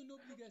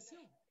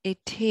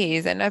 It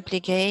is an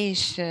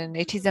obligation.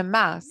 It is a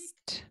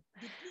must.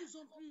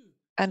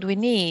 And we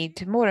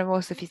need more and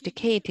more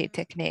sophisticated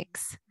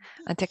techniques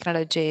and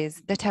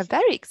technologies that are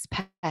very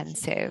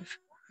expensive.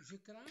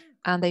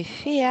 And I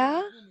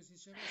fear,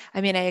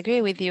 I mean, I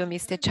agree with you,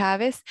 Mr.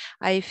 Chavez,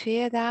 I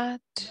fear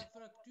that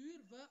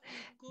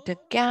the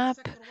gap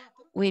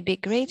will be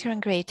greater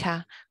and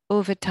greater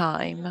over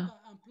time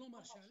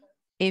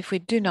if we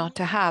do not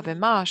have a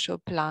Marshall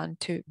Plan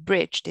to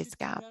bridge this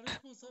gap.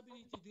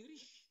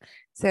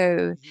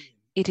 So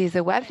it is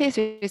a wealthy's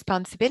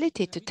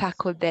responsibility to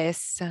tackle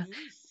this.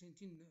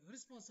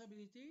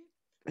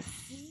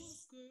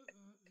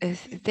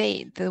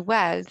 The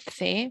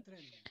wealthy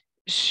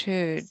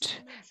should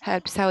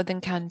help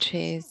southern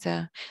countries.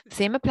 The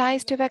same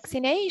applies to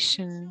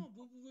vaccination.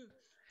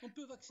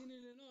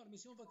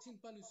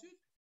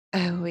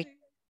 I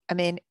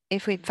mean,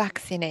 if we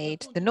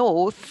vaccinate the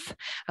north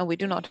and we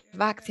do not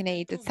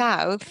vaccinate the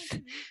south,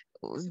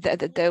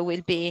 there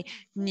will be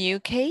new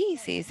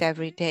cases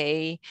every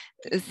day.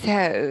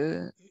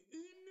 So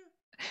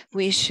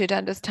we should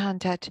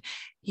understand that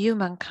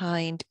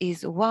humankind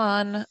is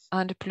one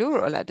and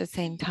plural at the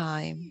same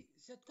time.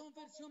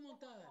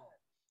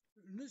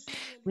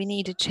 We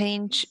need a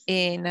change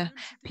in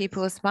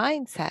people's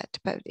mindset,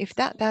 but if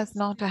that does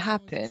not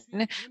happen,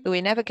 we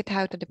will never get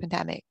out of the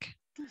pandemic.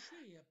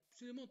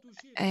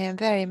 I am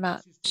very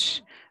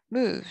much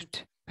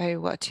moved by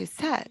what you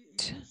said.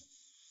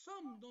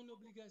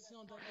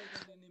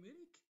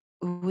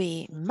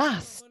 We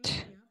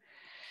must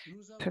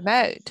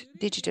promote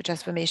digital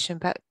transformation,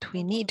 but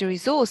we need the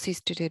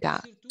resources to do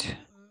that.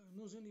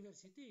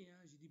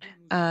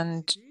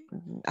 And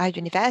our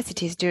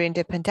universities during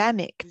the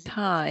pandemic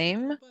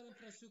time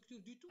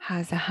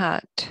has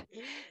had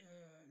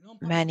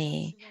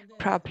many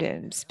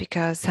problems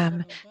because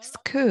some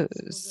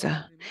schools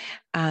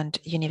and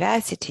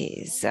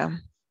universities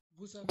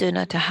do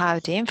not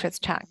have the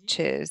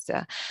infrastructures.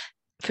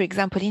 For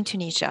example, in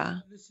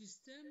Tunisia,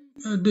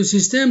 the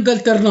système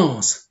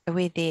d'alternance.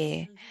 With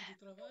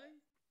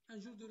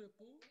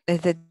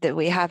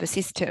we have a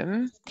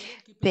system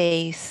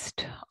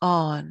based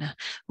on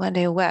 1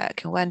 day of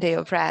work and 1 day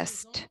of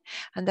rest,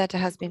 and that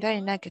has been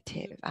very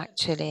negative,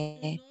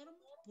 actually.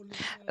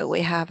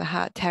 We have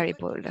had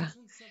terrible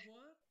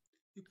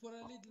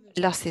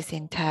losses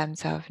in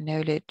terms of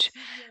knowledge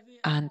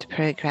and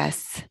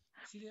progress.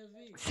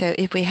 So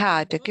if we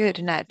had a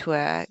good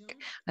network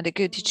and a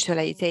good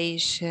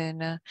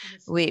digitalization,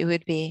 we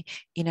would be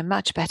in a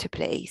much better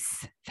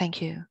place.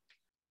 Thank you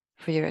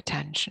for your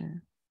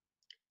attention.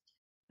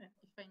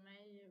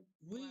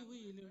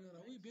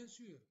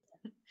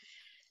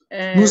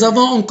 Nous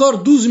avons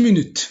encore 12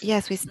 minutes.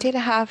 Yes, we still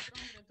have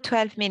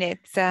 12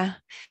 minutes.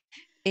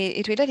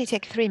 It will only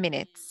take 3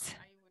 minutes.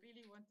 I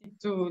really wanted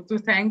to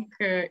thank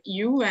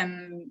you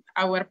and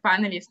our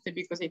panelists,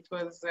 because it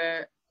was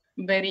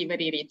very,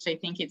 very rich. I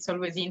think it's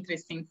always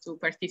interesting to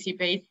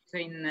participate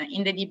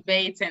in the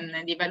debates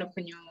and develop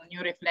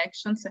new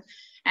reflections.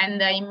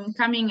 And I'm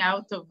coming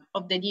out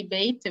of the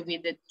debate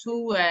with the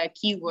two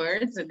key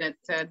words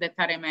that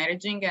are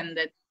emerging, and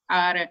that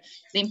are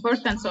the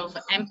importance of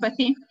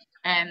empathy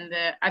and,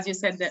 as you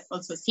said,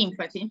 also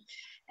sympathy.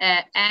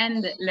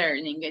 And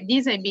learning.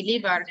 These, I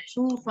believe, are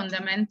two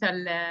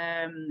fundamental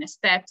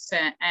steps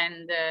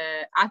and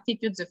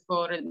attitudes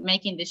for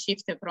making the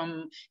shift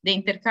from the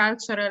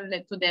intercultural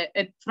to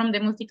the from the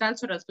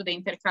multicultural to the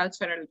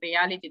intercultural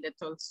reality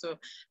that also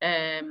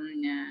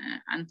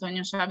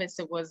Antonio Chavez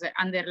was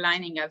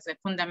underlining as a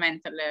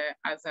fundamental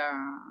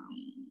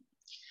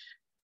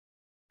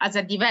as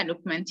a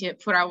development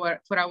for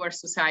our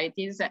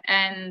societies.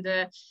 And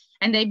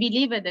I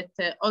believe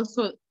that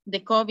also the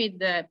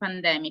COVID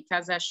pandemic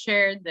as a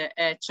shared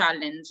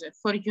challenge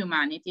for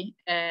humanity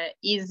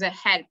is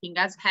helping,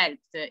 has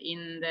helped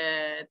in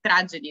the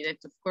tragedy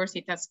that of course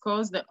it has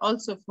caused,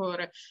 also for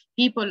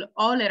people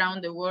all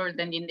around the world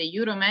and in the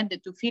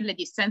Euromed to feel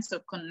this sense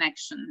of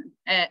connection,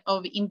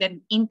 of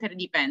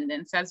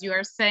interdependence. As you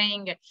are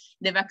saying,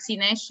 the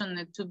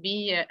vaccination to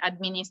be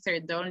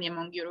administered only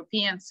among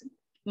Europeans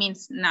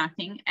means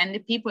nothing, and the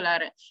people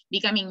are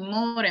becoming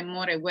more and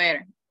more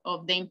aware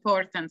of the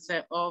importance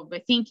of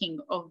thinking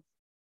of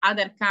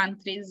other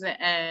countries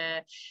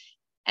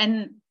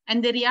and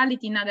the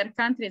reality in other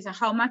countries,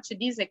 how much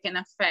this can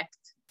affect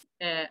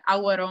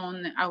our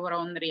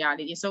own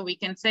reality. So we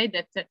can say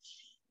that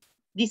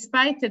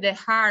despite the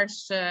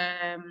harsh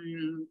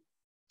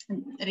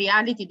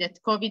reality that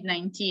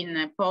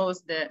COVID-19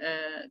 posed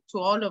to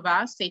all of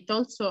us, it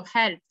also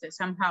helped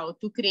somehow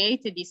to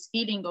create this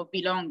feeling of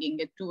belonging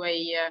to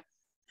a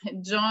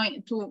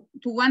join to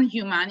one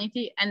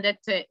humanity, and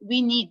that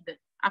we need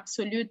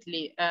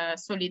absolutely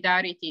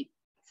solidarity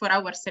for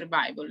our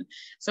survival.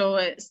 So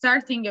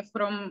starting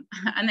from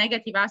a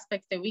negative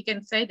aspect, we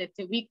can say that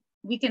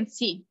we can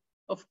see,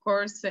 of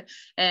course,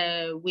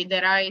 with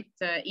the right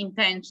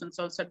intentions,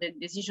 also the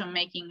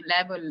decision-making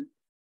level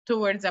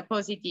towards a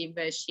positive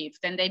shift.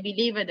 And I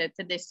believe that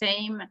the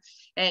same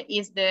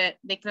is the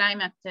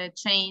climate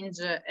change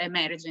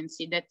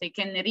emergency, that they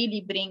can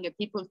really bring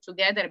people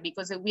together,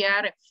 because we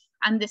are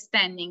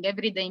understanding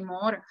every day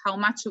more how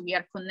much we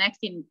are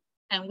connecting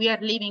and we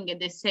are living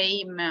the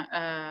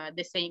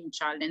same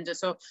challenge.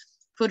 So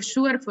for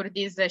sure, for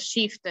this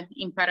shift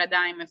in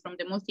paradigm from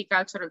the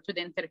multicultural to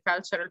the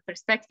intercultural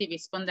perspective,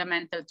 is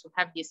fundamental to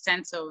have this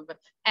sense of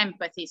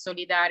empathy,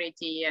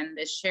 solidarity, and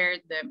the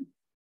shared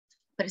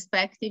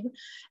perspective,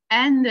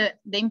 and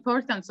the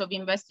importance of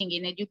investing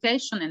in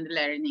education and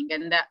learning.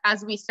 And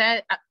as we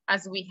said,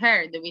 as we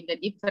heard with the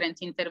different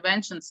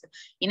interventions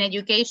in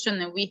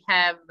education, we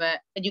have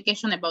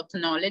education about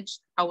knowledge,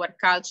 our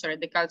culture,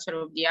 the culture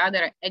of the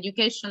other,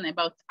 education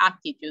about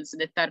attitudes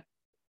that are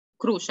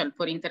crucial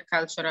for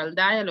intercultural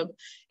dialogue,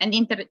 and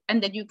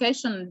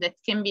education that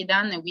can be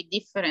done with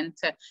different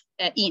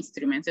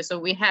instruments. So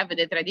we have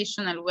the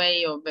traditional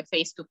way of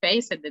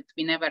face-to-face that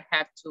we never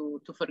have to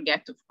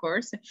forget, of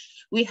course.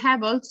 We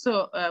have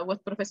also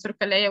what Professor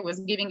Kalea was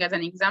giving as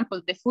an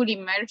example, the full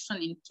immersion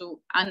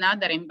into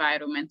another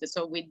environment.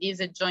 So with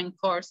these joint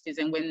courses,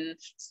 and when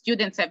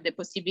students have the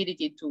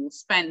possibility to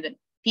spend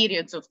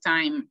periods of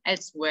time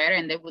elsewhere,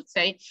 and I would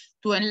say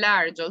to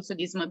enlarge also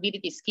these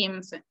mobility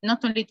schemes,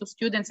 not only to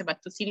students,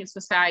 but to civil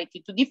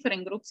society, to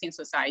different groups in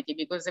society,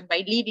 because by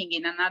living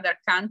in another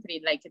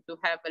country, like to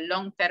have a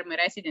long-term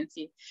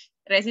residencies,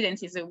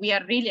 we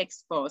are really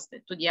exposed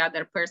to the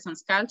other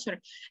person's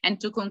culture. And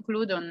to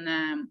conclude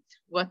on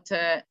what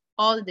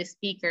all the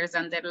speakers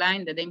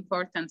underlined, the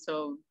importance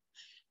of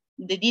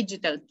the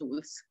digital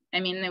tools. I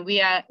mean, we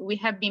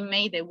have been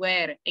made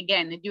aware,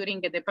 again,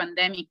 during the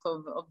pandemic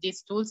of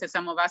these tools.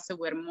 Some of us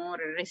were more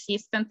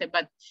resistant,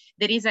 but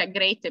there is a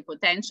great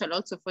potential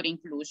also for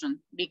inclusion,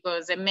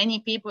 because many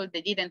people,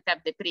 they didn't have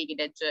the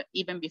privilege,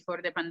 even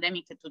before the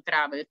pandemic, to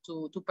travel,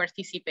 to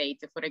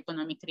participate for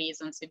economic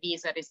reasons,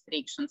 visa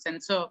restrictions.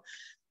 And so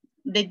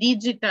the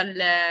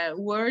digital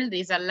world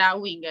is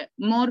allowing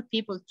more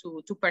people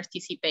to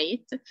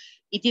participate.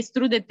 It is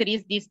true that there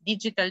is this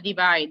digital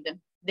divide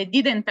that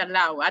didn't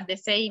allow at the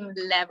same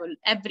level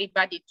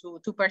everybody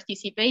to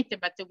participate,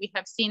 but we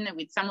have seen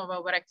with some of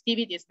our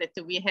activities that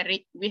we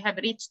have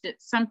reached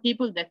some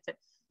people that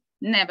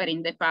never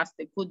in the past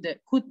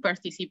could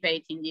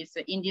participate in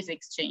these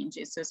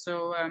exchanges.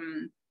 So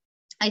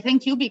I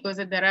thank you, because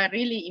there are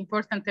really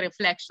important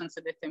reflections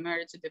that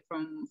emerged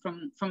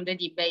from the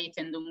debate,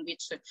 and on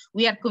which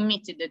we are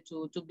committed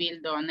to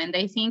build on. And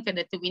I think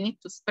that we need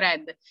to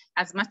spread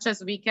as much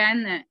as we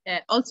can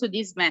also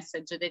this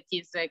message that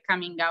is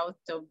coming out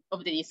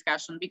of the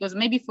discussion, because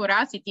maybe for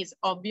us it is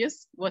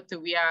obvious what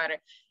we are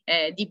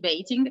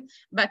debating,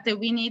 but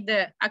we need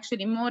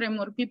actually more and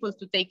more people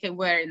to take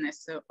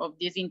awareness of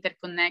this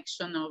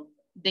interconnection, of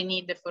the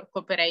need for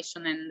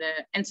cooperation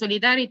and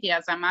solidarity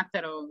as a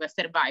matter of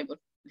survival,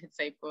 let's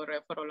say, for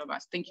all of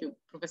us. Thank you,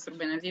 Professor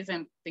Benaziz,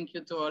 and thank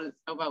you to all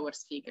of our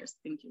speakers.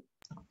 Thank you.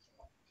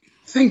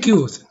 Thank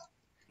you.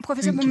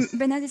 Professeur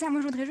Benazissa,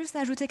 moi je voudrais juste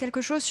ajouter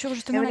quelque chose sur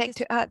justement I would like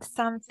to add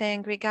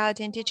something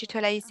regarding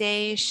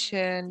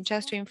digitalization,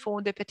 just to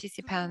inform the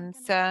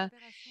participants.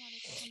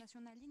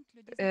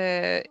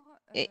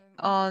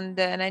 On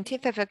the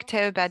 19th of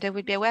October, there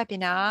will be a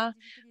webinar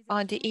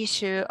on the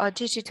issue of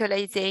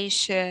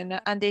digitalization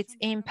and its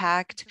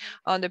impact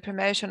on the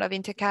promotion of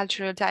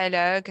intercultural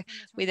dialogue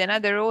with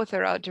another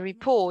author of the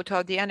report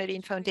of the Anna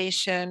Lindh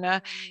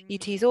Foundation.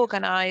 It is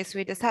organized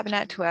with a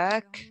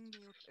sub-network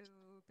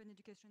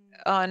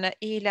on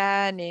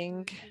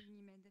e-learning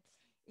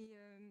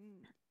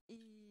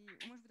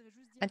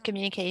and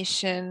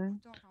communication.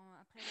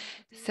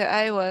 So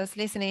I was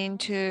listening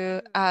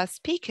to our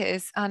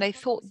speakers and I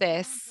thought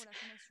this.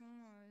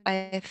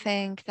 I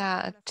think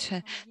that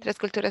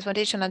Intercultural Trends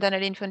Foundation and Anna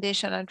Lindh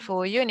Foundation and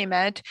for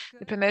UNIMED,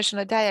 the promotion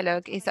of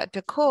dialogue is at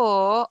the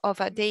core of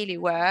our daily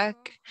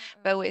work,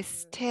 but we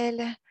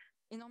still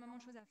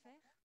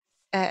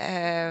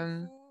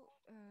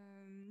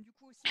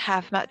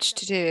have much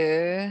to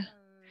do.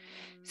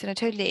 So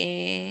not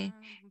only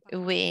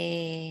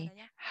we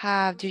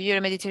have the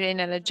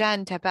Euro-Mediterranean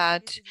agenda,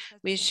 but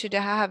we should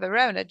have our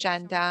own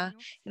agenda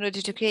in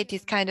order to create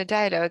this kind of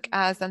dialogue,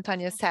 as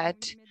Antonio said,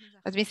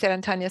 as Mr.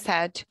 Antonio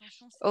said.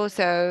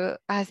 Also,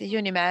 as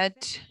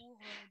UNIMED,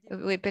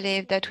 we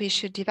believe that we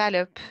should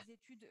develop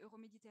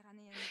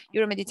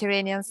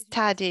Euro-Mediterranean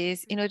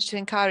studies in order to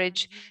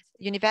encourage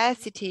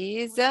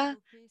universities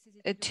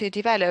to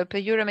develop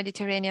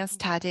Euro-Mediterranean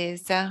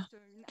studies.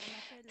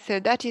 So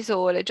that is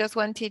all. I just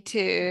wanted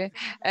to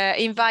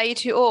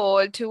invite you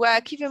all to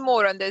work even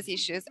more on those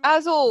issues,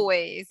 as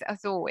always,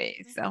 as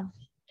always.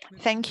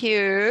 Thank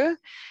you.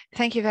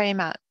 Thank you very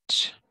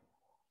much.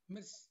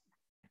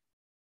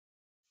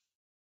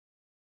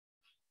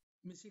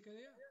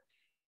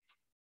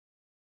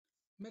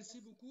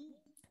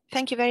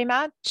 Thank you very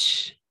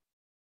much,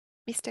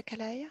 Mr.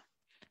 Kalaya.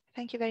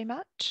 Thank you very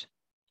much.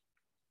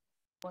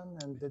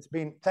 And it's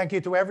been, thank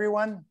you to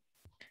everyone.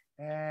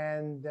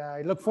 And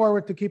I look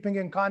forward to keeping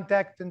in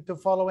contact and to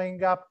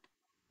following up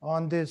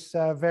on this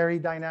very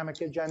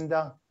dynamic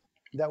agenda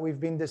that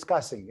we've been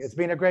discussing. It's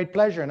been a great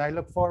pleasure, and I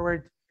look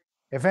forward,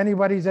 if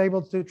anybody's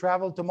able to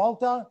travel to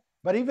Malta,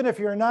 but even if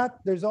you're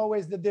not, there's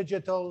always the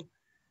digital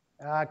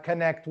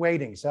connect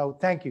waiting. So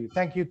thank you.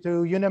 Thank you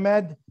to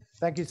UNIMED.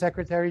 Thank you,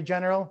 Secretary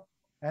General.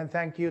 And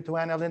thank you to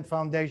Anna Lindh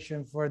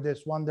Foundation for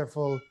this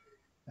wonderful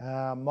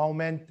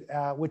moment,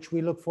 which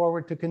we look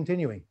forward to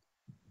continuing.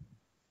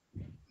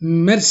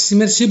 Merci,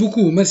 merci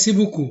beaucoup, merci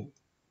beaucoup.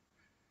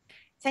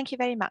 Thank you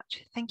very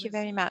much. Thank you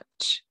very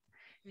much.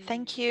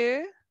 Thank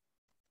you.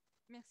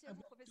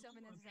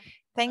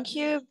 Thank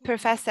you,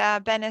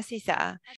 Professor Benazissa.